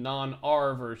non-E,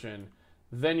 non-R version,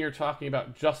 then you're talking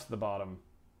about just the bottom.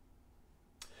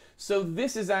 So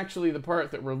this is actually the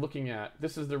part that we're looking at.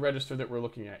 This is the register that we're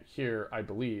looking at here, I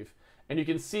believe. And you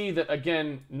can see that,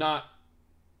 again, not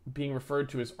being referred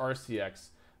to as RCX,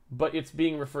 but it's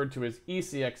being referred to as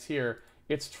ECX here.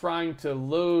 It's trying to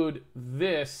load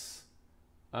this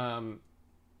as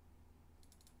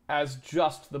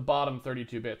just the bottom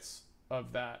 32 bits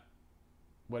of that,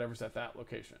 whatever's at that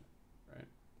location, right?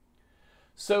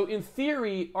 So in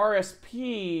theory,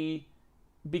 RSP,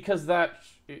 because that,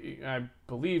 I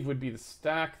believe, would be the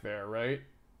stack there, right?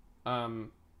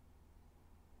 Am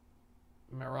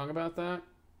I wrong about that?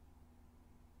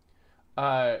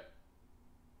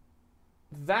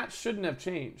 That shouldn't have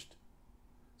changed.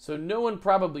 So no one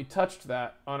probably touched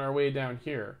that on our way down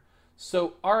here.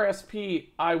 So RSP,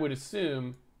 I would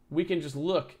assume, we can just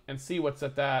look and see what's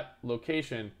at that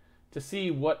location to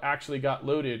see what actually got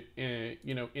loaded in,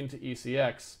 you know, into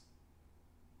ECX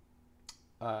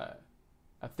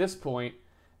at this point,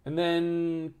 and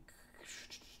then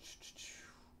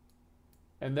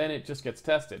it just gets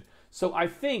tested. So I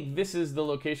think this is the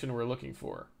location we're looking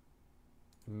for.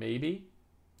 Maybe.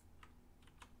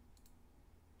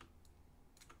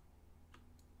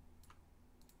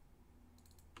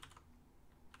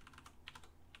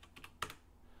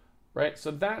 Right,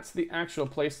 so that's the actual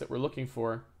place that we're looking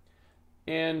for.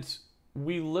 And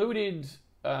we loaded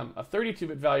a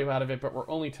 32-bit value out of it, but we're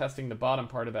only testing the bottom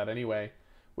part of that anyway,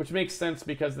 which makes sense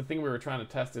because the thing we were trying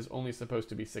to test is only supposed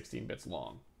to be 16 bits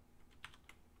long.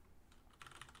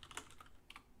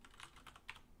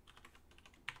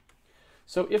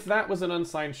 So if that was an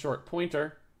unsigned short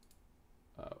pointer,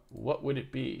 what would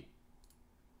it be?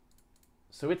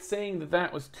 So it's saying that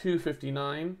that was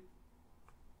 259.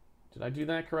 Did I do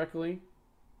that correctly?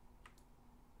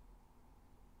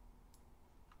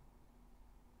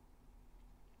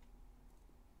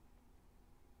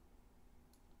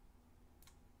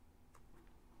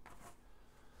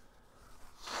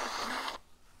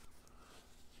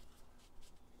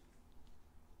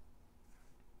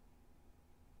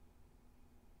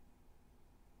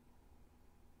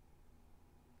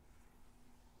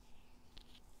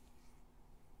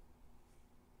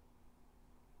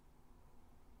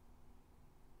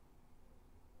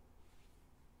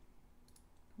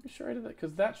 Sure I did that,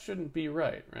 because that shouldn't be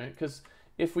right? Because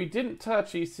if we didn't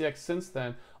touch ECX since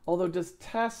then, although does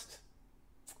test,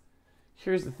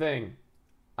 here's the thing,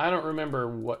 I don't remember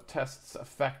what test's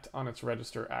effect on its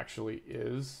register actually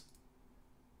is.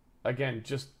 Again,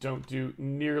 just don't do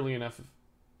nearly enough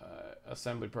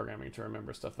assembly programming to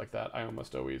remember stuff like that. I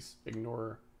almost always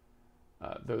ignore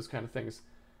those kind of things.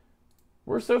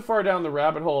 We're so far down the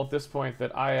rabbit hole at this point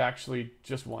that I actually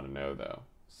just want to know, though.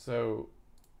 So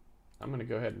I'm going to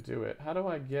go ahead and do it. How do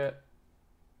I get...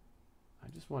 I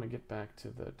just want to get back to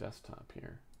the desktop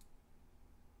here.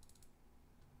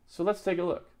 So let's take a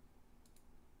look.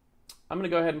 I'm going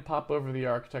to go ahead and pop over the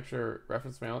architecture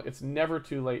reference manual. It's never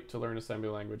too late to learn assembly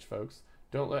language, folks.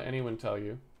 Don't let anyone tell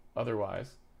you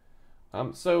otherwise.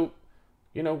 So,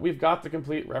 you know, we've got the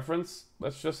complete reference.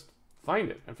 Let's just find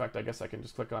it. In fact, I guess I can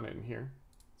just click on it in here.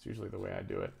 It's usually the way I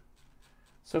do it.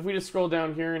 So if we just scroll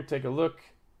down here and take a look,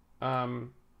 that's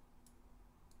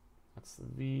the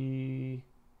V.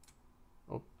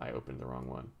 Oh, I opened the wrong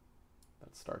one.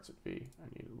 That starts at V. I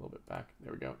need it a little bit back.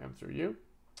 There we go, M through U.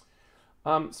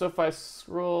 So if I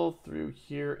scroll through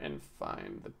here and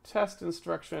find the test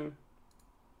instruction,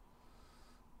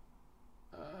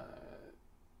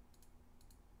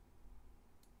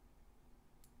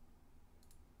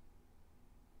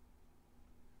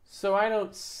 so I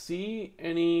don't see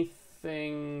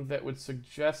anything that would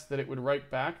suggest that it would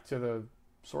write back to the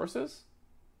sources.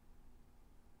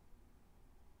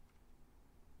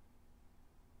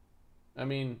 I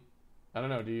mean, I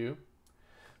don't know, do you?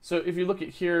 So if you look at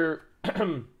here,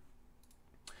 you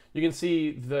can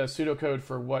see the pseudocode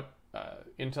for what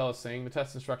Intel is saying the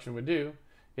test instruction would do.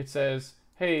 It says,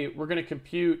 hey, we're going to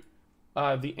compute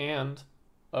the AND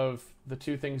of the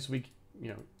two things we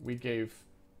gave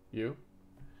you.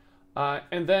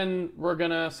 And then we're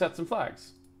going to set some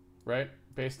flags, right,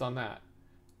 based on that.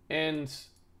 And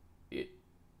it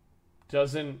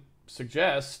doesn't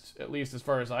suggest, at least as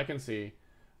far as I can see,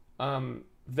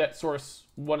 that source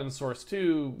 1 and source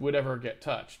 2 would ever get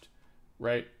touched,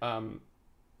 right?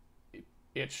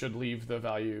 It should leave the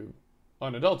value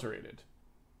unadulterated,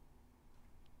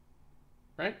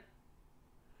 right?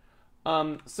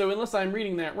 So unless I'm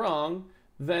reading that wrong,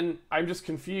 then I'm just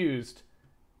confused.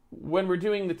 When we're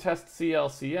doing the test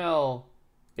CL,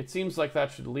 it seems like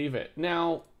that should leave it.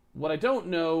 Now, what I don't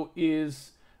know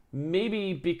is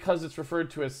maybe because it's referred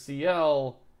to as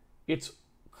CL, it's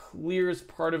clears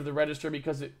part of the register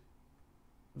because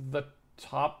the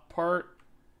top part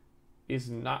is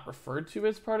not referred to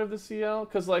as part of the CL.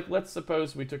 Because, like, let's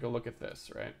suppose we took a look at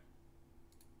this, right?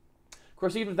 Of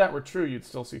course, even if that were true, you'd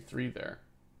still see 3 there.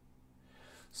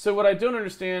 So what I don't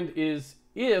understand is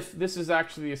if this is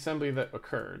actually the assembly that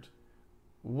occurred,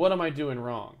 what am I doing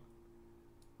wrong?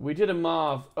 We did a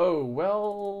mov. Oh,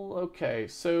 well, okay.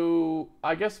 So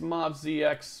I guess mov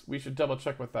ZX, we should double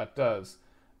check what that does.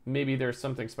 Maybe there's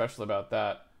something special about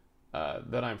that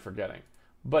that I'm forgetting.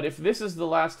 But if this is the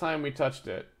last time we touched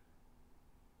it,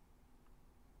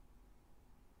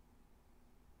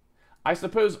 I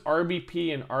suppose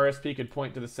RBP and RSP could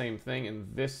point to the same thing,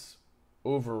 and this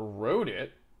overrode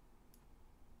it.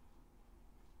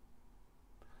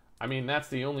 I mean, that's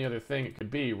the only other thing it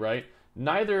could be, right?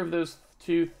 Neither of those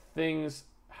two things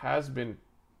has been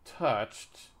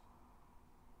touched,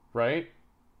 right?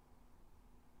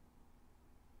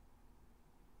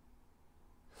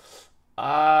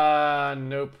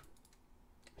 Nope.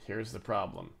 Here's the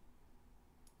problem.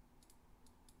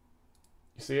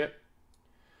 You see it?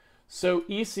 So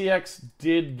ECX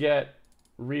did get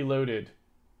reloaded.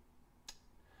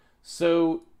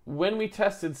 So when we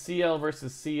tested CL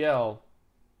versus CL,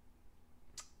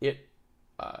 it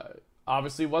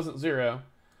obviously wasn't 0.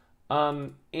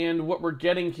 And what we're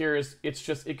getting here is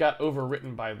it got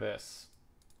overwritten by this.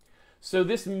 So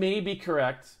this may be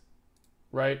correct,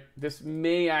 right? This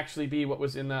may actually be what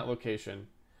was in that location.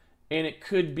 And it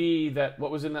could be that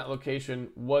what was in that location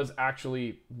was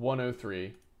actually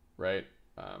 103, right?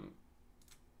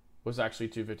 Was actually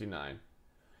 259.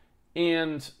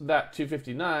 And that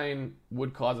 259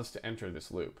 would cause us to enter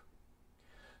this loop.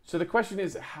 So the question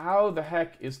is, how the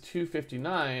heck is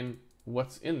 259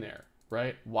 what's in there,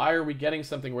 right? Why are we getting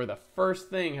something where the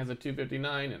first thing has a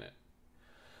 259 in it?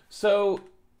 So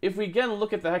if we again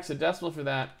look at the hexadecimal for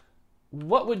that,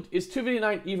 is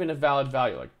 259 even a valid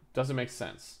value? Like, doesn't make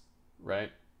sense,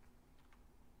 right?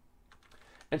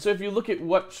 And so if you look at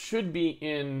what should be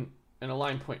in an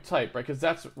align point type, right? Because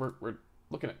that's we're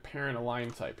looking at parent align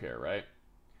type here, right?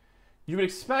 You would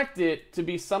expect it to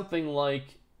be something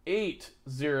like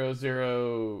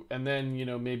 800, and then, you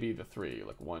know, maybe the 3,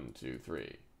 like 1, 2, 3.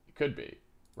 It could be,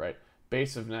 right?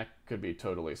 Base of neck could be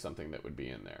totally something that would be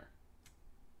in there,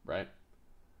 right?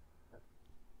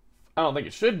 I don't think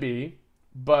it should be,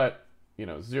 but, you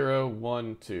know, 0,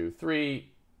 1, 2,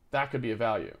 3, that could be a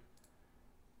value.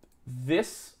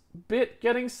 This bit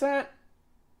getting set,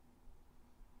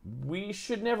 we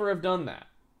should never have done that,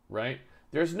 right?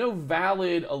 There's no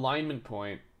valid alignment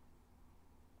point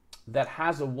that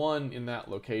has a 1 in that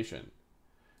location.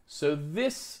 So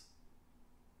this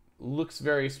looks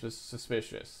very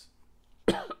suspicious.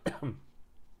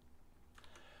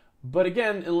 But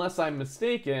again, unless I'm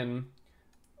mistaken,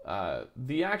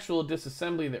 the actual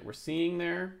disassembly that we're seeing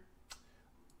there,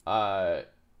 how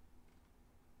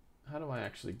do I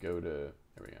actually go to, there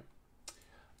we go.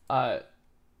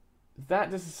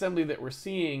 that disassembly that we're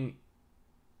seeing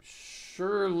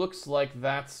sure looks like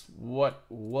that's what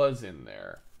was in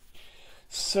there.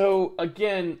 So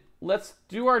again, let's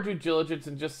do our due diligence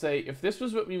and just say if this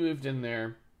was what we moved in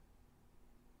there,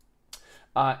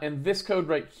 and this code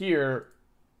right here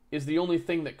is the only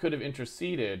thing that could have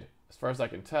interceded, as far as I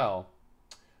can tell,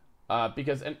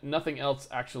 because nothing else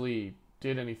actually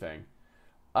did anything.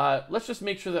 Let's just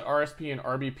make sure that RSP and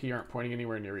RBP aren't pointing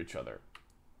anywhere near each other.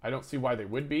 I don't see why they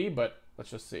would be, but let's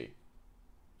just see.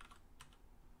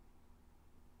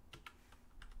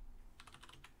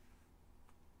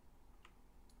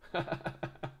 They're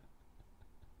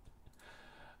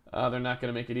not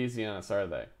going to make it easy on us, are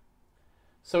they?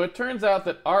 So it turns out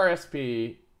that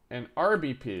RSP and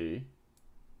RBP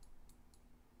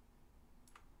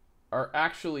are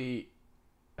actually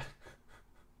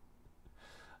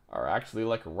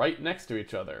like right next to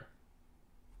each other.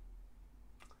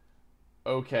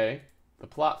 Okay, the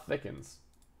plot thickens.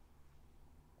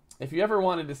 If you ever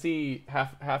wanted to see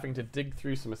having to dig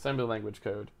through some assembly language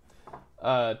code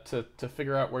to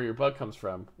figure out where your bug comes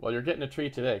from, well, you're getting a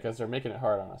treat today because they're making it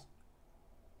hard on us.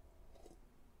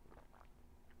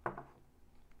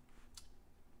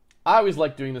 I always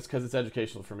like doing this because it's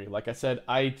educational for me. Like I said,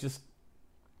 I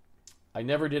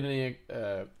never did any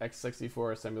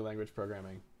x64 assembly language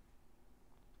programming.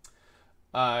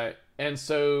 And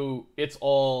so it's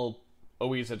all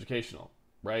always educational,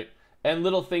 right? And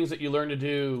little things that you learn to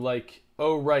do, like,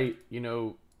 oh, right, you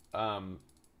know,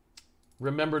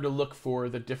 remember to look for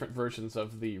the different versions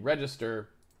of the register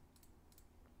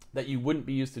that you wouldn't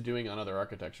be used to doing on other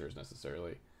architectures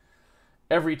necessarily.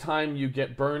 Every time you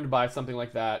get burned by something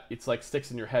like that, it's like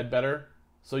sticks in your head better,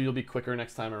 so you'll be quicker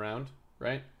next time around,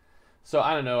 right? So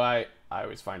I don't know, I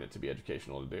always find it to be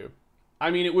educational to do.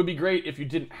 I mean, it would be great if you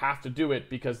didn't have to do it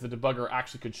because the debugger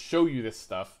actually could show you this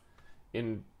stuff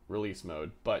in release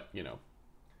mode, but you know,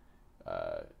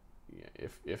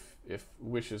 if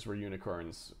wishes were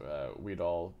unicorns, we'd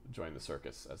all join the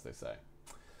circus, as they say.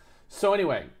 So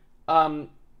anyway,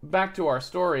 back to our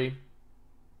story.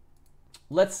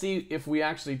 Let's see if we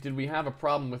actually, did we have a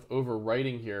problem with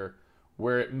overwriting here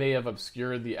where it may have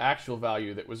obscured the actual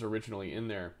value that was originally in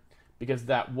there, because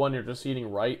that one interceding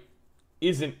right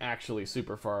isn't actually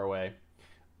super far away.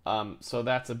 So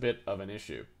that's a bit of an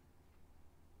issue.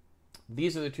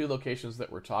 These are the two locations that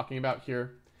we're talking about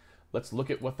here. Let's look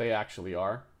at what they actually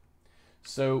are.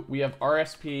 So we have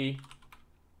RSP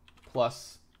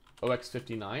plus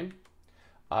OX59,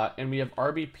 and we have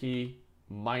RBP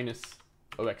minus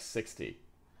OX60.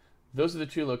 Those are the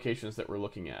two locations that we're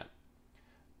looking at.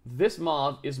 This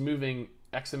mob is moving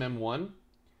XMM1,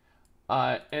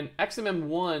 and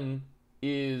XMM1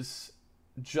 is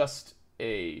just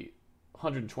a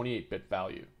 128-bit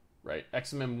value, right?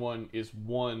 XMM1 is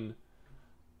one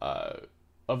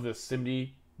of the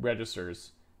SIMD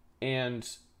registers, and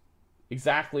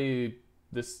exactly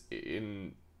this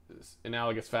in this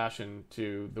analogous fashion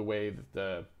to the way that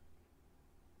the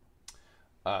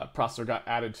processor got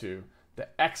added to. The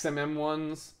XMM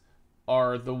ones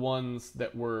are the ones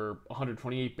that were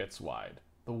 128 bits wide.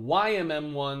 The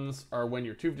YMM ones are when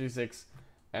you're 256,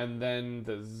 and then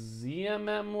the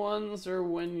ZMM ones are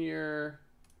when you're,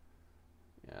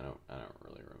 yeah, I don't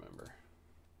really remember.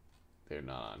 They're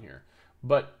not on here.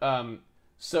 But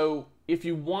so if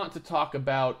you want to talk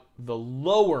about the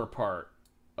lower part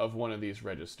of one of these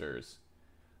registers,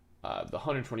 the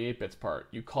 128 bits part,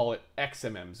 you call it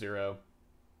XMM0.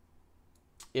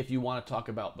 If you want to talk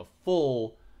about the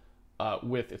full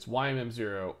width, it's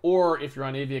YMM0. Or if you're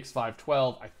on AVX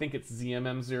 512, I think it's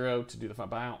ZMM0 to do the fun,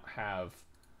 but I don't have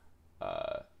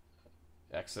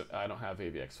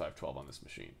AVX 512 on this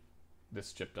machine.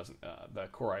 This chip doesn't. The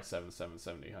Core i7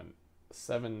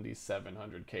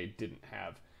 7700K didn't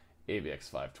have AVX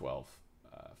 512,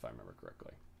 if I remember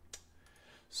correctly.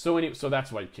 So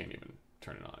that's why you can't even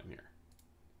turn it on in here.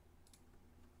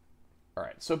 All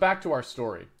right, so back to our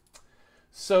story.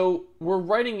 So we're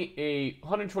writing a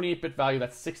 128-bit value,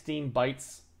 that's 16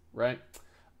 bytes, right?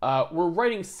 We're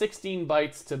writing 16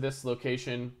 bytes to this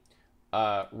location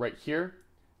right here,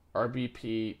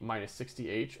 RBP minus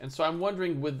 60H. And so I'm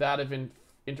wondering, would that have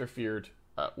interfered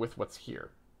with what's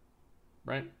here,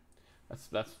 right?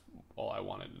 That's all I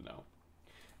wanted to know.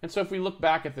 And so if we look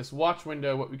back at this watch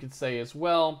window, what we could say is,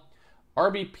 well,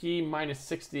 RBP minus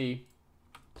 60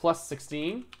 plus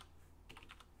 16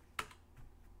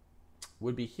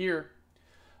 would be here.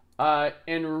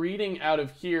 And reading out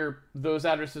of here, those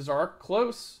addresses are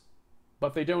close,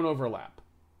 but they don't overlap,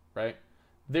 right?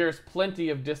 There's plenty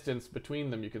of distance between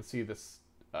them. You can see this,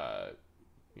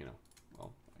 you know,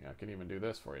 well, I can even do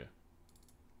this for you.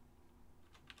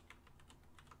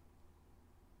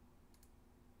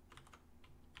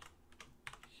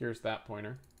 here's that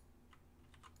pointer.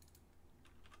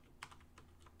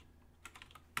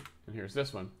 And here's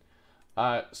this one.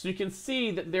 So you can see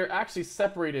that they're actually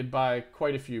separated by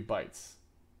quite a few bytes,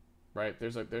 right?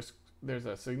 There's a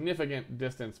significant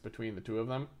distance between the two of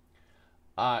them.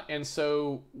 And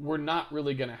so we're not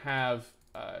really going to have,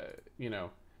 you know,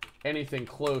 anything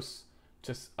close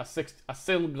to a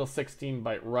single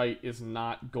 16-byte write is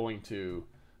not going to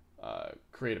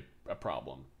create a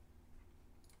problem.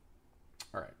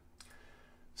 All right.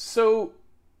 So,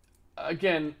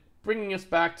 again, bringing us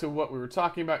back to what we were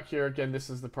talking about here. Again, this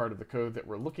is the part of the code that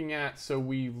we're looking at. So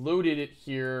we loaded it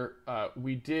here.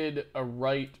 We did a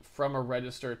write from a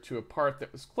register to a part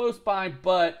that was close by,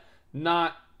 but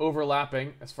not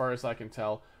overlapping, as far as I can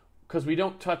tell, because we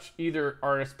don't touch either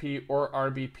RSP or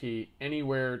RBP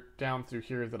anywhere down through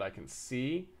here that I can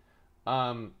see.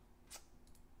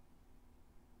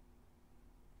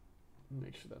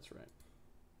 Make sure that's right.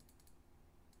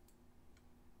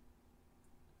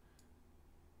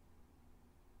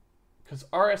 Because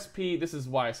RSP, this is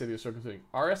why I say these are so confusing.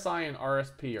 RSI and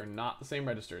RSP are not the same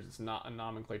registers. It's not a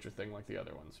nomenclature thing like the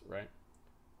other ones, right?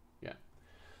 Yeah.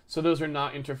 So those are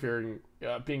not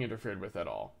being interfered with at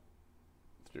all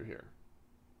through here,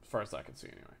 as far as I can see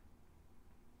anyway.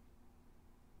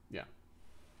 Yeah.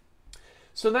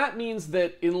 So that means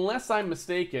that, unless I'm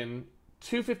mistaken,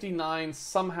 259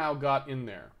 somehow got in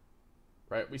there,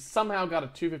 right? We somehow got a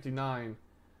 259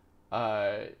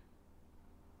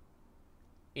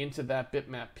 into that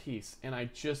bitmap piece, and I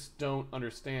just don't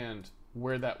understand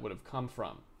where that would have come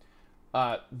from.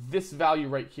 This value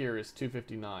right here is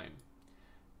 259.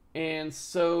 And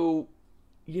so,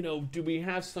 you know, do we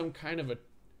have some kind of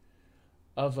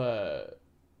a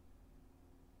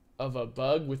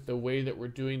bug with the way that we're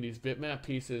doing these bitmap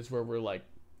pieces, where we're like,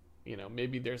 you know,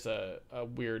 maybe there's a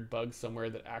weird bug somewhere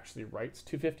that actually writes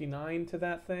 259 to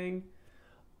that thing?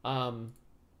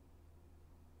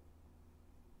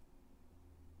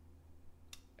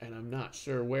 And I'm not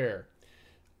sure where.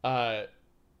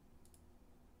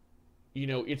 You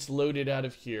know, it's loaded out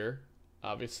of here,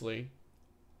 obviously.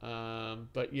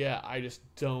 But yeah, I just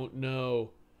don't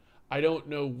know. I don't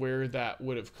know where that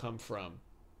would have come from.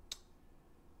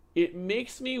 It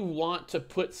makes me want to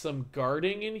put some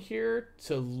guarding in here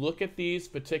to look at these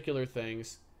particular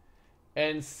things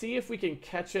and see if we can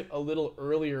catch it a little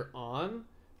earlier on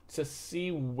to see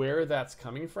where that's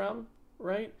coming from,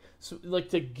 right? So, like,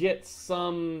 to get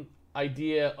some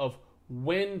idea of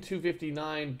when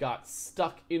 259 got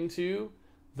stuck into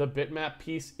the bitmap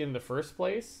piece in the first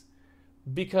place,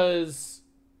 because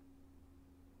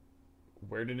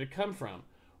where did it come from?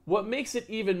 What makes it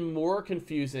even more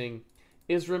confusing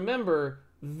is, remember,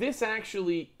 this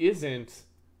actually isn't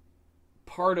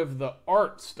part of the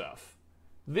art stuff.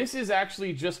 This is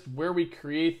actually just where we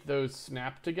create those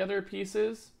snap together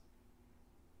pieces.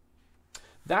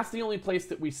 That's the only place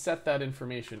that we set that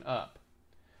information up.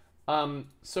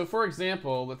 So for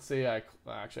example, let's say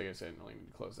actually I guess I didn't really need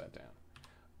to close that down.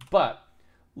 But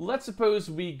let's suppose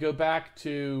we go back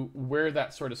to where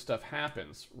that sort of stuff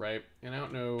happens, right? And I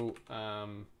don't know, I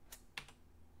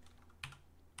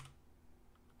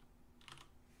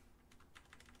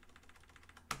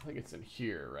think it's in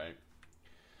here, right?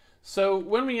 So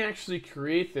when we actually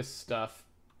create this stuff,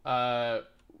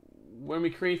 when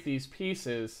we create these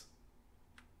pieces,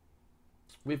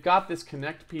 we've got this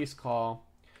connect piece call,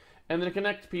 and the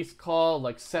connect piece call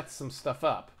like sets some stuff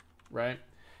up, right?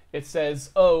 It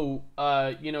says, oh,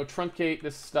 you know, truncate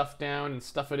this stuff down and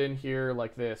stuff it in here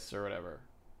like this or whatever,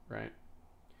 right?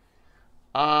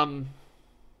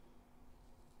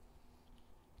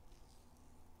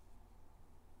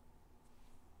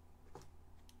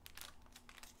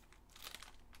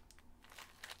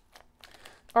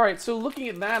 All right, so looking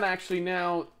at that, actually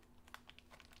now,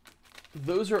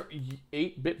 those are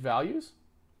 8-bit values.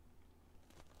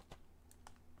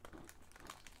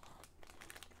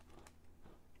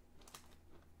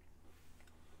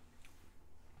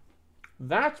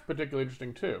 That's particularly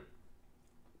interesting too.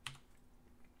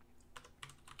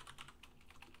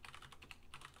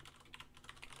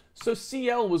 So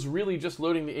CL was really just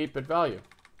loading the 8-bit value.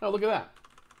 Oh, look at that.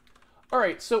 All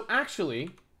right, so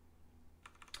actually,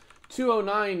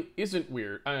 209 isn't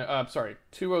weird. Sorry,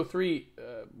 203,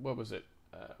 what was it?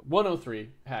 103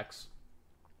 hex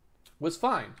was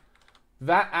fine.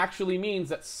 That actually means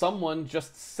that someone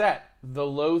just set the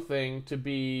low thing to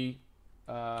be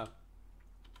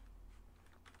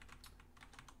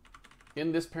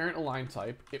in this parent align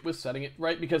type. It was setting it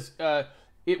right because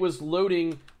it was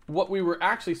loading. What we were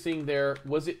actually seeing there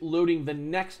was it loading the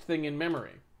next thing in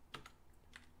memory,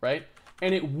 right?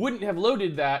 And it wouldn't have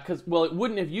loaded that because, well, it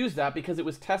wouldn't have used that because it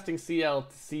was testing CL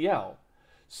to CL.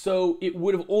 So it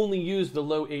would have only used the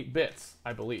low 8 bits,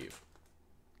 I believe.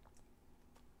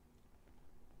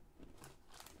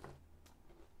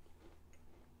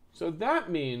 So that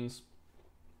means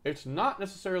it's not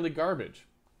necessarily garbage.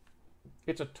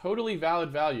 It's a totally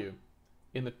valid value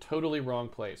in the totally wrong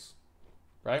place,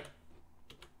 right?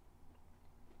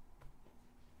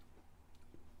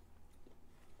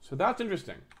 So that's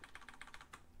interesting.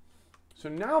 So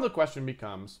now the question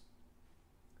becomes,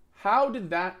 how did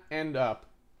that end up,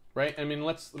 right? I mean,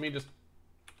 let me just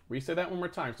reset that one more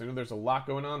time, because I know there's a lot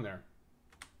going on there.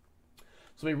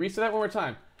 So let me reset that one more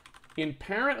time. In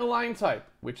parent align type,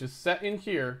 which is set in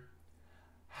here,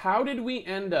 how did we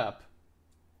end up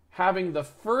having the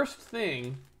first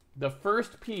thing, the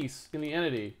first piece in the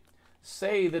entity,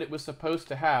 say that it was supposed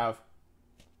to have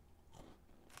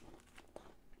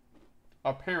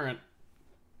a parent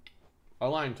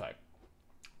align type,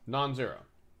 non-zero?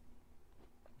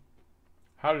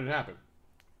 How did it happen,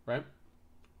 right?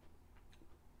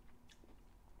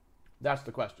 That's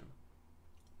the question.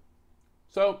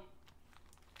 So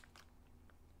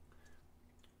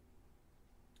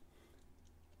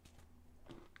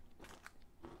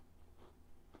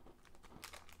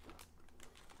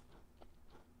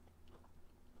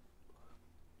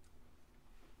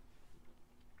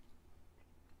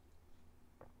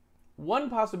one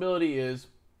possibility is,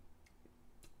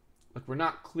 like, we're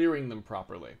not clearing them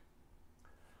properly.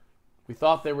 We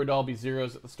thought they would all be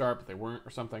zeros at the start, but they weren't,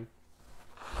 or something.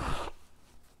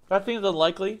 That seems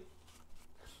unlikely.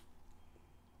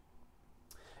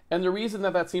 And the reason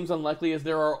that seems unlikely is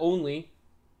there are only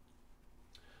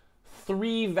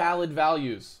 3 valid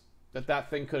values that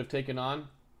thing could have taken on,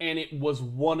 and it was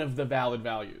one of the valid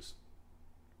values.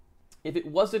 If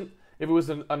it was a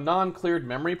non-cleared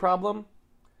memory problem,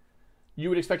 you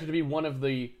would expect it to be one of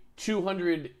the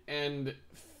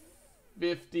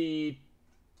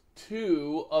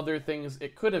 252 other things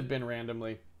it could have been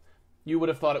randomly. You would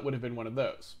have thought it would have been one of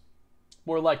those.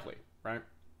 More likely, right?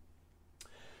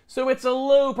 So it's a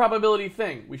low probability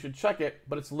thing. We should check it,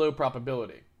 but it's low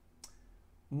probability.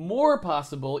 More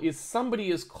possible is somebody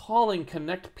is calling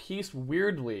connect piece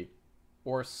weirdly,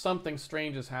 or something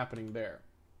strange is happening there.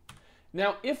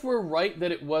 Now, if we're right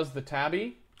that it was the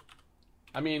tabby,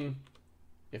 I mean,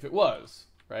 if it was,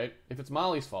 right? If it's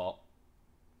Molly's fault,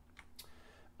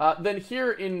 then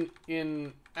here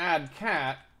in add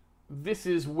cat, this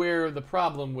is where the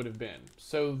problem would have been.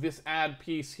 So this add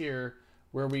piece here,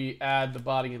 where we add the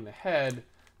body and the head,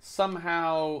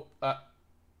 somehow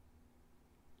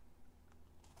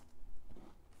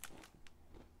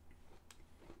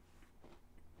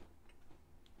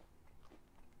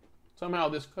somehow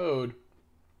this code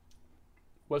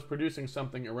was producing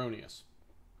something erroneous,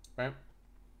 right?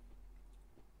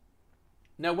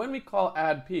 Now, when we call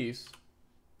add piece,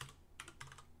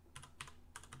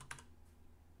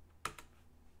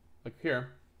 like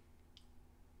here,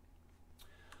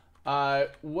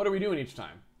 what are we doing each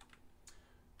time?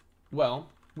 Well,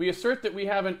 we assert that we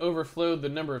haven't overflowed the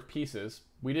number of pieces.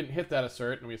 We didn't hit that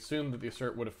assert, and we assumed that the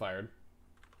assert would have fired.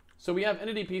 So we have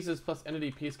entity pieces plus entity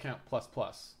piece count plus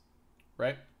plus,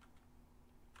 right?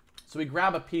 So we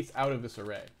grab a piece out of this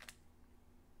array.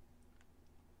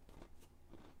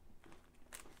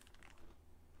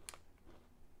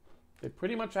 They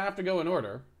pretty much have to go in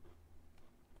order,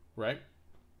 right?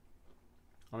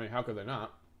 I mean, how could they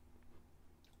not?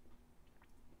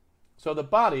 So the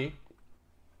body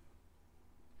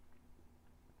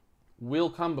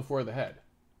will come before the head.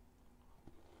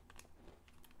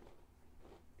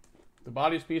 The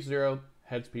body's piece 0,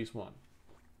 head's piece 1.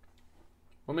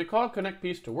 When we call connect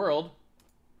piece to world,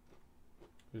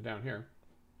 which is down here,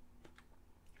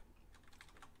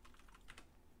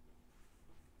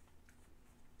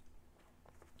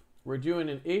 we're doing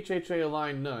an HHA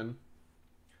align none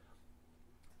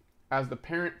as the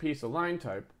parent piece align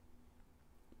type.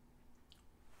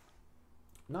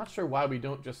 Not sure why we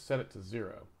don't just set it to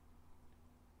 0.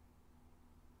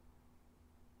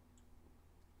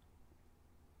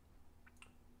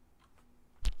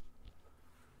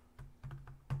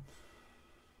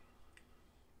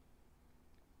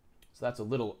 So that's a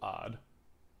little odd.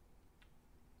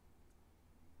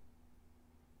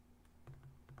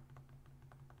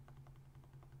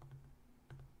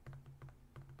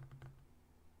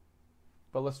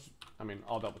 But let's, I mean,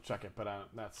 I'll double check it, but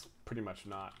that's pretty much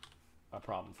not a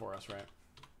problem for us, right?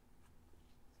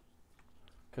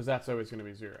 Because that's always going to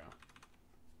be 0.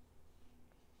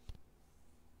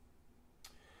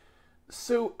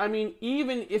 So, I mean,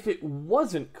 even if it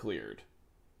wasn't cleared,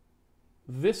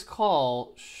 this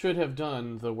call should have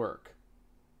done the work,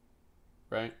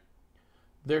 right?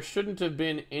 There shouldn't have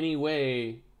been any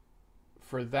way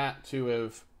for that to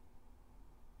have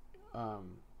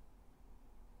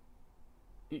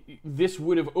this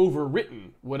would have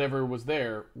overwritten whatever was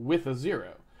there with a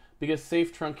 0, because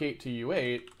safe truncate to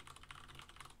U8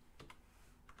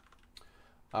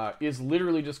 is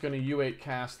literally just going to U8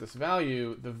 cast this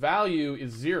value. The value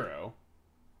is 0,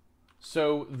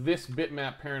 so this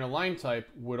bitmap parent align type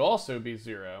would also be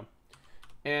 0,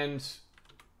 and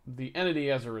the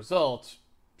entity as a result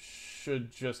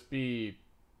should just be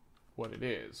what it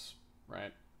is,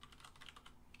 right?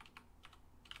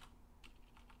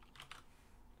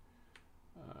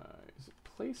 Is it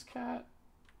place cat?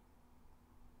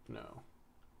 No.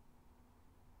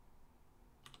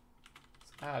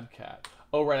 It's add cat.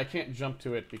 Oh, right, I can't jump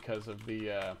to it because of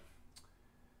the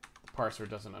parser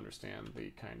doesn't understand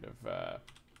the kind of,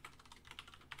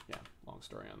 yeah, long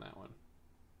story on that one.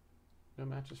 No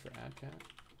matches for add cat?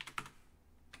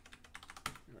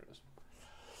 Here it is.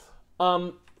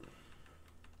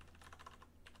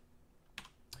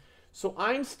 So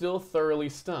I'm still thoroughly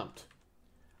stumped.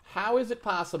 How is it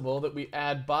possible that we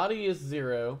add body as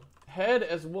 0, head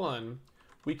as 1,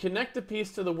 we connect a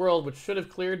piece to the world which should have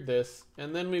cleared this,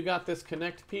 and then we've got this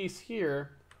connect piece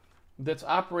here that's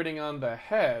operating on the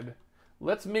head.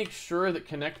 Let's make sure that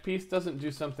connect piece doesn't do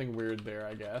something weird there,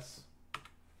 I guess.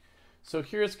 So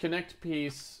here's connect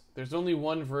piece. There's only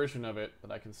one version of it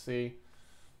that I can see.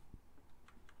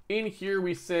 In here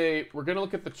we say we're going to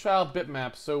look at the child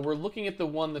bitmap, so we're looking at the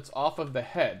one that's off of the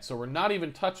head. So we're not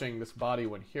even touching this body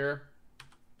one here.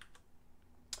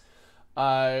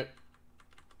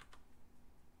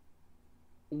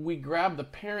 We grab the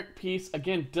parent piece.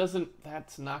 Again,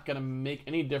 that's not going to make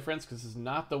any difference because this is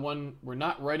not the one. We're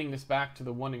not writing this back to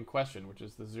the one in question, which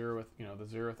is the 0th,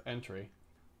 the 0th entry.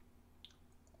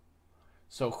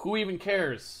 So who even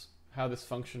cares how this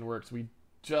function works? We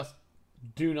just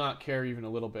do not care even a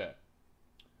little bit.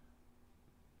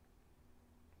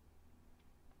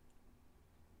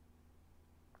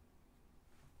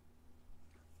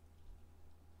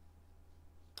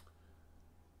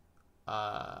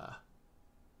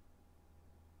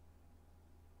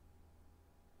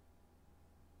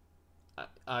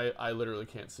 I literally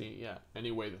can't see,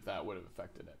 any way that would have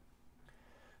affected it.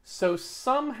 So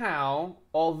somehow,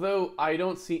 although I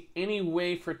don't see any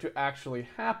way for it to actually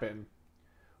happen,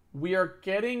 we are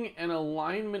getting an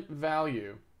alignment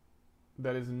value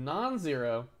that is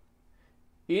non-zero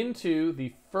into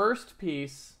the first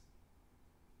piece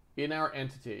in our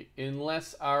entity,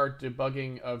 unless our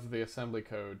debugging of the assembly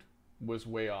code was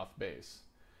way off base.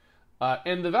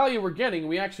 And the value we're getting,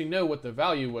 we actually know what the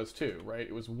value was too, right?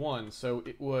 It was 1, so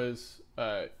it was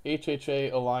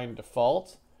HHA align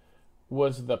default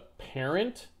was the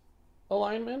parent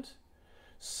alignment.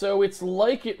 So it's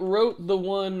like it wrote the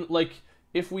one, like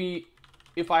if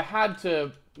I had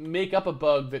to make up a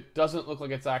bug that doesn't look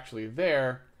like it's actually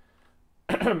there,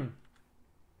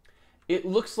 it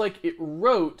looks like it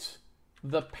wrote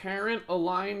the parent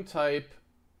align type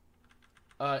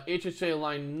HHA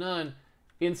align none.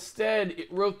 Instead,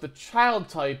 it wrote the child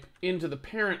type into the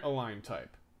parent align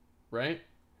type, right?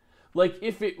 Like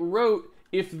if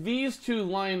these two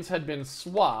lines had been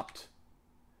swapped,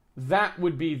 that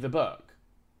would be the bug.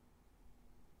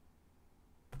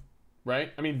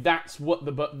 Right? I mean, that's what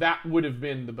that would have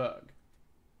been the bug.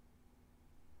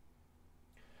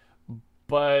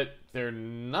 But they're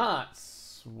not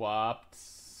swapped,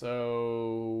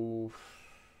 so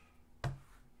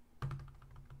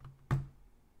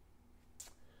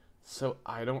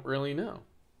I don't really know.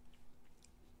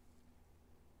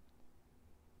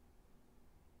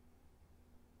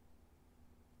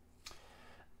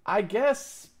 I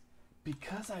guess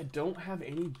because I don't have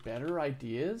any better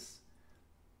ideas,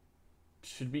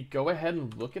 should we go ahead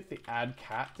and look at the add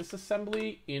cat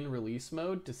disassembly in release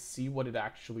mode to see what it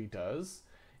actually does,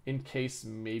 in case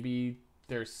maybe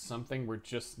there's something we're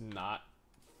just not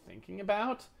thinking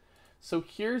about? So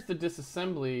here's the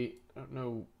disassembly. I don't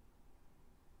know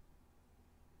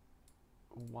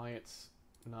why it's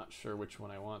not sure which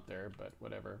one I want there, but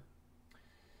whatever.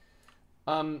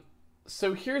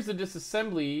 So here's the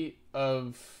disassembly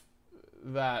of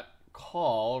that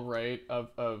call, right,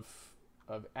 of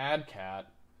add cat.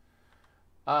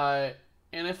 And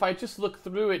if I just look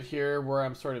through it here where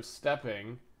I'm sort of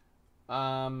stepping,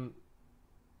 let's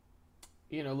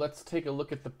take a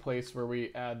look at the place where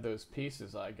we add those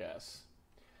pieces, I guess.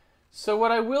 So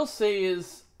what I will say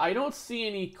is I don't see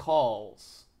any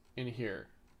calls in here,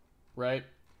 right?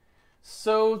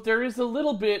 So there is a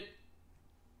little bit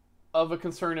of a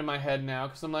concern in my head now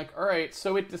because I'm like, all right,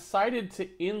 so it decided to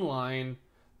inline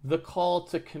the call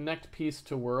to connect piece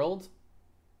to world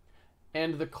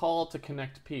and the call to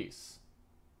connect piece.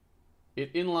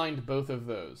 It inlined both of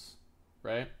those,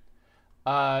 right?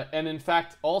 And in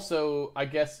fact, also, I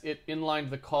guess it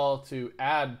inlined the call to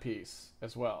add piece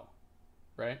as well,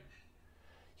 right?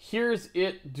 Here's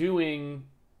it doing,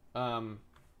 in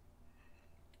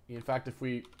fact, if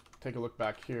we take a look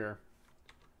back here,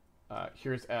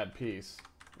 here's add piece,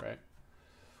 right?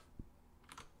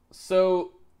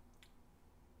 So,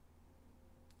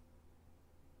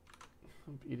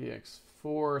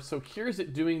 EDX4, so here's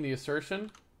it doing the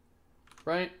assertion,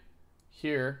 right?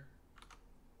 Here,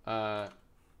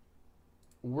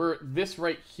 this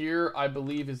right here, I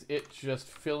believe, is it just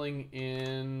filling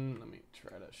in, let me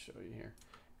try to show you here,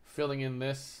 filling in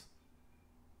this,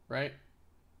 right?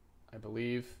 I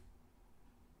believe.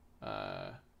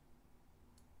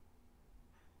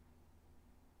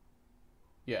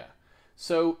 Yeah.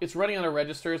 So it's running out of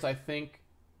registers, I think,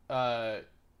 to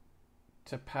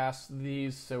pass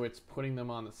these, so it's putting them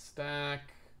on the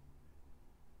stack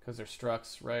because they're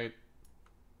structs, right?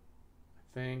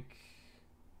 I think.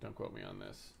 Don't quote me on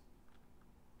this.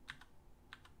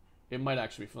 It might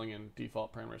actually be filling in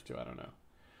default parameters too, I don't know.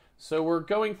 So we're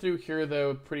going through here,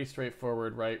 though, pretty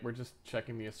straightforward, right? We're just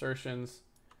checking the assertions.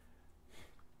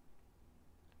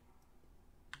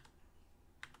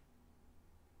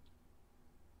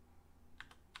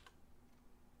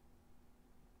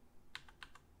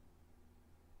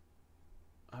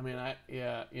 I mean,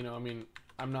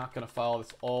 I'm not going to follow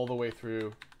this all the way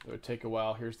through. It would take a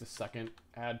while. Here's the second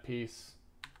add piece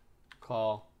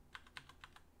call.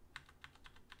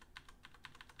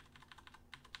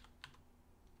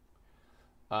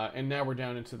 And now we're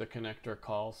down into the connector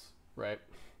calls, right?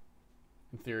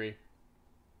 In theory.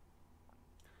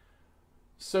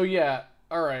 So yeah,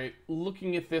 all right.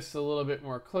 Looking at this a little bit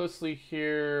more closely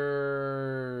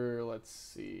here. Let's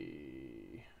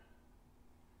see.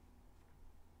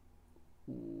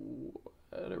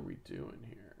 What are we doing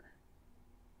here?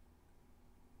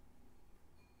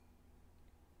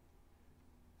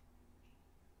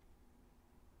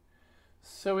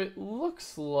 So it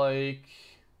looks like,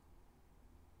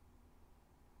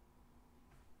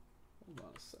 hold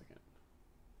on a second.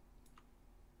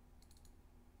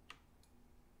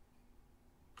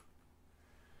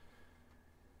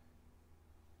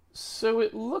 So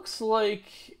it looks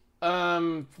like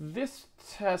this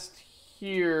test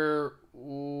here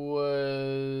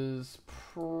was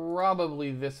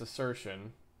probably this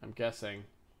assertion, I'm guessing.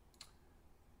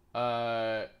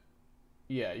 Yeah,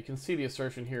 you can see the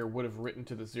assertion here would have written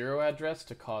to the 0 address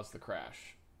to cause the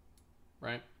crash,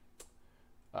 right?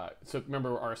 So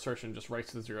remember, our assertion just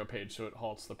writes to the 0 page, so it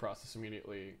halts the process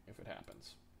immediately if it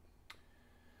happens.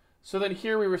 So then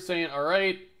here we were saying, all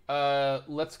right,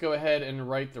 let's go ahead and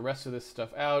write the rest of this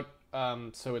stuff out.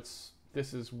 So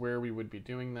this is where we would be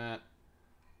doing that.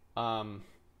 I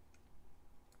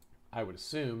would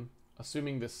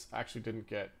assuming this actually didn't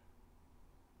get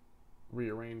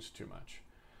rearranged too much.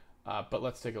 But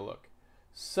let's take a look.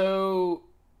 So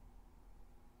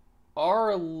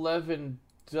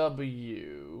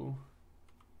R11W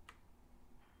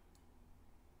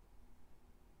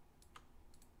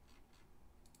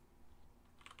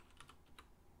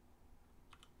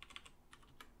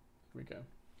we go.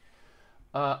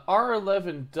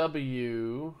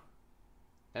 R11W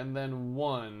and then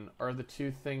 1 are the two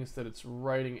things that it's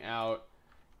writing out.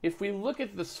 If we look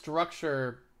at the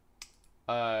structure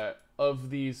of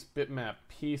these bitmap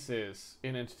pieces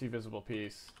in entity visible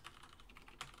piece,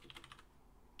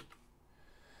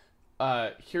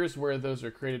 here's where those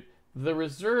are created. The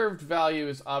reserved value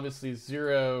is obviously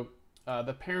 0.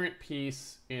 The parent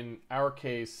piece in our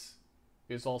case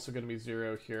is also going to be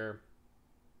 0 here,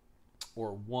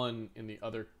 or 1 in the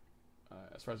other,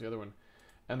 as far as the other one.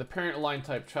 And the parent line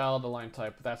type, child line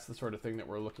type, that's the sort of thing that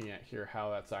we're looking at here,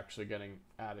 how that's actually getting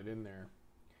added in there.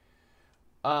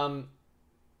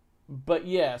 But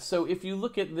yeah, so if you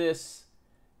look at this,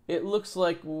 it looks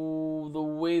like the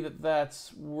way that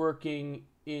that's working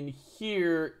in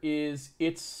here is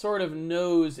it sort of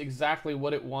knows exactly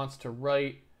what it wants to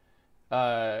write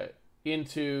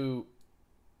into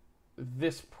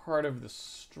this part of the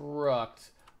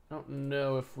struct. I don't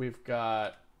know if we've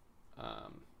got,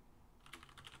 of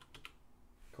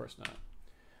course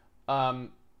not,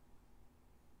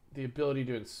 the ability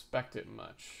to inspect it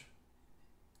much.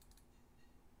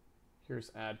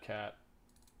 Here's add cat.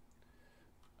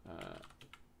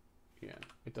 Yeah,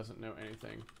 it doesn't know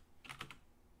anything.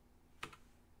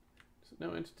 Does it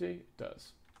know entity? It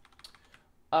does.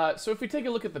 So if we take a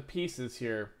look at the pieces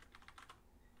here,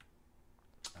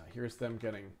 here's them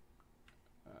getting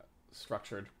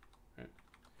structured. Right?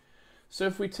 So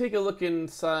if we take a look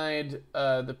inside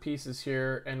the pieces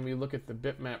here and we look at the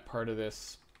bitmap part of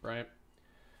this, right?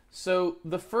 So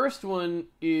the first one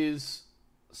is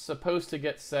supposed to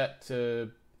get set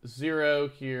to 0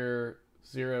 here,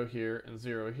 0 here, and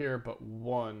 0 here, but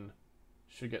 1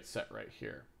 should get set right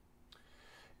here.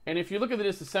 And if you look at the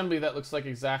disassembly, that looks like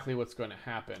exactly what's going to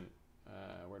happen.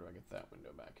 Where do I get that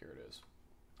window back? Here it is.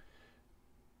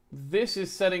 This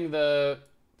is setting the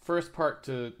first part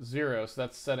to 0, so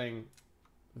that's setting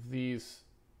these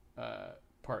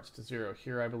parts to 0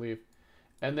 here, I believe.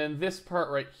 And then this part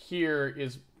right here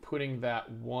is putting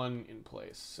that 1 in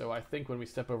place. So I think when we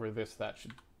step over this, that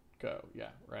should go. Yeah,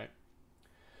 right?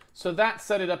 So that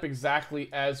set it up exactly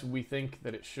as we think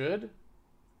that it should,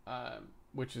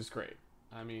 which is great.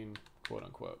 I mean, quote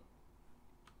unquote.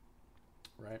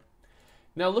 Right?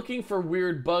 Now, looking for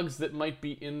weird bugs that might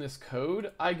be in this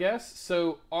code, I guess.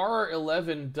 So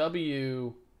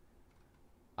R11W,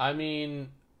 I mean,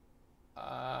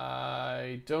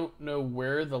 I don't know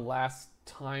where the last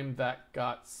time that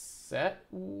got set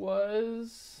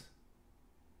was.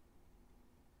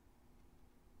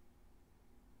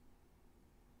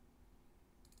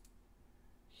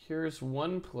 Here's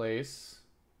one place.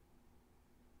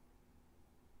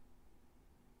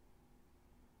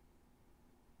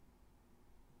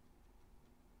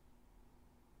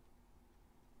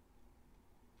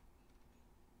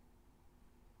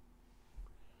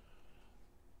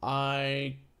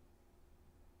 I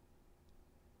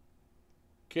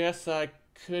guess I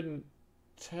couldn't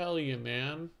tell you,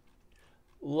 man.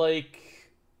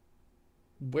 Like,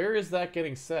 where is that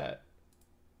getting set?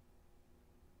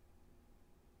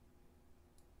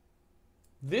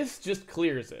 This just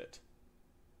clears it.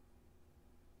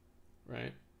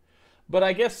 Right? But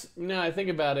I guess, now I think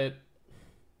about it,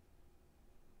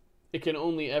 it can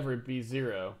only ever be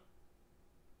 0.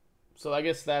 So I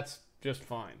guess that's just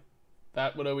fine.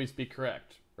 That would always be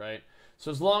correct, right?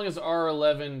 So as long as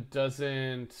R11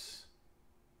 doesn't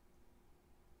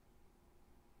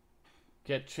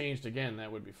get changed again,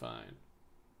 that would be fine.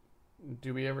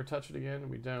 Do we ever touch it again?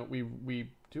 We don't. We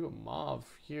do a mauve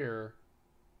here,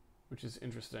 which is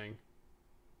interesting.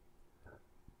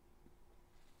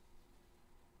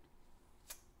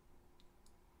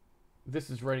 This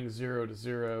is writing 0 to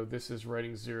 0. This is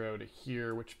writing 0 to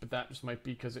here, but that just might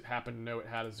be because it happened to know it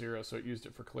had a 0, so it used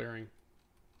it for clearing.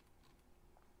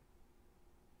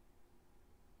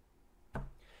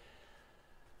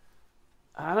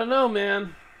 I don't know,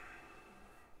 man.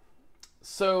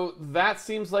 So that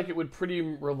seems like it would pretty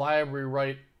reliably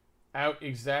write out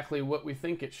exactly what we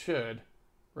think it should,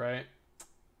 right?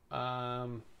 I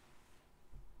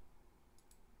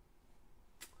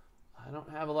don't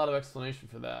have a lot of explanation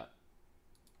for that.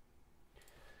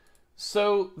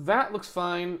 So that looks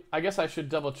fine. I guess I should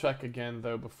double check again,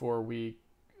 though, before we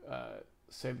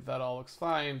say that all looks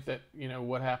fine, that,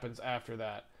 what happens after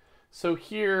that. So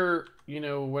here,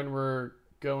 when we're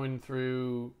going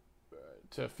through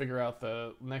to figure out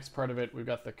the next part of it, we've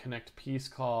got the connect piece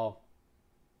call.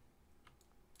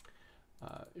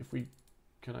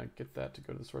 Can I get that to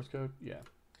go to the source code? Yeah.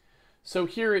 So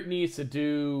here it needs to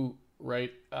do,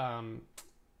 right,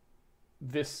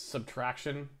 this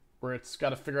subtraction, where it's got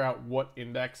to figure out what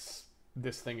index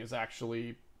this thing is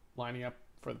actually lining up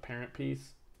for the parent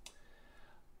piece.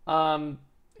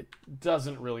 It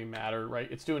doesn't really matter, right?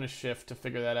 It's doing a shift to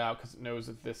figure that out because it knows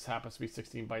that this happens to be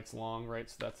 16 bytes long, right?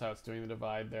 So that's how it's doing the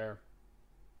divide there.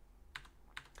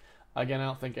 Again, I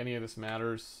don't think any of this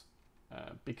matters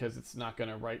because it's not going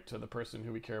to write to the person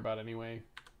who we care about anyway.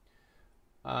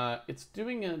 It's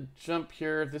doing a jump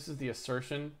here. This is the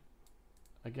assertion,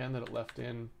 again, that it left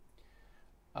in,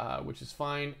 which is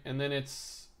fine. And then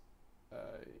it's,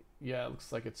 yeah, it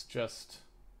looks like it's just...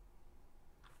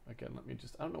 Again,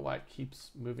 I don't know why it keeps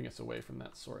moving us away from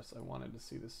that source. I wanted to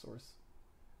see this source.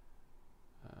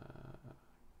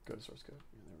 Go to source code.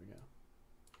 Yeah, there we go.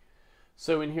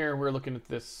 So in here, we're looking at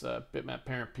this bitmap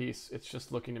parent piece. It's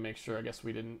just looking to make sure, I guess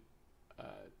we didn't,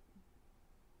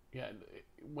 yeah,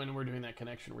 when we're doing that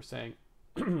connection, we're saying,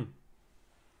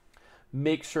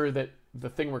 make sure that the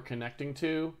thing we're connecting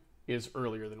to is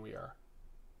earlier than we are.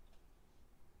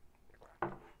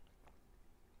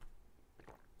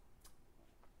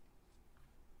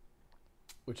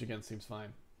 Which again seems fine.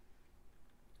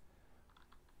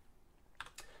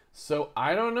 So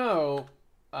I don't know.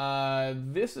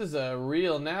 This is a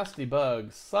real nasty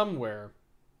bug somewhere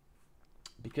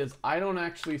because I don't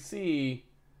actually see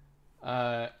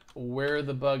where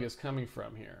the bug is coming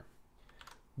from here.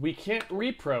 We can't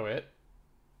repro it,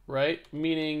 right?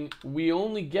 Meaning we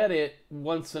only get it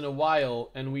once in a while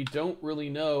and we don't really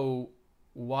know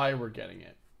why we're getting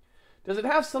it. Does it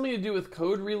have something to do with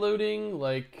code reloading?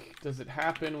 Like, does it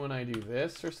happen when I do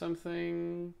this or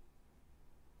something?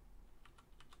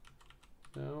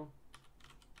 No.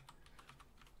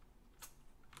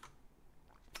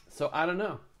 So I don't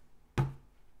know.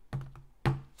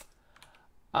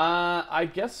 I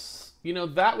guess, you know,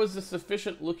 that was a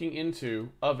sufficient looking into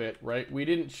of it, right? We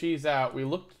didn't cheese out. We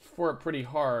looked for it pretty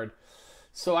hard.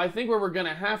 So I think what we're going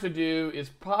to have to do is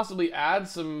possibly add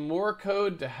some more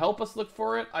code to help us look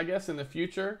for it, I guess, in the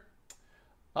future.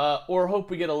 Or hope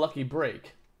we get a lucky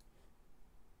break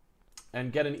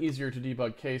and get an easier to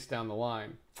debug case down the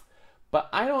line. But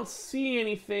I don't see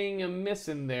anything amiss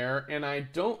in there, and I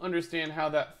don't understand how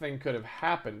that thing could have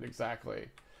happened exactly.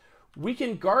 We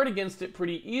can guard against it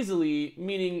pretty easily,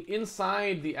 meaning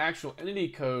inside the actual entity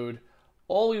code,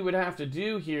 all we would have to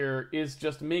do here is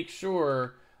just make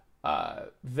sure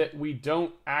that we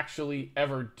don't actually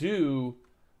ever do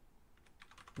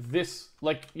this.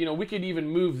 Like, you know, we could even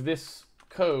move this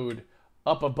code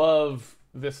up above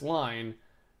this line,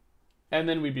 and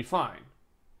then we'd be fine,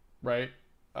 right?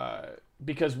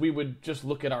 Because we would just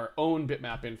look at our own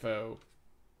bitmap info,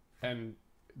 and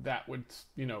that would,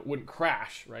 you know, wouldn't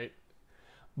crash, right?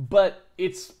 But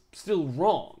it's still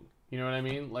wrong. You know what I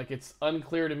mean? Like, it's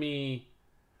unclear to me.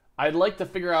 I'd like to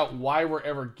figure out why we're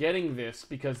ever getting this,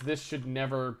 because this should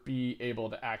never be able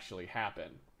to actually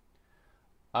happen.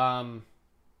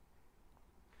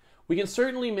 We can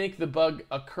certainly make the bug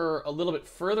occur a little bit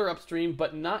further upstream,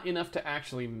 but not enough to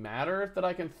actually matter that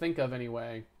I can think of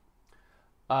anyway.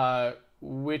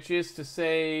 Which is to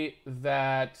say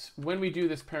that when we do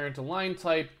this parent align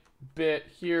type bit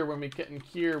here, when we get in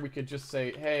here, we could just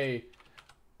say, hey,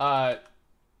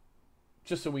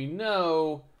 just so we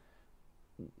know,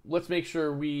 let's make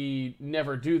sure we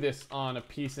never do this on a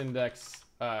piece index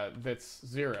that's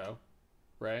 0,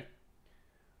 right?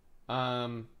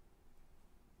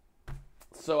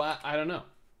 So I don't know,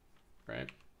 right?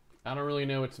 I don't really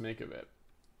know what to make of it.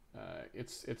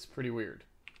 It's pretty weird.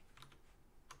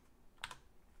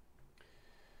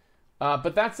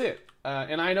 But that's it,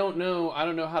 and I don't know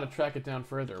how to track it down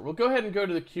further. We'll go ahead and go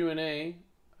to the Q&A,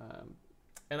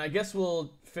 and I guess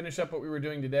we'll finish up what we were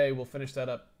doing today. We'll finish that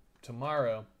up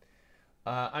tomorrow.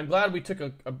 I'm glad we took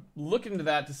a look into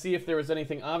that to see if there was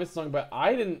anything obvious wrong, but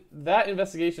I didn't. That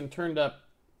investigation turned up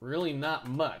really not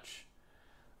much.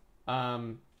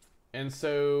 And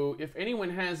so if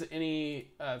anyone has any,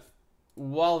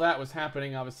 while that was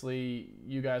happening, obviously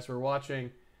you guys were watching.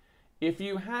 If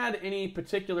you had any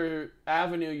particular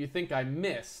avenue you think I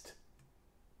missed,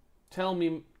 tell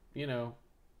me, you know,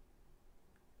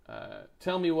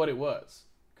 tell me what it was,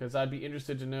 because I'd be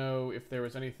interested to know if there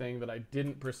was anything that I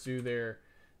didn't pursue there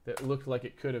that looked like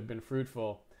it could have been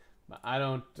fruitful. But I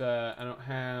don't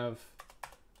have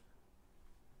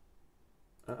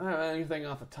anything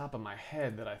off the top of my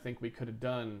head that I think we could have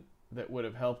done that would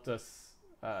have helped us.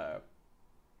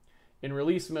 In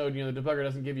release mode, you know, the debugger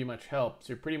doesn't give you much help, so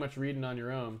you're pretty much reading on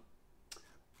your own.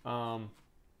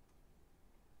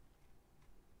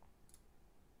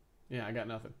 Yeah, I got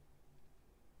nothing.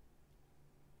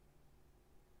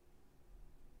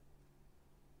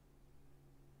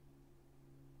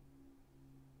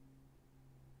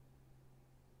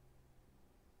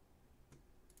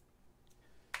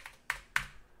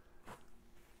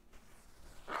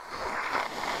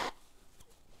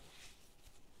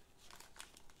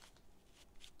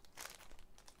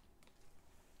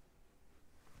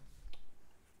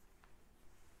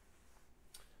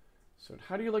 So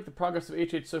how do you like the progress of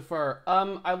H8 so far?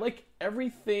 I like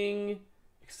everything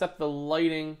except the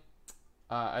lighting.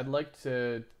 I'd like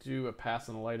to do a pass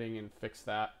on the lighting and fix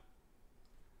that.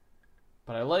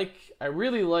 But I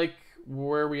really like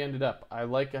where we ended up. I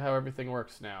like how everything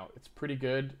works now. It's pretty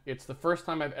good. It's the first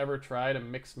time I've ever tried a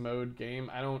mixed mode game.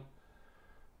 I don't,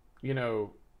 you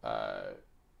know,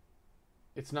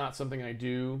 it's not something I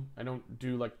do. I don't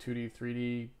do like 2D,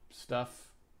 3D stuff.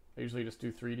 I usually just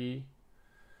do 3D.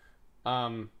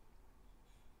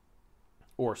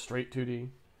 Or straight 2D.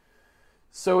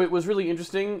 So it was really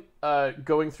interesting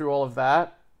going through all of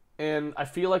that, and I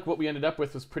feel like what we ended up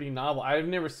with was pretty novel. I've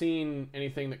never seen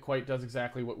anything that quite does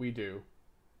exactly what we do.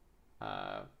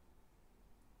 And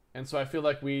so I feel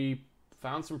like we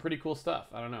found some pretty cool stuff.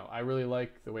 I don't know. I really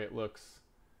like the way it looks.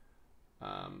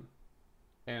 And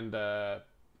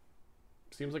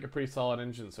seems like a pretty solid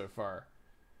engine so far.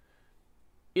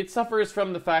 It suffers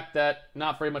from the fact that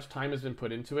not very much time has been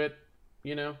put into it,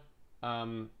 you know?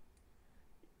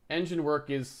 Engine work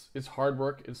is hard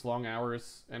work, it's long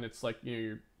hours, and it's like, you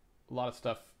know, a lot of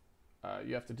stuff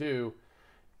you have to do.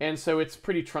 And so it's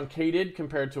pretty truncated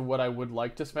compared to what I would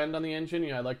like to spend on the engine. You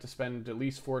know, I'd like to spend at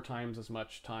least 4 times as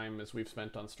much time as we've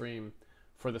spent on stream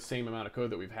for the same amount of code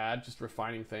that we've had, just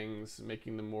refining things,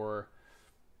 making them more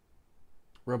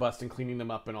robust and cleaning them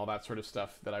up and all that sort of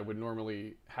stuff that I would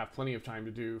normally have plenty of time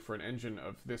to do for an engine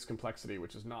of this complexity,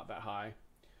 which is not that high.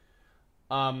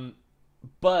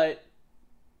 But,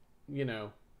 you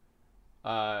know,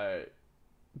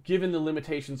 given the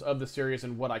limitations of the series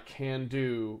and what I can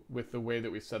do with the way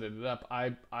that we set it up,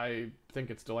 I think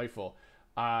it's delightful.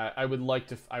 I would like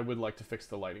to fix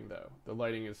the lighting though. The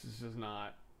lighting is just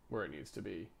not where it needs to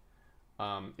be.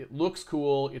 It looks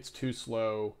cool. It's too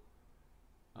slow.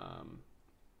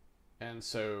 And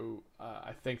so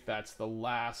I think that's the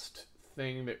last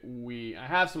thing that I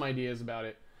have some ideas about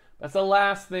it. That's the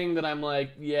last thing that I'm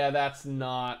like, yeah, that's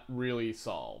not really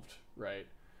solved, right?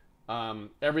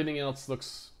 Everything else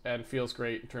looks and feels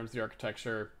great in terms of the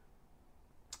architecture.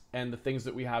 And the things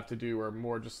that we have to do are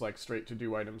more just like straight to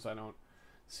do items. I don't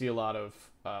see a lot of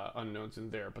unknowns in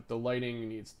there, but the lighting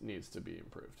needs to be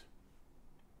improved.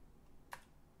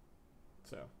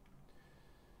 So.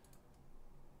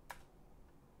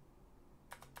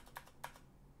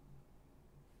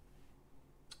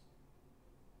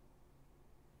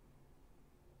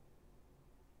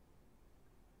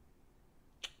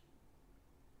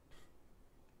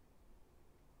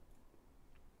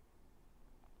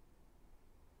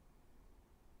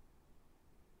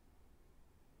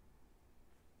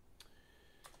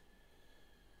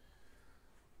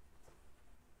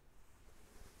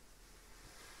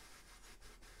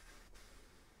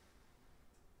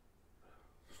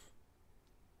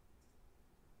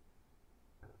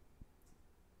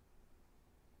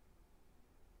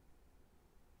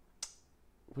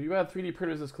 Will you add 3D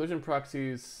printers as collision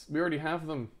proxies? We already have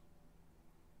them.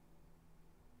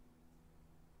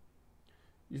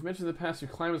 You've mentioned in the past you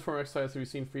climb with form exercise. Have you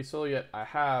seen Free Solo yet? I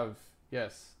have.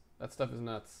 Yes. That stuff is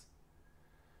nuts.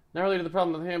 Now related to the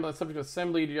problem of the handle, the subject of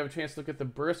assembly, do you have a chance to look at the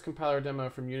Burst compiler demo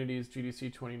from Unity's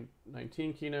GDC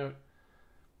 2019 keynote?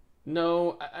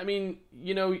 No. I mean,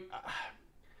 you know,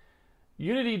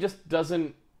 Unity just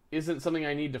isn't something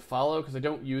I need to follow because I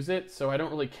don't use it, so I don't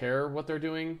really care what they're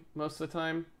doing most of the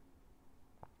time.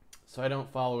 So I don't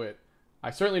follow it.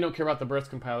 I certainly don't care about the Burst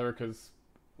compiler because,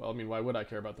 well, I mean, why would I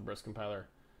care about the Burst compiler?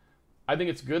 I think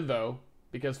it's good, though,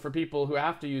 because for people who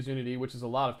have to use Unity, which is a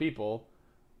lot of people,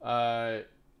 I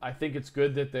think it's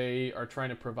good that they are trying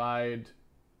to provide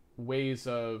ways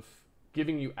of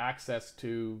giving you access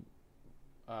to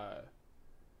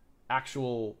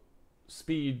actual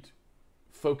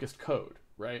speed-focused code.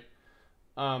 Right?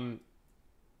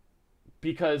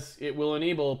 Because it will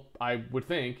enable, I would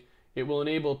think, it will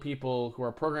enable people who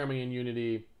are programming in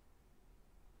Unity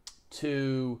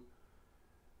to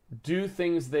do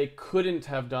things they couldn't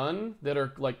have done that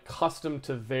are like custom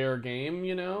to their game,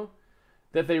 you know,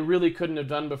 that they really couldn't have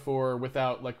done before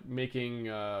without like making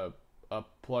a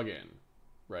plugin,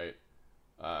 right?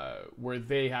 Where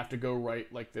they have to go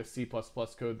write like the C++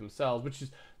 code themselves, which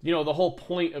is, you know, the whole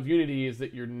point of Unity is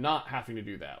that you're not having to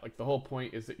do that. Like the whole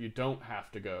point is that you don't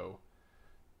have to go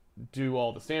do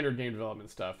all the standard game development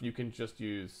stuff. You can just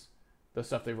use the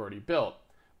stuff they've already built.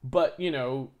 But, you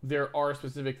know, there are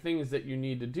specific things that you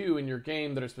need to do in your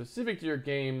game that are specific to your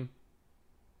game,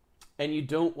 and you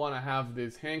don't want to have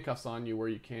these handcuffs on you where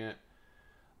you can't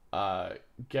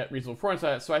get reasonable performance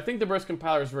out of it. So I think the Burst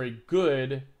compiler is very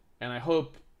good, and I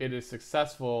hope it is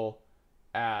successful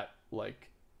at like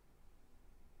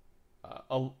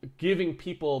giving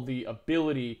people the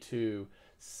ability to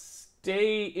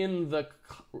stay in the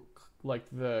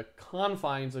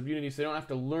confines of Unity, so they don't have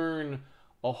to learn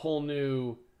a whole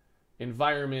new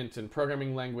environment and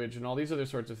programming language and all these other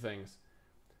sorts of things,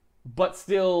 but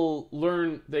still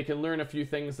they can learn a few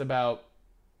things about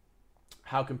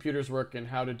how computers work and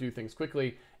how to do things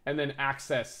quickly, and then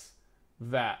access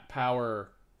that power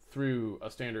through a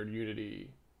standard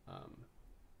Unity,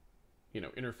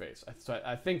 interface. So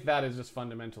I think that is just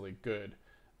fundamentally good,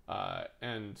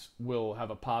 and will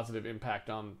have a positive impact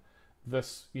on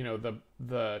this,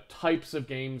 the types of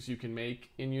games you can make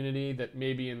in Unity that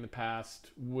maybe in the past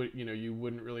you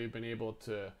wouldn't really have been able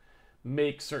to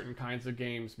make certain kinds of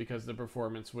games because the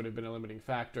performance would have been a limiting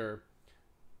factor.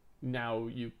 Now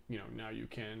you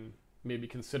can maybe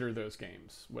consider those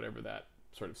games, whatever that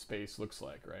sort of space looks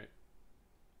like, right?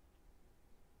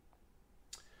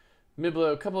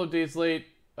 Miblo, a couple of days late,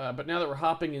 but now that we're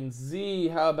hopping in Z,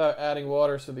 how about adding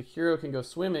water so the hero can go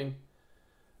swimming?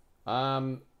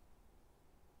 I'm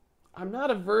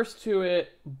not averse to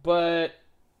it, but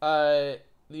I'll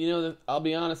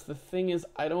be honest, the thing is,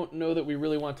 I don't know that we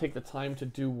really want to take the time to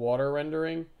do water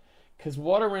rendering, because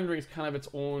water rendering is kind of its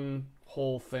own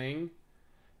whole thing,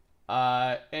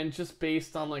 and just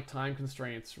based on like time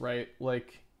constraints, right?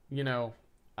 Like, I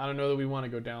don't know that we want to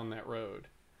go down that road.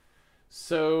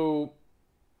 So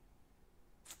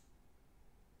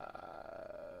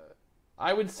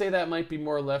I would say that might be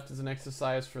more left as an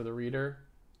exercise for the reader,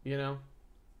 you know?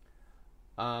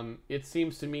 It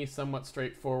seems to me somewhat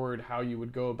straightforward how you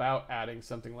would go about adding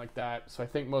something like that, so I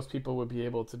think most people would be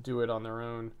able to do it on their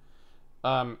own.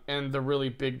 And the really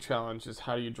big challenge is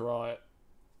how do you draw it,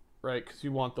 right? Because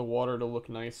you want the water to look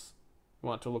nice. You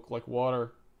want it to look like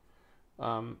water.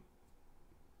 And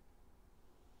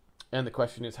the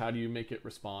question is, how do you make it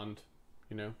respond,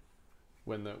 you know,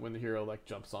 when the hero like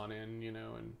jumps on in, you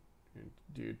know, and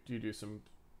do you do some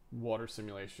water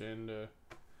simulation to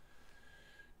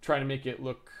try to make it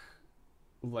look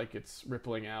like it's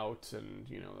rippling out, and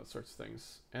you know, those sorts of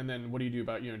things. And then what do you do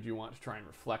about, you know, do you want to try and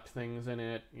reflect things in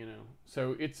it, you know?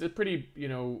 So it's a pretty, you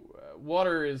know,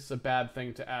 water is a bad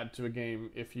thing to add to a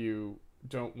game if you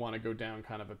don't want to go down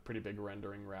kind of a pretty big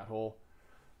rendering rat hole,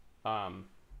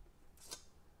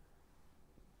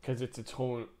 because it's its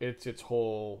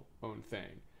whole own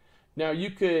thing. Now you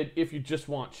could, if you just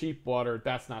want cheap water,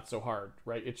 that's not so hard,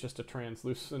 right? It's just a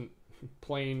translucent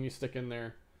plane you stick in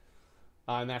there.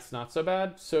 And that's not so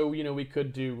bad. So, you know, we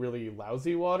could do really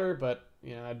lousy water, but,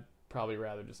 you know, I'd probably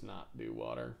rather just not do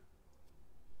water.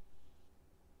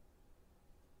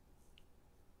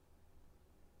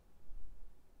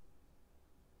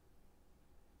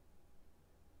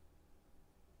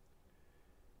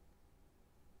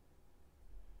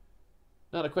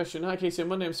 Not a question. Hi, Casey. On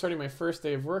Monday, I'm starting my first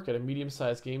day of work at a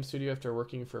medium-sized game studio after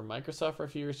working for Microsoft for a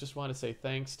few years. Just want to say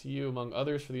thanks to you, among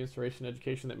others, for the inspiration and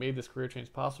education that made this career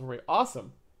change possible for me.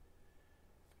 Awesome.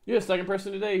 You're the second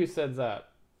person today who said that.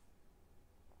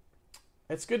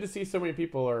 It's good to see so many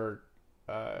people are,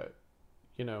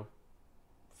 you know,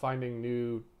 finding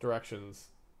new directions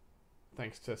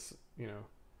thanks to, you know,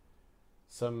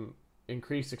 some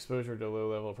increased exposure to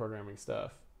low-level programming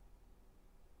stuff.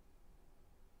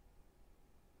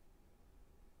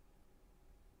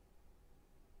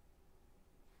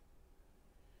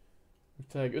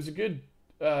 It was a good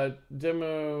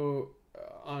demo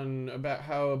on about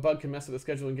how a bug can mess up the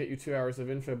schedule and get you 2 hours of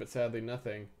info, but sadly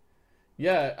nothing.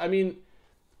 Yeah, I mean,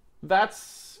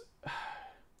 that's...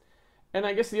 And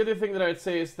I guess the other thing that I would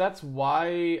say is that's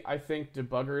why I think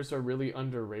debuggers are really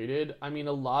underrated. I mean,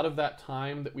 a lot of that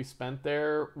time that we spent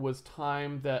there was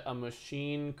time that a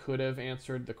machine could have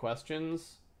answered the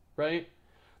questions, right?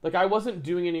 Like, I wasn't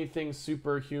doing anything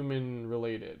superhuman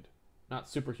related. Not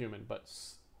superhuman, but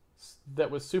that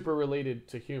was super related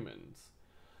to humans.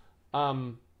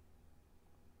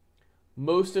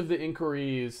 Most of the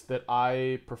inquiries that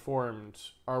I performed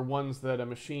are ones that a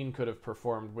machine could have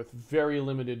performed with very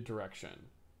limited direction,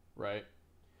 right?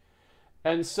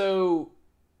 And so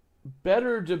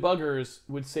better debuggers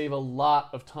would save a lot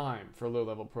of time for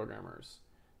low-level programmers.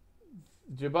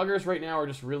 Debuggers right now are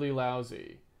just really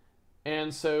lousy.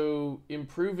 And so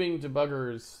improving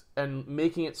debuggers and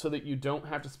making it so that you don't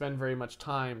have to spend very much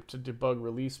time to debug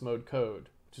release mode code,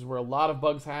 which is where a lot of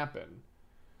bugs happen,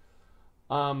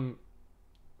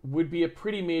 would be a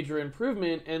pretty major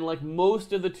improvement. And like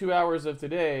most of the 2 hours of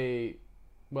today,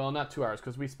 well, not 2 hours,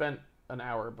 because we spent an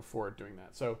hour before doing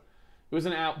that. So it was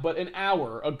an hour, but an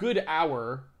hour, a good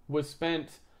hour, was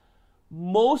spent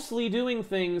mostly doing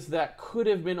things that could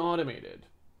have been automated,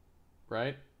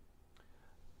 right?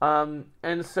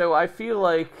 And so I feel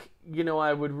like, you know,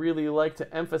 I would really like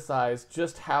to emphasize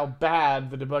just how bad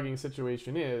the debugging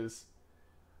situation is.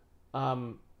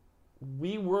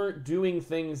 We weren't doing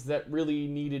things that really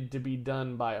needed to be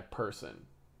done by a person.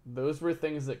 Those were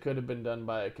things that could have been done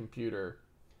by a computer,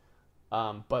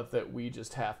 but that we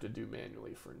just have to do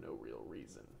manually for no real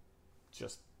reason.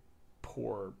 Just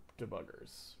poor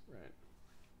debuggers, right?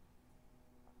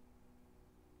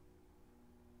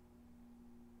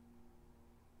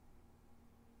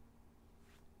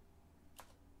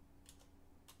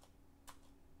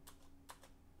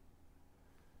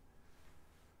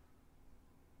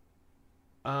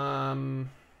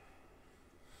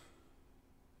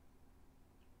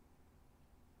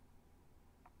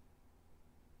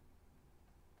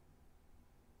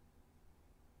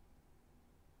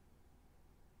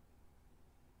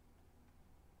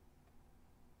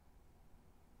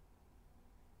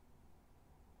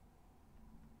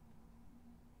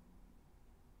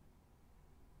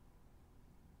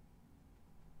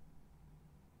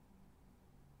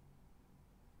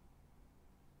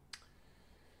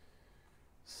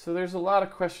 So there's a lot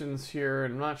of questions here,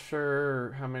 and I'm not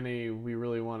sure how many we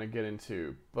really want to get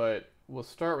into, but we'll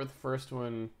start with the first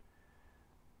one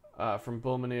from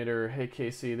Bullminator. Hey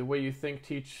Casey, the way you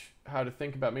teach how to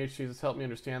think about matrices has helped me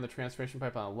understand the transformation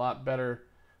pipeline a lot better,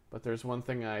 but there's one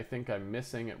thing I think I'm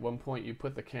missing. At one point you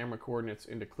put the camera coordinates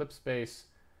into clip space.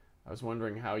 I was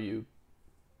wondering how you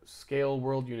scale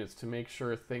world units to make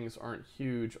sure things aren't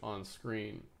huge on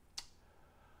screen.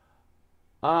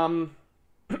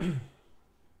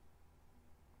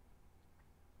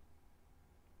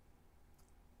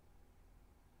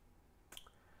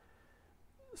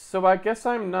 So I guess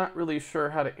I'm not really sure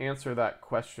how to answer that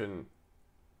question.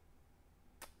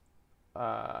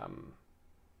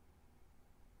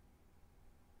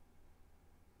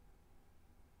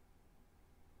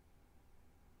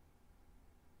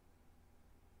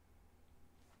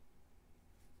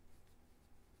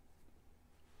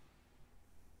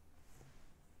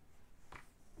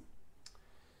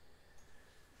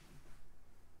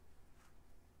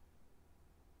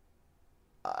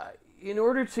 In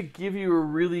order to give you a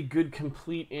really good,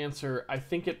 complete answer, I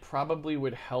think it probably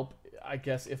would help, I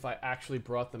guess, if I actually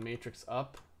brought the matrix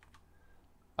up.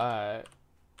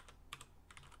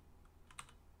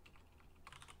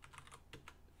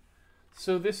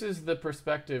 So this is the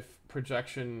perspective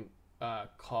projection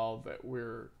call that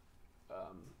we're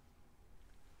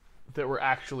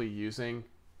actually using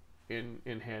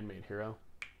in Handmade Hero,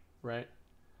 right?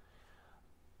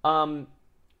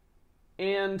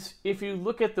 And if you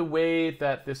look at the way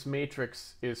that this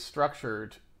matrix is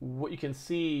structured, what you can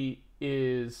see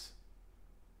is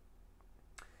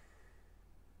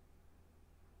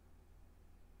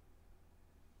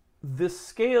the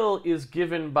scale is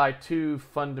given by two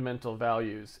fundamental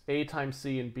values, A times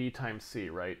C and B times C,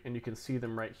 right? And you can see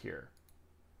them right here,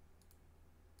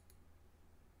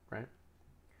 right?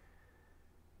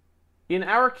 In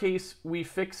our case, we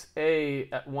fix A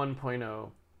at 1.0.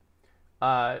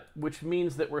 Which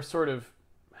means that we're sort of,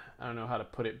 I don't know how to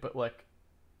put it, but like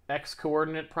x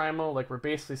coordinate primal, like we're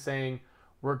basically saying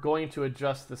we're going to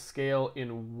adjust the scale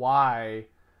in y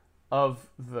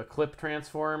of the clip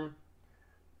transform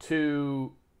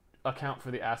to account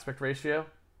for the aspect ratio,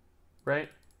 right?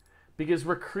 Because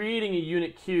we're creating a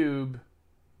unit cube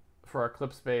for our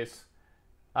clip space,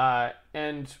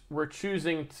 and we're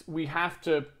choosing, we have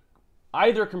to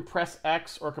either compress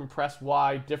x or compress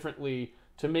y differently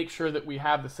to make sure that we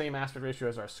have the same aspect ratio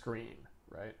as our screen,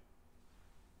 right?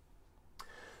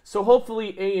 So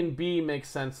hopefully A and B makes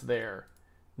sense there.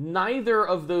 Neither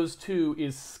of those two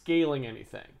is scaling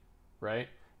anything, right?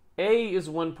 A is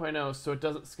 1.0, so it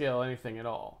doesn't scale anything at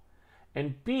all.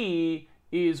 And B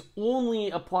is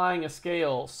only applying a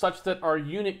scale such that our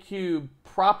unit cube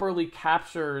properly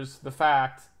captures the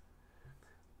fact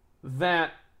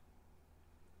that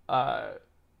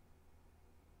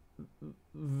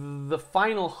the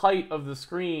final height of the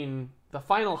screen, the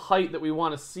final height that we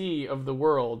want to see of the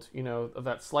world, you know, of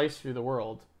that slice through the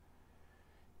world,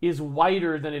 is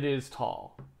wider than it is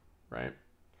tall, right?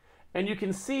 And you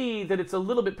can see that it's a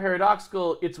little bit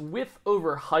paradoxical. It's width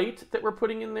over height that we're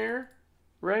putting in there,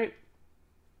 right?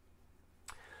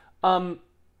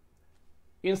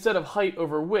 Instead of height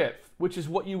over width, which is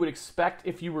what you would expect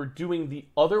if you were doing the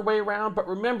other way around. But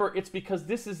remember, it's because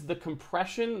this is the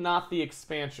compression, not the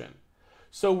expansion.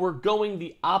 So we're going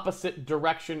the opposite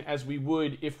direction as we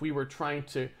would if we were trying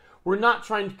to, we're not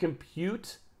trying to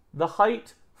compute the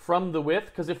height from the width,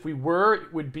 because if we were,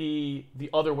 it would be the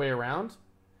other way around.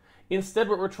 Instead,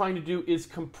 what we're trying to do is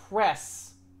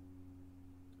compress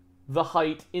the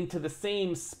height into the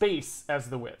same space as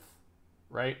the width,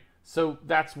 right? So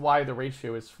that's why the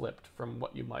ratio is flipped from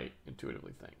what you might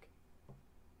intuitively think.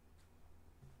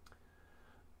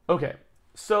 Okay,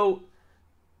 so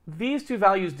these two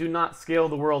values do not scale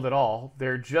the world at all.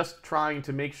 They're just trying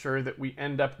to make sure that we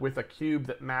end up with a cube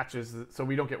that matches, so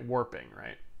we don't get warping,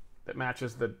 right? That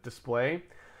matches the display.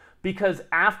 Because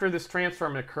after this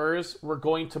transform occurs, we're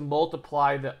going to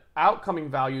multiply the outcoming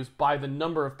values by the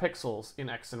number of pixels in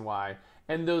X and Y,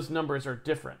 and those numbers are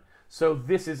different. So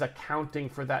this is accounting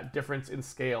for that difference in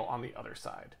scale on the other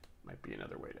side. Might be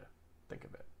another way to think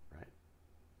of it,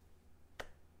 right?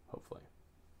 Hopefully.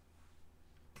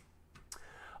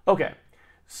 Okay,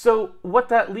 so what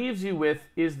that leaves you with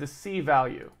is the C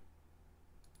value,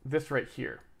 this right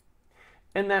here.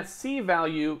 And that C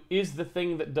value is the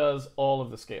thing that does all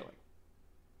of the scaling.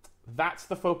 That's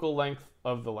the focal length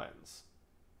of the lens,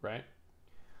 right?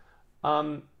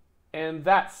 And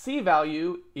that C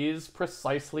value is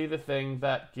precisely the thing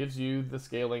that gives you the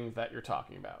scaling that you're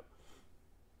talking about.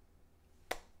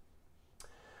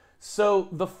 So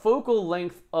the focal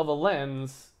length of a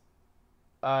lens,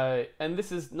 and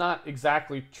this is not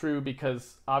exactly true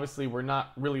because obviously we're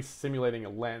not really simulating a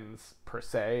lens per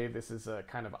se. This is a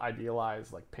kind of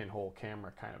idealized like pinhole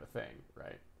camera kind of a thing,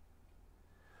 right?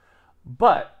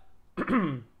 But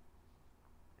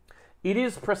it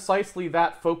is precisely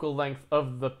that focal length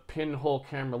of the pinhole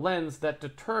camera lens that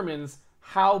determines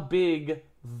how big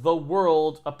the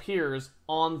world appears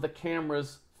on the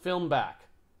camera's film back.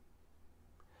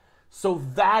 So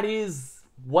that is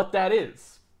what that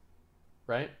is,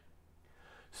 right?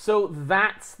 So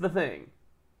that's the thing,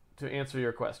 to answer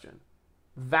your question.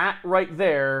 That right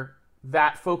there,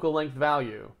 that focal length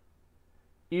value,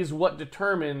 is what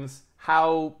determines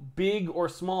how big or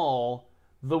small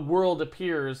the world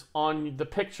appears on the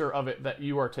picture of it that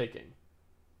you are taking,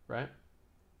 right?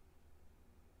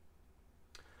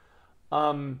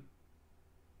 I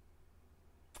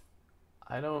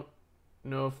don't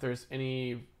know if there's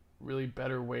any really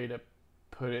better way to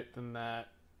put it than that.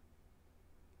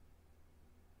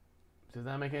 Does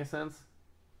that make any sense?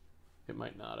 It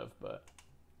might not have, but...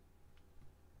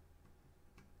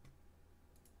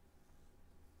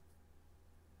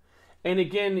 And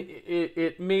again,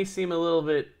 it may seem a little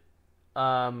bit...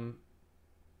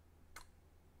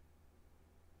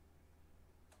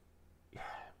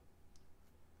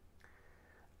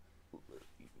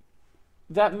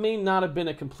 that may not have been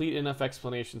a complete enough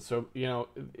explanation. So, you know,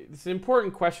 it's an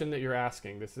important question that you're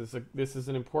asking. This is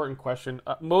an important question.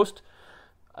 Most,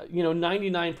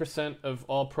 99% of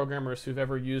all programmers who've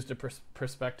ever used a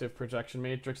perspective projection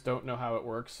matrix don't know how it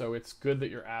works. So it's good that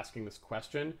you're asking this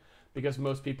question, because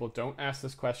most people don't ask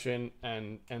this question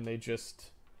and they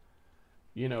just,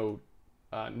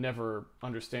 never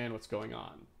understand what's going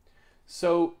on.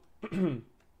 So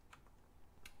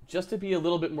just to be a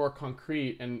little bit more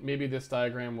concrete, and maybe this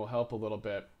diagram will help a little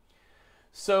bit.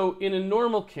 So in a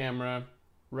normal camera,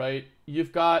 right,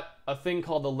 you've got a thing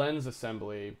called the lens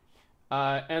assembly.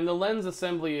 And the lens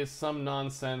assembly is some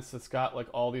nonsense that's got like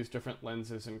all these different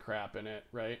lenses and crap in it,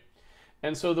 right?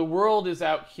 And so the world is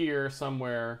out here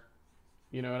somewhere,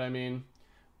 you know what I mean,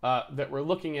 that we're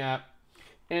looking at.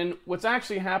 And what's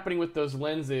actually happening with those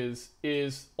lenses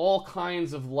is all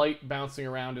kinds of light bouncing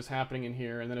around is happening in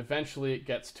here, and then eventually it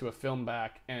gets to a film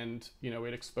back, and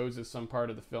it exposes some part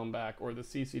of the film back, or the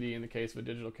CCD in the case of a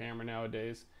digital camera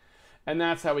nowadays. And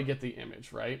that's how we get the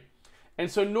image, right? And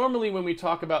so normally when we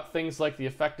talk about things like the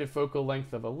effective focal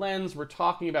length of a lens, we're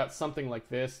talking about something like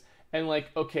this, and like,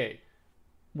 okay,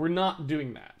 we're not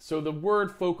doing that. So the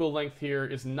word focal length here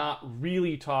is not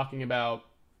really talking about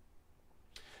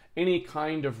any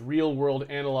kind of real-world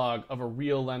analog of a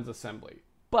real lens assembly.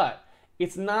 But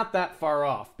it's not that far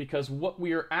off, because what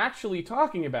we are actually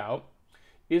talking about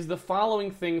is the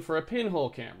following thing for a pinhole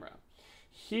camera.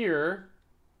 Here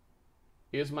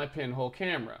is my pinhole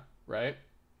camera, right?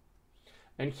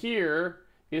 And here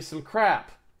is some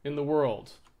crap in the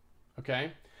world,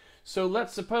 okay? So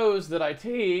let's suppose that I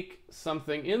take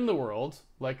something in the world,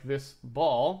 like this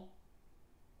ball,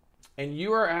 and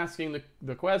you are asking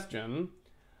the question,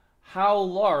 how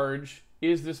large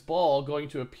is this ball going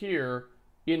to appear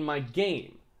in my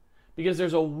game? Because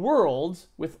there's a world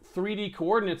with 3D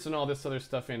coordinates and all this other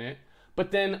stuff in it,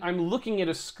 but then I'm looking at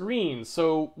a screen.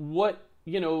 So what,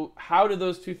 how do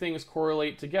those two things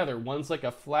correlate together? One's like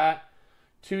a flat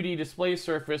 2D display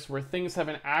surface where things have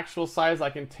an actual size. I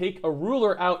can take a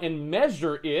ruler out and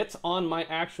measure it on my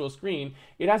actual screen.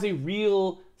 It has a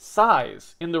real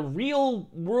size in the real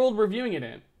world we're viewing it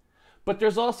in. But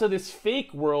there's also this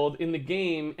fake world in the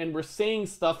game, and we're saying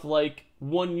stuff like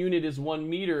 1 unit is 1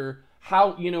 meter.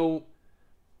 How,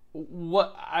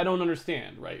 what, I don't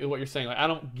understand, right? What you're saying. Like, I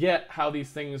don't get how these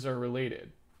things are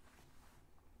related.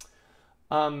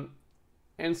 And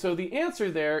so the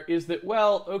answer there is that,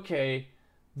 well, okay,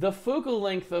 the focal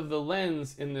length of the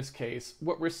lens in this case,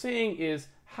 what we're saying is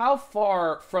how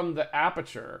far from the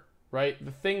aperture, right,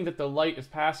 the thing that the light is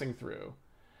passing through,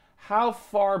 how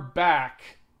far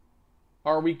back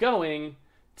are we going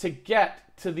to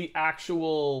get to the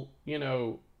actual,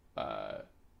 to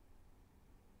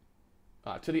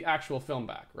the actual film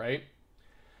back, right?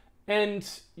 And,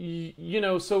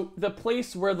 so the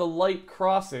place where the light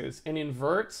crosses and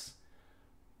inverts,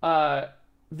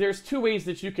 there's two ways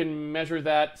that you can measure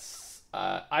that.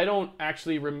 I don't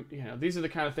actually, these are the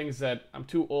kind of things that I'm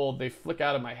too old. They flick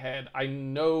out of my head. I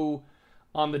know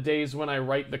on the days when I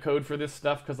write the code for this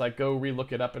stuff, because I go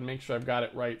relook it up and make sure I've got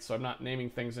it right, so I'm not naming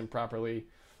things improperly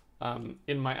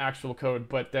in my actual code.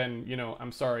 But then,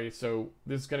 I'm sorry, so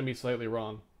this is going to be slightly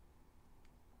wrong.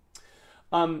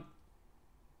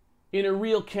 In a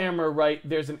real camera, right,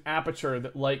 there's an aperture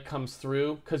that light comes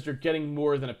through, because you're getting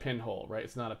more than a pinhole, right?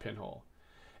 It's not a pinhole.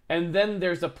 And then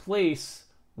there's a place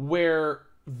where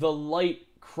the light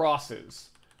crosses.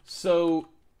 So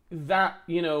that,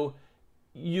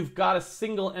 you've got a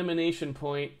single emanation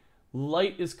point.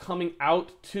 Light is coming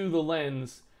out to the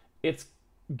lens. It's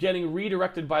getting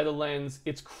redirected by the lens.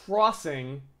 It's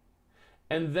crossing,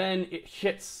 and then it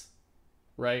hits,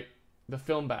 right, the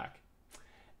film back.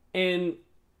 And,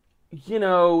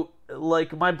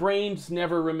 like my brain just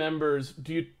never remembers.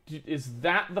 Is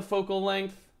that the focal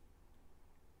length,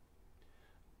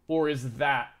 or is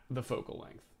that the focal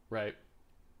length? Right?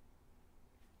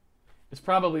 It's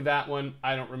probably that one.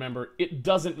 I don't remember. It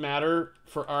doesn't matter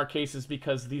for our cases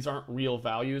because these aren't real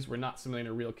values. We're not simulating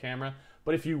a real camera.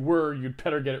 But if you were, you'd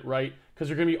better get it right because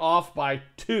you're going to be off by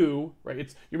 2,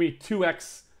 right? You're going to be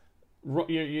 2x.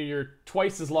 You're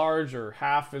twice as large or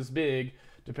half as big,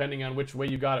 depending on which way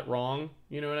you got it wrong.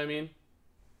 You know what I mean?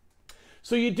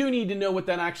 So you do need to know what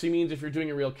that actually means if you're doing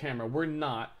a real camera. We're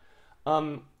not.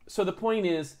 So the point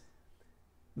is,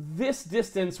 this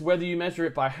distance, whether you measure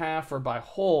it by half or by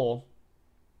whole,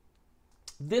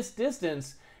 this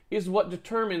distance is what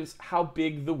determines how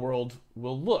big the world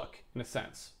will look, in a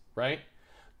sense, right?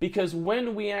 Because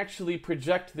when we actually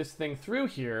project this thing through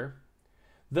here,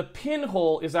 the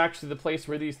pinhole is actually the place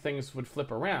where these things would flip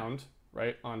around,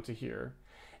 right, onto here.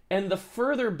 And the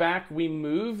further back we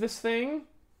move this thing,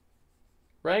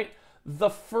 right, the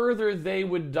further they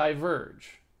would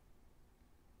diverge.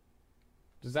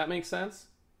 Does that make sense?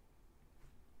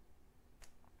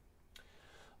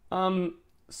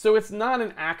 So it's not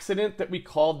an accident that we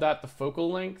called that the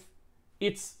focal length.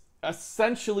 It's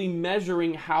essentially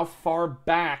measuring how far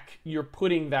back you're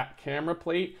putting that camera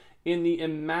plate in the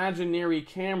imaginary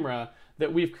camera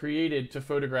that we've created to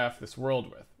photograph this world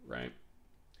with, right?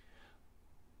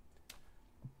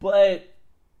 But,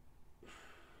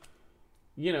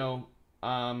 you know,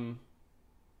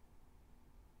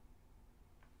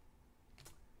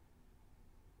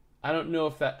 I don't know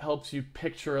if that helps you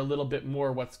picture a little bit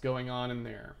more what's going on in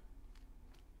there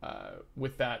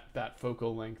with that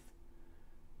focal length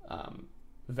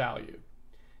value.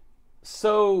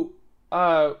 So,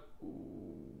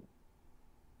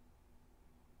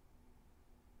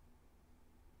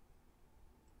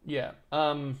 yeah.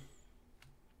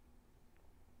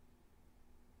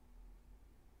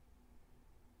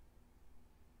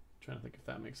 Trying to think if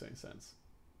that makes any sense.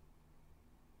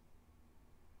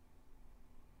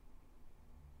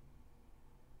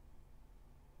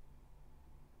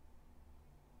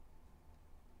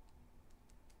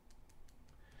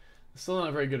 Still not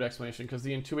a very good explanation because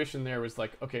the intuition there was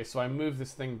like, okay, so I move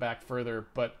this thing back further,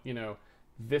 but you know,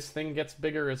 this thing gets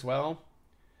bigger as well.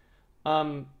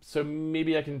 So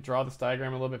maybe I can draw this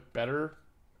diagram a little bit better.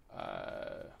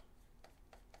 I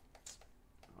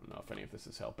don't know if any of this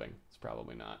is helping. It's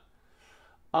probably not.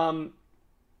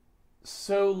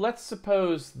 So let's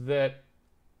suppose that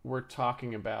we're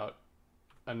talking about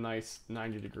a nice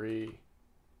 90-degree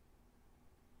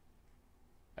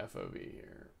FOV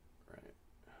here, right?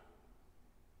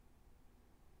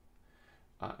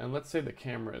 And let's say the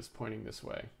camera is pointing this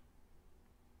way.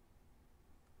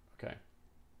 Okay.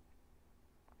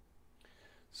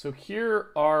 So here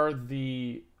are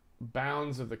the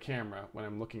bounds of the camera when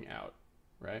I'm looking out,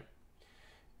 right?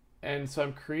 And so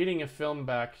I'm creating a film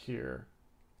back here.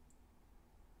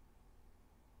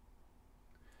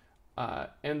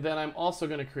 And then I'm also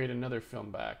going to create another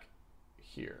film back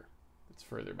here that's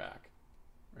further back,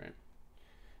 right?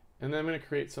 And then I'm going to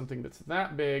create something that's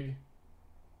that big,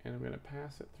 and I'm going to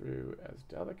pass it through as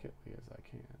delicately as I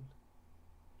can.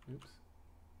 Oops.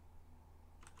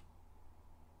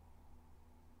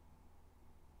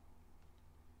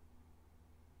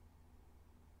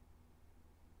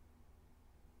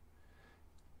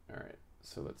 All right,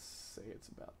 so let's say it's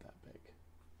about that big.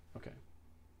 Okay.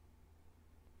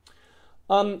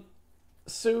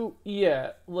 So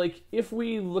yeah, like if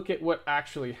we look at what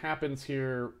actually happens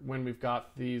here when we've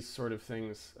got these sort of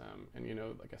things, and you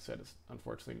know, like I said, it's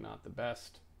unfortunately not the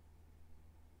best.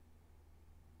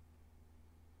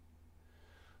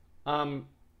 But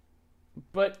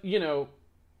you know,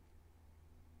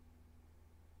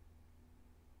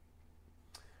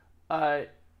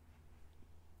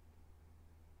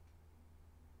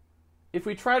 if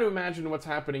we try to imagine what's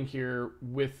happening here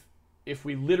with, if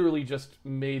we literally just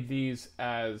made these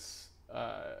as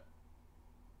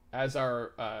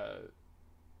our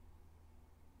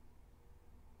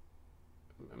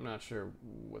I'm not sure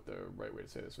what the right way to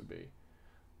say this would be.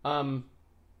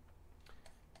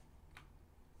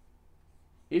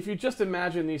 If you just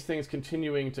imagine these things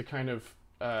continuing to kind of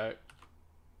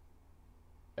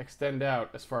extend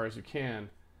out as far as you can,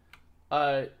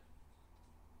 I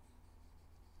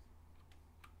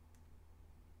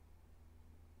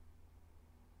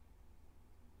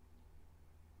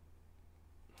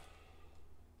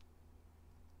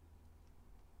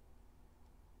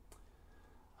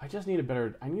need a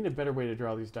better way to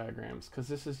draw these diagrams, because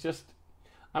this is just,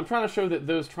 I'm trying to show that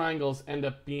those triangles end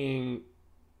up being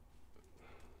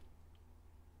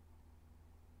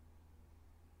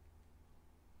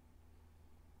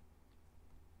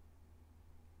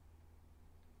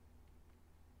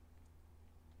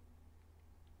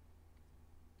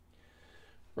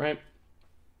right?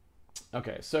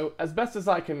 Okay, so as best as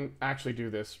I can actually do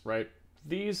this, right,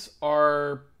 these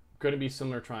are going to be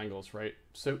similar triangles, right?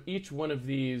 So each one of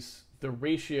these, the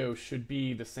ratio should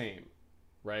be the same,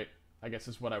 right? I guess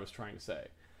is what I was trying to say.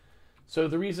 So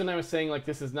the reason I was saying like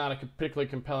this is not a particularly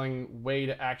compelling way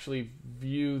to actually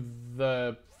view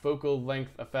the focal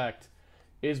length effect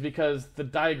is because the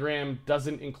diagram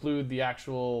doesn't include the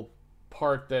actual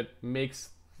part that makes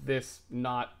this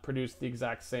not produce the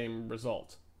exact same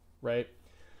result, right?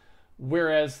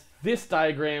 Whereas this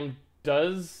diagram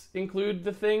does include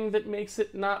the thing that makes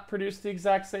it not produce the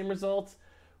exact same result,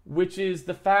 which is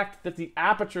the fact that the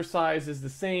aperture size is the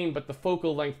same, but the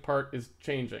focal length part is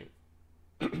changing.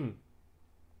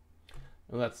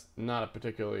 Well, that's not a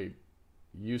particularly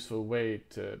useful way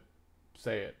to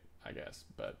say it, I guess,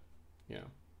 but, you know,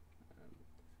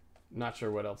 not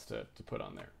sure what else to put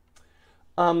on there.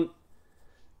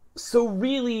 So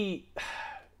really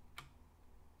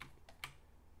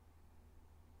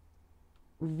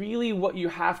what you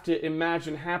have to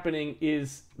imagine happening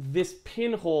is this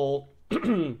pinhole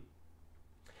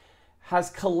has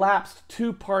collapsed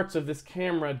two parts of this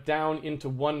camera down into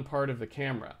one part of the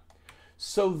camera.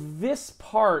 So this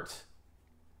part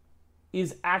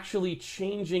is actually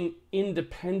changing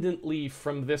independently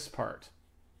from this part.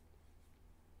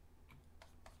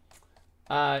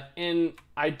 And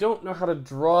I don't know how to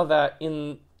draw that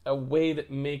in a way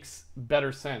that makes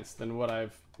better sense than what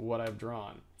I've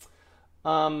drawn.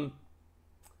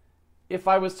 If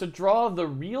I was to draw the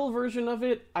real version of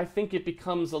it, I think it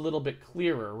becomes a little bit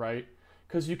clearer, right?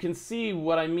 Because you can see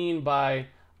what I mean by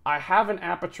I have an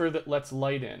aperture that lets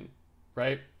light in,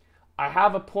 right? I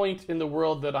have a point in the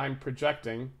world that I'm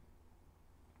projecting,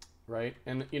 right?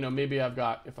 And you know, maybe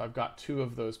if I've got two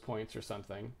of those points or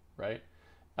something, right?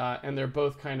 And they're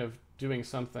both kind of doing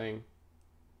something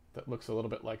that looks a little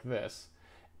bit like this.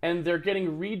 And they're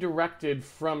getting redirected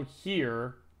from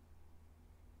here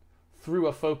through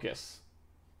a focus,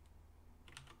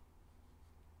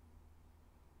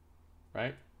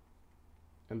 right?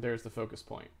 And there's the focus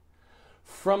point.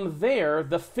 From there,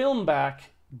 the film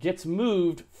back gets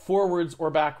moved forwards or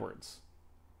backwards,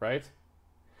 right?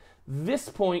 This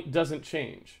point doesn't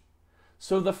change.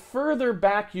 So the further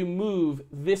back you move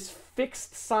this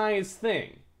fixed size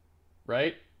thing,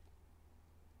 right,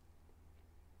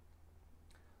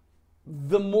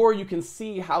 the more you can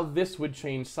see how this would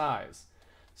change size.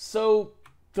 So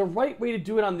the right way to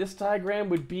do it on this diagram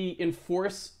would be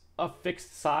enforce a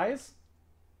fixed size.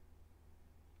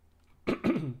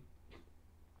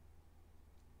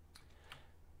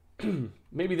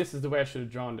 Maybe this is the way I should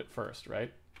have drawn it first,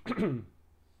 right?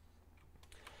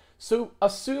 So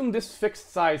assume this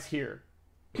fixed size here,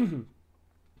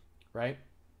 right?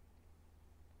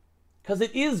 Because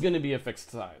it is going to be a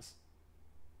fixed size,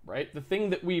 right? The thing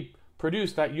that we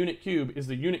produce, that unit cube, is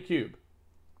the unit cube.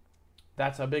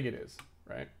 That's how big it is,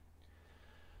 right?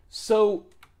 So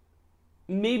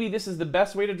maybe this is the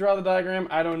best way to draw the diagram.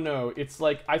 I don't know. It's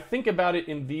like, I think about it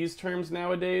in these terms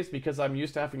nowadays because I'm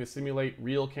used to having to simulate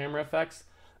real camera effects.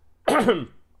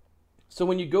 So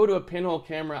when you go to a pinhole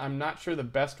camera, I'm not sure the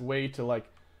best way to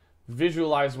like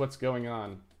visualize what's going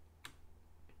on.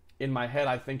 In my head,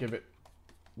 I think of it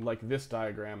like this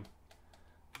diagram,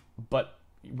 but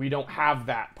we don't have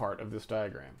that part of this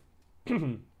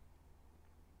diagram.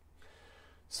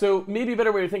 So maybe a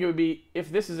better way to think of it would be, if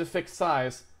this is a fixed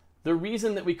size, the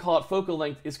reason that we call it focal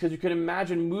length is because you could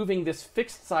imagine moving this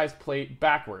fixed size plate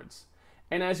backwards.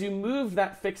 And as you move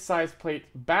that fixed size plate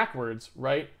backwards,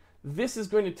 right, this is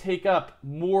going to take up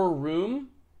more room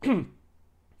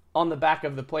on the back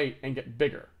of the plate and get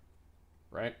bigger,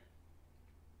 right?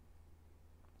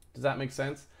 Does that make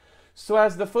sense? So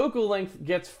as the focal length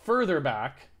gets further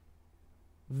back,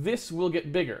 this will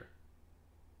get bigger.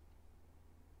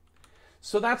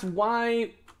 So that's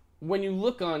why when you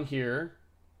look on here,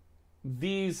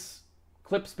 these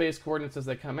clip space coordinates as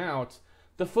they come out,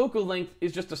 the focal length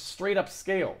is just a straight up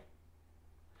scale.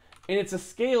 And it's a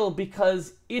scale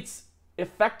because it's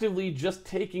effectively just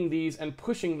taking these and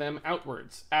pushing them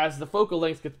outwards. As the focal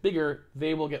length gets bigger,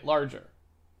 they will get larger,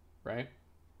 right?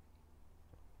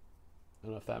 I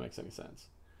don't know if that makes any sense.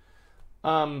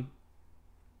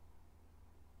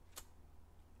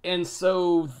 And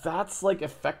so that's like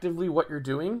effectively what you're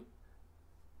doing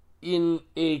in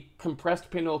a compressed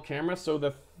pinhole camera, so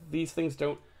that these things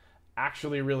don't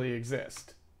actually really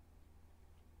exist.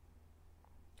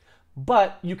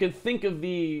 But you can think of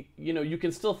you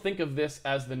can still think of this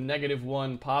as the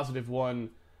 -1, +1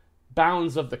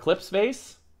 bounds of the clip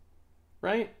space,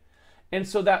 right? And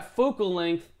so that focal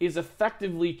length is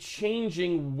effectively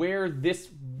changing where this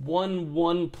 1,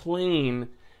 1 plane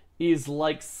is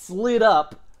like slid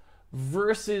up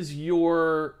versus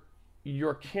your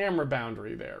camera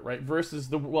boundary there, right? Versus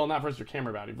the, well, not versus your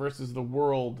camera boundary, versus the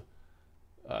world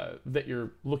that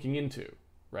you're looking into,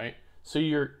 right? So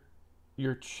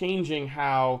you're changing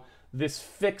how this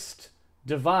fixed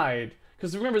divide,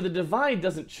 because remember, the divide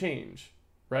doesn't change,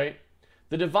 right?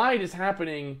 The divide is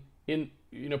happening in,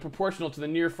 proportional to the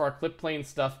near far clip plane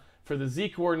stuff for the z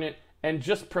coordinate, and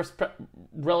just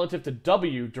relative to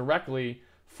w directly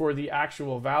for the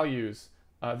actual values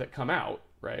that come out,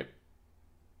 right?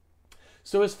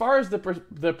 So as far as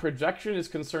the projection is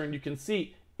concerned, you can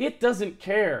see it doesn't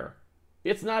care.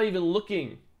 It's not even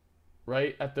looking,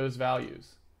 right, at those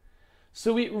values.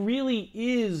 So it really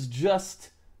is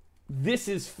just, this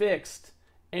is fixed,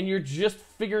 and you're just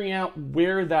figuring out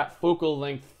where that focal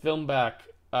length film back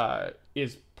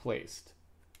is placed.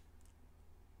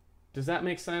 Does that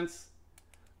make sense?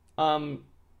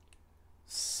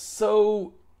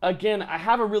 So again, I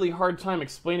have a really hard time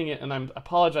explaining it, and I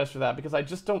apologize for that, because I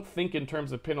just don't think in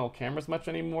terms of pinhole cameras much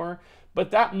anymore.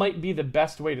 But that might be the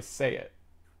best way to say it,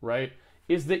 right?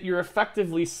 Is that you're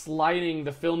effectively sliding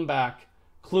the film back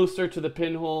closer to the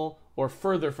pinhole or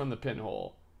further from the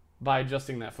pinhole by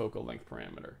adjusting that focal length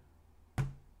parameter.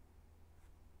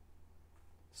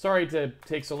 Sorry to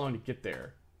take so long to get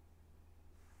there.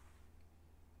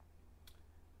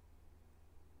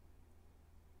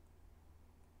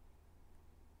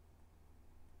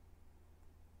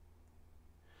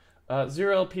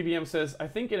 Zero PBM says, I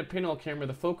think in a pinhole camera,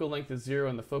 the focal length is 0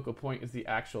 and the focal point is the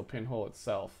actual pinhole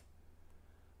itself.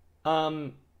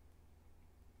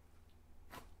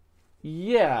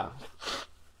 Yeah,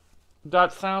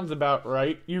 that sounds about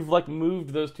right. You've like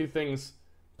moved those two things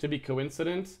to be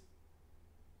coincident.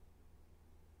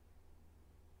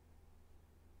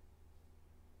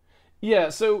 Yeah,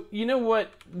 so you know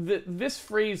what? This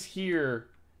phrase here,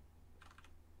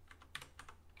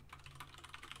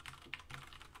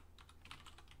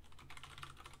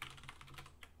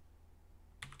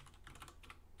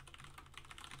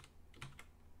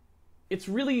 it's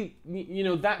really,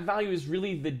 that value is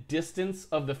really the distance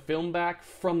of the film back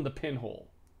from the pinhole.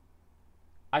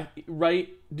 Right?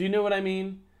 Do you know what I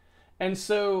mean? And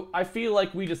so I feel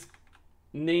like we just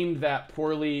named that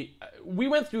poorly. We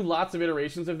went through lots of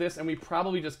iterations of this, and we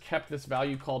probably just kept this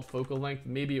value called focal length.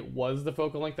 Maybe it was the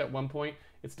focal length at one point.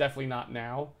 It's definitely not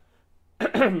now.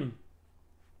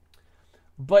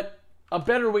 But a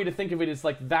better way to think of it is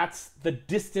like that's the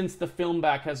distance the film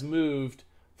back has moved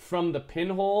from the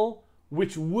pinhole,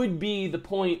 which would be the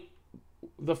point,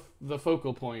 the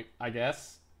focal point, I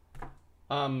guess.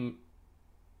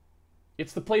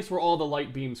 It's the place where all the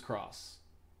light beams cross,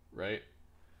 right?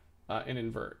 And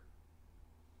invert.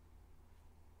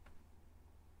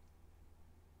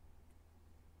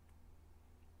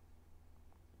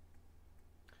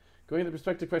 Going to the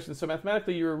perspective question, so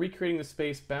mathematically you are recreating the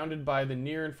space bounded by the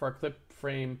near and far clip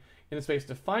frame in the space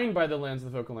defined by the lens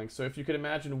of the focal length. So if you could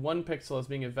imagine one pixel as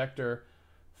being a vector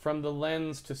from the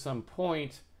lens to some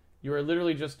point, you are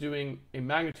literally just doing a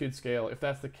magnitude scale. If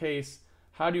that's the case,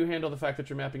 how do you handle the fact that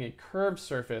you're mapping a curved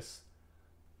surface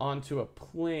onto a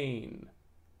plane?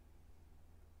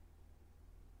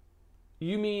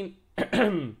 You mean,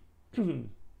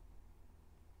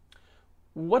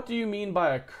 what do you mean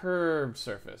by a curved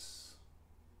surface?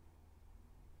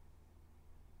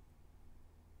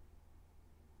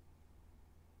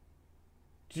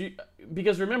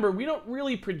 Because remember, we don't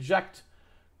really project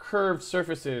curved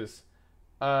surfaces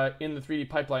in the 3D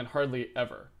pipeline hardly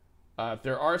ever.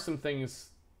 There are some things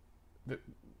that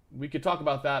we could talk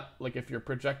about that, like if you're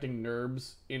projecting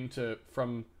NURBS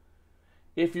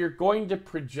if you're going to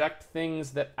project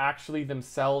things that actually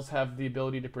themselves have the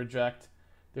ability to project,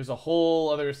 there's a whole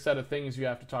other set of things you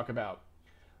have to talk about.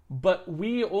 But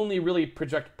we only really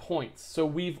project points. So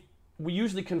we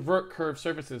usually convert curved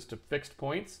surfaces to fixed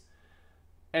points,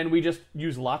 and we just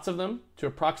use lots of them to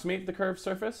approximate the curved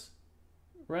surface,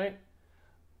 right?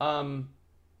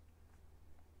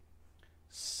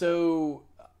 So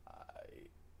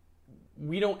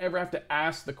we don't ever have to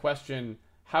ask the question,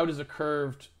 how does a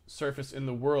curved surface in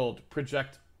the world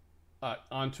project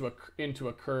into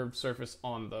a curved surface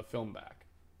on the film back,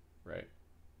 right?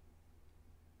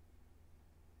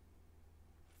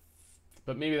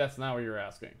 But maybe that's not what you're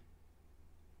asking.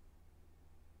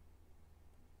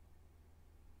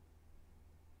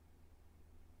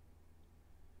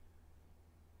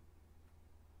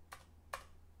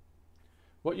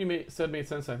 What you said made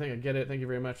sense. I think I get it. Thank you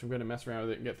very much. I'm going to mess around with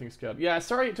it and get things scaled. Yeah,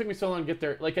 sorry it took me so long to get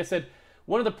there. Like I said,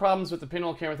 one of the problems with the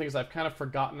pinhole camera thing is I've kind of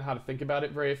forgotten how to think about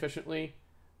it very efficiently.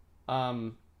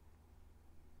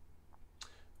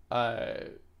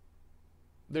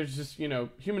 there's just,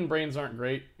 human brains aren't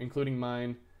great, including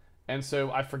mine. And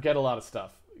so I forget a lot of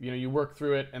stuff. You work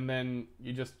through it and then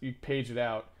you page it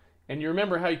out. And you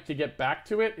remember how to get back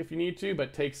to it if you need to, but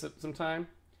it takes some time.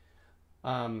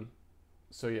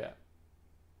 So yeah.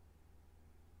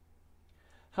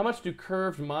 How much do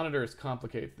curved monitors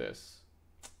complicate this?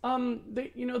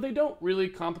 They don't really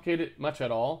complicate it much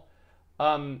at all.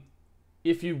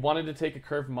 If you wanted to take a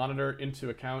curved monitor into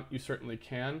account, you certainly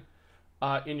can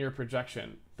in your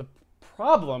projection. The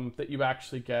problem that you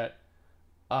actually get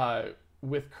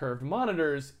with curved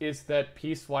monitors is that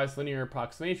piecewise linear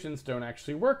approximations don't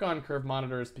actually work on curved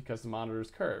monitors because the monitor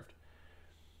is curved.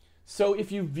 So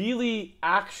if you really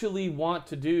actually want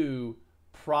to do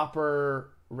proper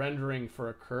rendering for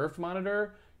a curved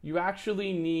monitor, you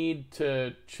actually need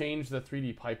to change the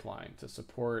 3D pipeline to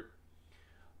support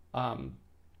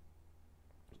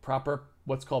proper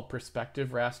what's called perspective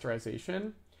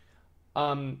rasterization.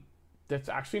 That's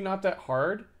actually not that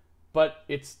hard, but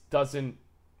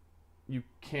you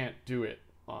can't do it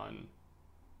on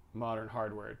modern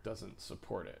hardware. It doesn't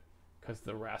support it because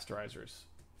the rasterizer's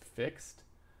fixed.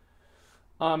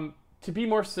 To be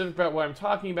more specific about what I'm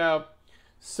talking about,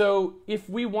 so if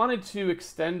we wanted to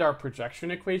extend our projection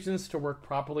equations to work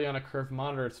properly on a curved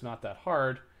monitor, it's not that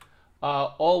hard.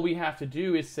 All we have to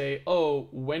do is say,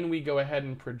 when we go ahead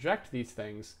and project these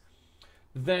things,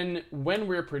 then when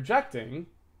we're projecting,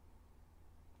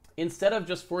 instead of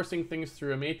just forcing things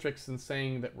through a matrix and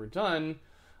saying that we're done,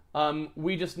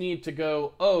 we just need to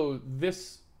go,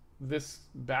 this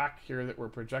back here that we're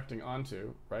projecting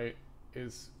onto, right,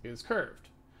 is curved.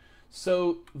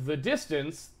 So the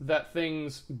distance that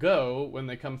things go when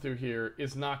they come through here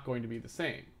is not going to be the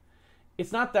same.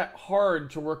 It's not that hard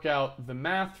to work out the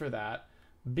math for that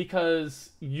because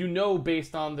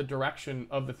based on the direction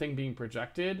of the thing being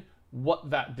projected what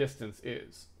that distance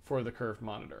is for the curved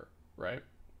monitor, right?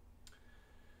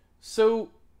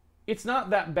 So it's not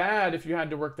that bad if you had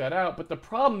to work that out, but the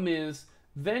problem is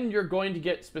then you're going to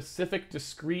get specific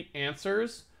discrete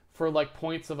answers for like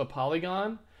points of a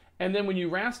polygon. And then when you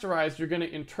rasterize, you're going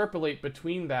to interpolate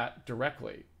between that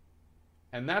directly.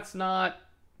 And that's not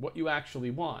what you actually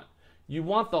want. You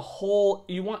want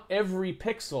every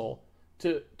pixel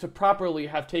to properly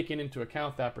have taken into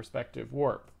account that perspective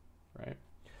warp, right?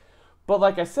 But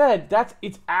like I said,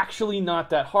 it's actually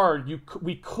not that hard.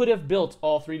 We could have built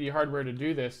all 3D hardware to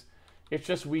do this. It's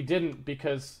just we didn't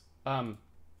because, and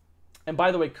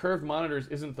by the way, curved monitors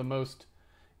isn't the most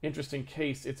interesting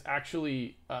case. It's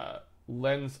actually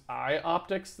lens eye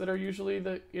optics that are usually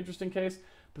the interesting case,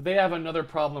 but they have another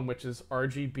problem, which is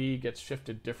RGB gets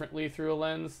shifted differently through a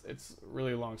lens. It's a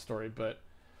really long story, but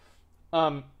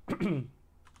like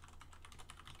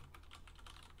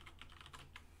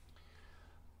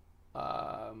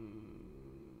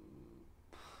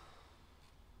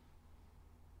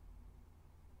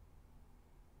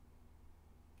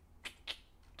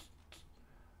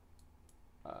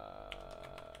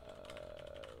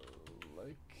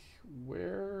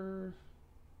where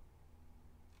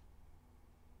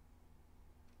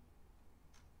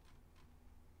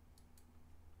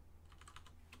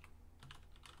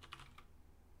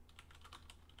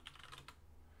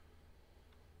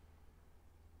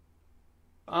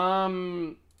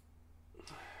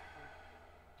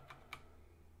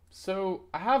so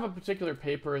I have a particular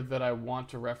paper that I want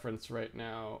to reference right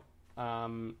now,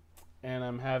 and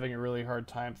I'm having a really hard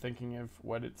time thinking of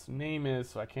what its name is,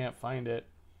 so I can't find it.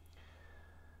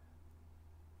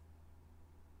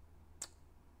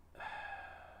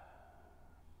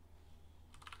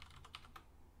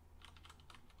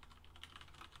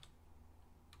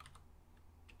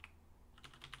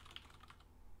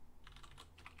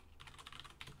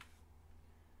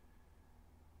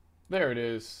 There it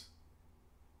is.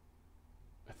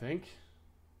 I think.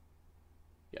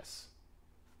 Yes.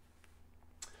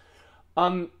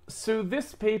 So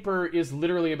this paper is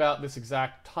literally about this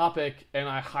exact topic, and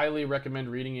I highly recommend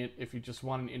reading it if you just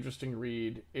want an interesting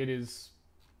read. It is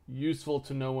useful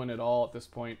to no one at all at this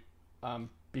point,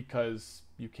 because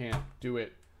you can't do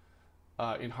it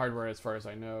in hardware as far as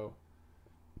I know.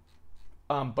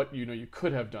 But you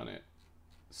could have done it.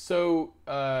 So,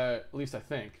 at least I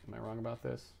think. Am I wrong about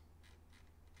this?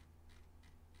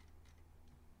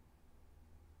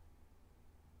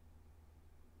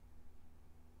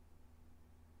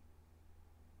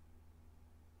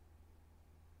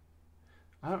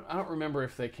 I don't remember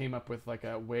if they came up with like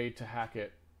a way to hack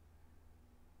it.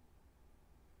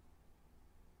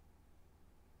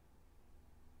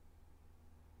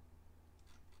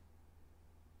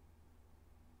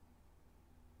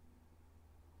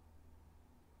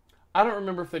 I don't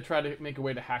remember if they tried to make a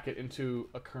way to hack it into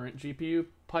a current GPU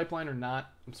pipeline or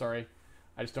not. I'm sorry.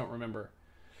 I just don't remember.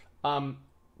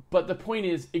 But the point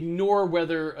is, ignore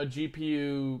whether a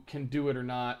GPU can do it or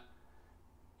not.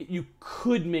 You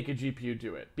could make a GPU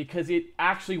do it because it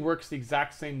actually works the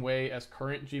exact same way as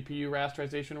current GPU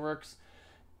rasterization works.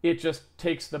 It just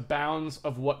takes the bounds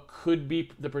of what could be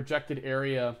the projected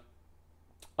area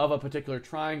of a particular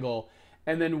triangle,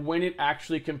 and then when it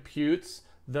actually computes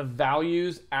the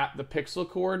values at the pixel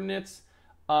coordinates,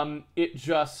 it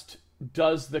just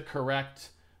does the correct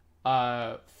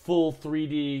full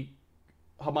 3D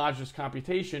homogeneous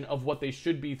computation of what they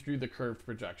should be through the curved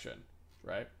projection,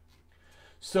 right?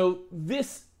 So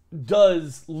this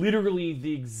does literally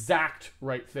the exact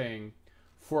right thing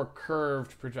for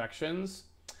curved projections,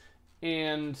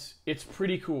 and it's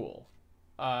pretty cool.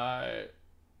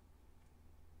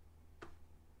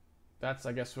 That's,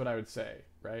 I guess, what I would say,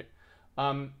 right?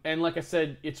 And like I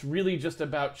said, it's really just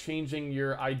about changing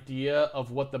your idea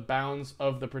of what the bounds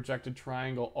of the projected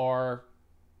triangle are.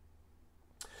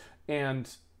 And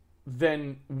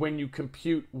then when you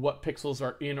compute what pixels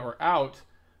are in or out,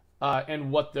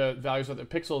 and what the values of the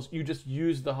pixels, you just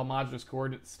use the homogeneous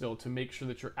coordinates still to make sure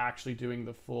that you're actually doing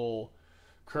the full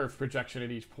curved projection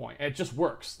at each point. And it just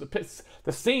works.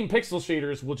 The same pixel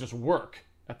shaders will just work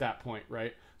at that point,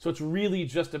 right? So it's really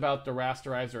just about the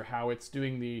rasterizer, how it's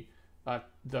doing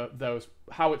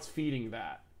how it's feeding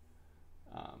that,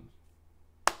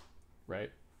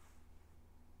 right?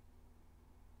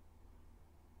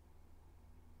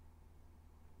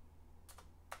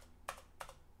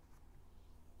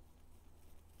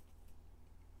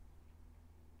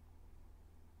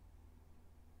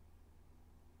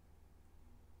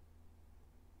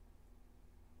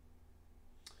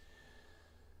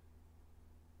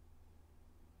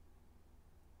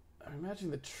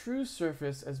 Imagine the true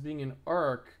surface as being an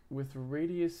arc with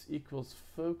radius equals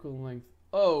focal length.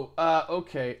 Oh,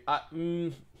 okay.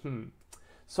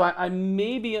 So I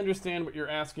maybe understand what you're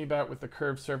asking about with the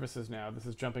curved surfaces now. This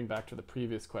is jumping back to the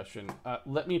previous question.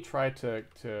 Let me try to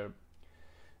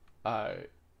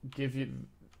give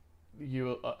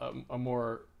you a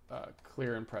more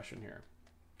clear impression here.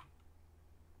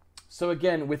 So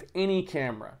again, with any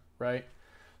camera, right?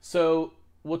 So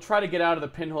we'll try to get out of the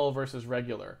pinhole versus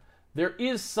regular. There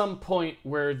is some point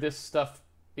where this stuff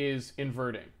is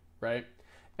inverting, right?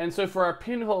 And so for our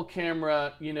pinhole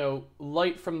camera, you know,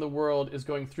 light from the world is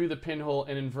going through the pinhole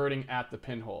and inverting at the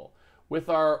pinhole. With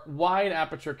our wide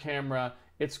aperture camera,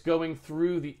 it's going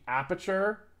through the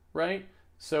aperture, right?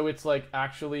 So it's like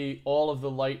actually all of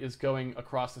the light is going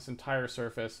across this entire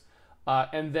surface.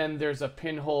 And then there's a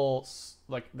pinhole,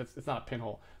 like it's not a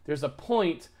pinhole. There's a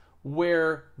point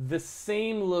where the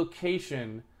same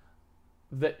location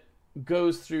that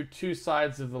goes through two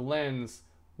sides of the lens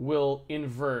will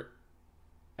invert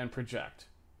and project,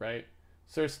 right?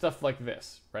 So there's stuff like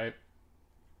this, right?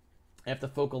 If the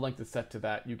focal length is set to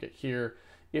that, you get here.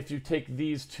 If you take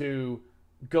these two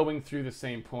going through the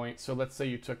same point, so let's say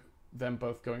you took them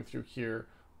both going through here,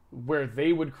 where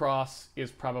they would cross is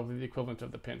probably the equivalent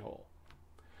of the pinhole.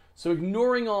 So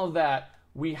ignoring all of that,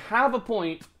 we have a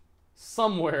point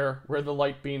somewhere where the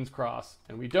light beams cross,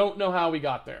 and we don't know how we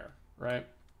got there, right?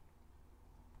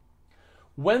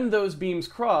 When those beams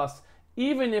cross,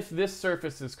 even if this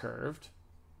surface is curved,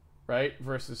 right,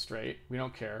 versus straight, we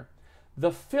don't care,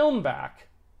 the film back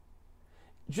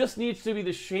just needs to be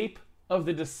the shape of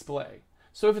the display.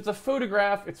 So if it's a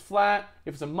photograph, it's flat.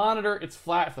 If it's a monitor, it's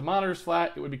flat. If the monitor's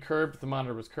flat, it would be curved if the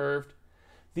monitor was curved.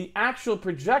 The actual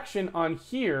projection on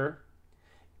here,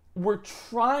 we're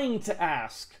trying to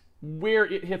ask where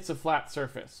it hits a flat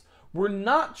surface. We're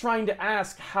not trying to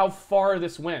ask how far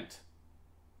this went.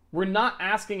 We're not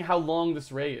asking how long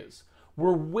this ray is.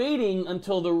 We're waiting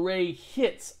until the ray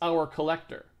hits our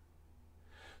collector.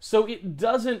 So it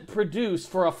doesn't produce,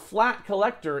 for a flat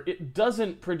collector, it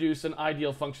doesn't produce an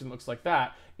ideal function that looks like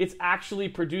that. It's actually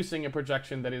producing a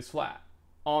projection that is flat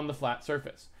on the flat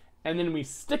surface. And then we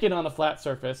stick it on the flat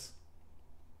surface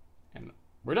and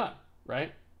we're done,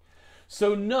 right?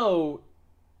 So no,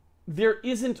 there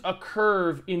isn't a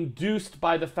curve induced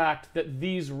by the fact that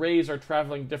these rays are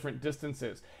traveling different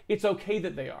distances. It's okay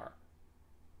that they are,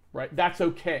 right? That's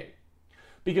okay.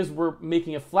 Because we're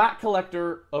making a flat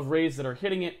collector of rays that are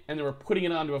hitting it, and then we're putting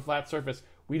it onto a flat surface.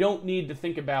 We don't need to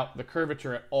think about the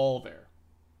curvature at all there.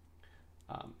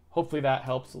 Hopefully that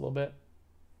helps a little bit.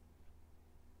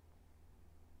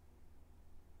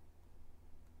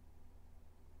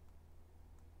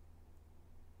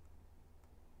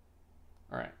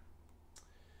 All right.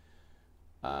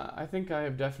 I think I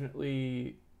have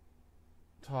definitely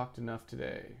talked enough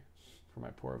today for my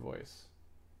poor voice.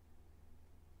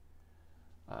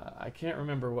 I can't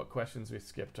remember what questions we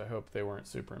skipped. I hope they weren't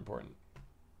super important.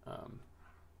 Let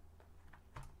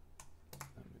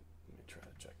me try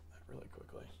to check that really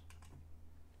quickly.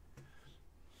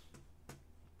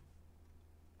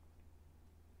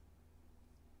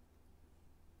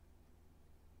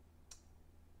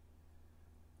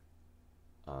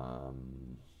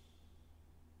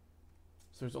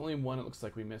 So there's only one it looks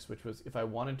like we missed, which was if I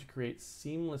wanted to create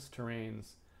seamless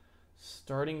terrains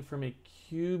starting from a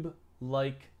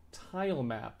cube-like tile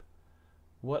map,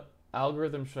 what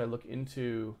algorithm should I look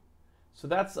into? So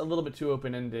that's a little bit too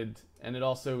open-ended, and it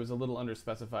also is a little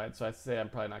underspecified, so I'd say I'm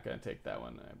probably not going to take that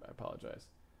one. I apologize.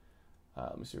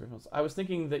 Let me see. I was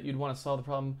thinking that you'd want to solve the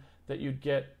problem that you'd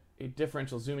get a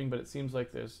differential zooming, but it seems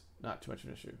like there's not too much of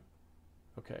an issue.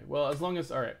 Okay, well, as long as,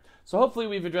 all right. So hopefully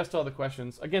we've addressed all the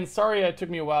questions. Again, sorry it took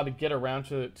me a while to get around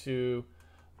to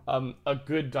a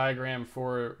good diagram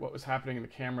for what was happening in the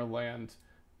camera land.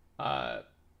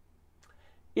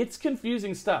 It's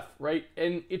confusing stuff, right?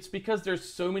 And it's because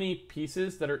there's so many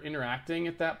pieces that are interacting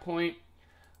at that point.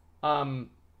 You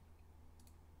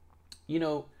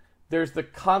know, there's the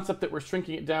concept that we're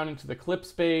shrinking it down into the clip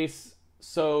space.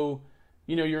 So,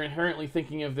 you know, you're inherently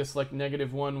thinking of this like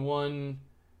 -1, 1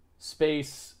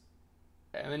 space,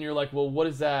 and then you're like, well, what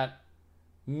does that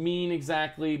mean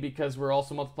exactly? Because we're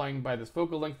also multiplying by this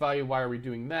focal length value. Why are we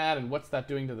doing that? And what's that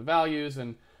doing to the values?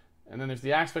 And then there's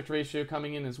the aspect ratio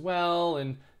coming in as well,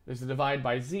 and there's the divide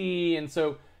by z. And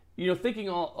so, you know, thinking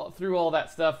all through all that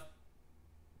stuff,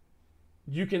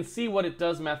 you can see what it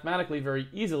does mathematically very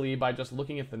easily by just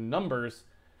looking at the numbers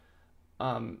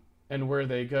and where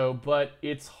they go, but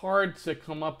it's hard to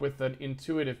come up with an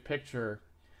intuitive picture.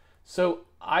 So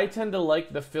I tend to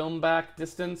like the film back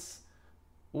distance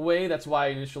way. That's why I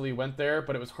initially went there,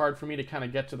 but it was hard for me to kind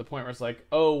of get to the point where it's like,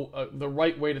 oh, the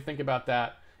right way to think about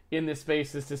that in this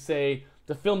space is to say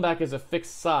the film back is a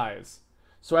fixed size.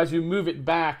 So as you move it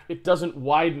back, it doesn't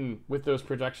widen with those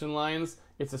projection lines.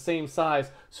 It's the same size.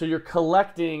 So you're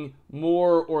collecting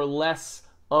more or less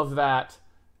of that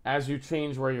as you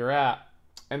change where you're at.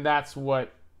 And that's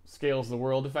what scales the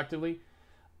world effectively.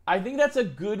 I think that's a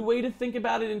good way to think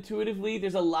about it intuitively.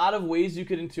 There's a lot of ways you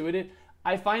could intuit it.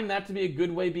 I find that to be a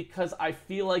good way because I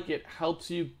feel like it helps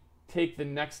you take the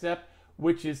next step,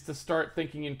 which is to start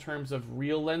thinking in terms of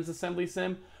real lens assembly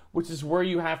sim, which is where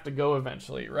you have to go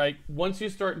eventually, right? Once you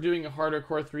start doing a harder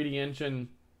core 3D engine,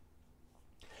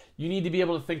 you need to be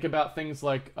able to think about things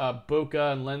like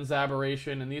bokeh and lens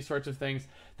aberration and these sorts of things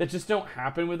that just don't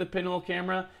happen with a pinhole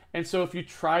camera. And so if you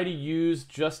try to use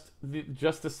just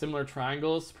the similar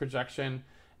triangles projection,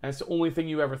 and it's the only thing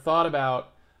you ever thought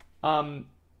about,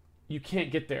 you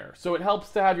can't get there. So it helps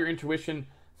to have your intuition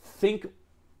think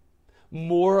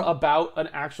more about an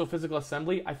actual physical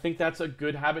assembly. I think that's a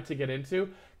good habit to get into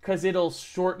because it'll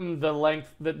shorten the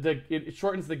length, it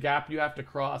shortens the gap you have to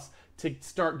cross to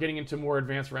start getting into more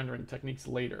advanced rendering techniques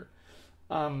later.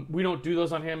 We don't do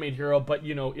those on Handmade Hero, but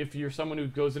you know, if you're someone who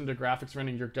goes into graphics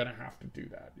rendering, you're gonna have to do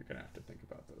that. You're gonna have to think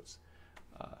about those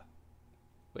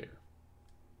later.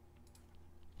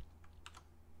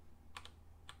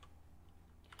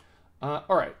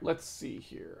 All right, let's see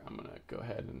here. I'm gonna go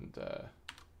ahead and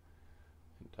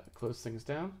close things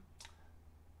down.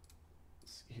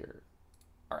 Let's see here.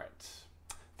 All right.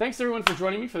 Thanks everyone for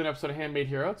joining me for the episode of Handmade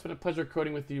Hero. It's been a pleasure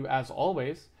coding with you as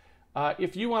always.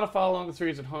 If you want to follow along the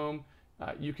series at home,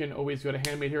 you can always go to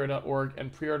handmadehero.org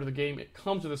and pre-order the game. It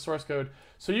comes with the source code,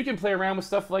 so you can play around with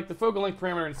stuff like the focal length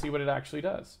parameter and see what it actually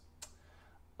does.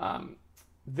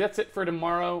 That's it for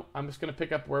tomorrow. I'm just going to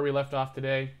pick up where we left off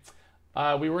today.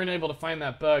 We weren't able to find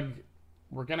that bug.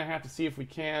 We're going to have to see if we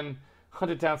can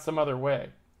hunt it down some other way.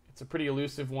 It's a pretty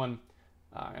elusive one,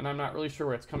 and I'm not really sure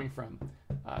where it's coming from.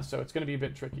 So it's going to be a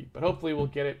bit tricky, but hopefully we'll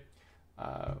get it.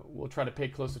 We'll try to pay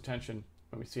close attention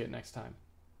when we see it next time.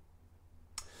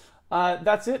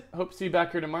 That's it. Hope to see you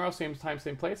back here tomorrow, same time,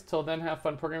 same place. Till then, have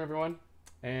fun programming, everyone,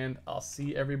 and I'll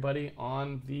see everybody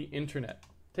on the internet.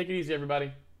 Take it easy,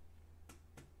 everybody.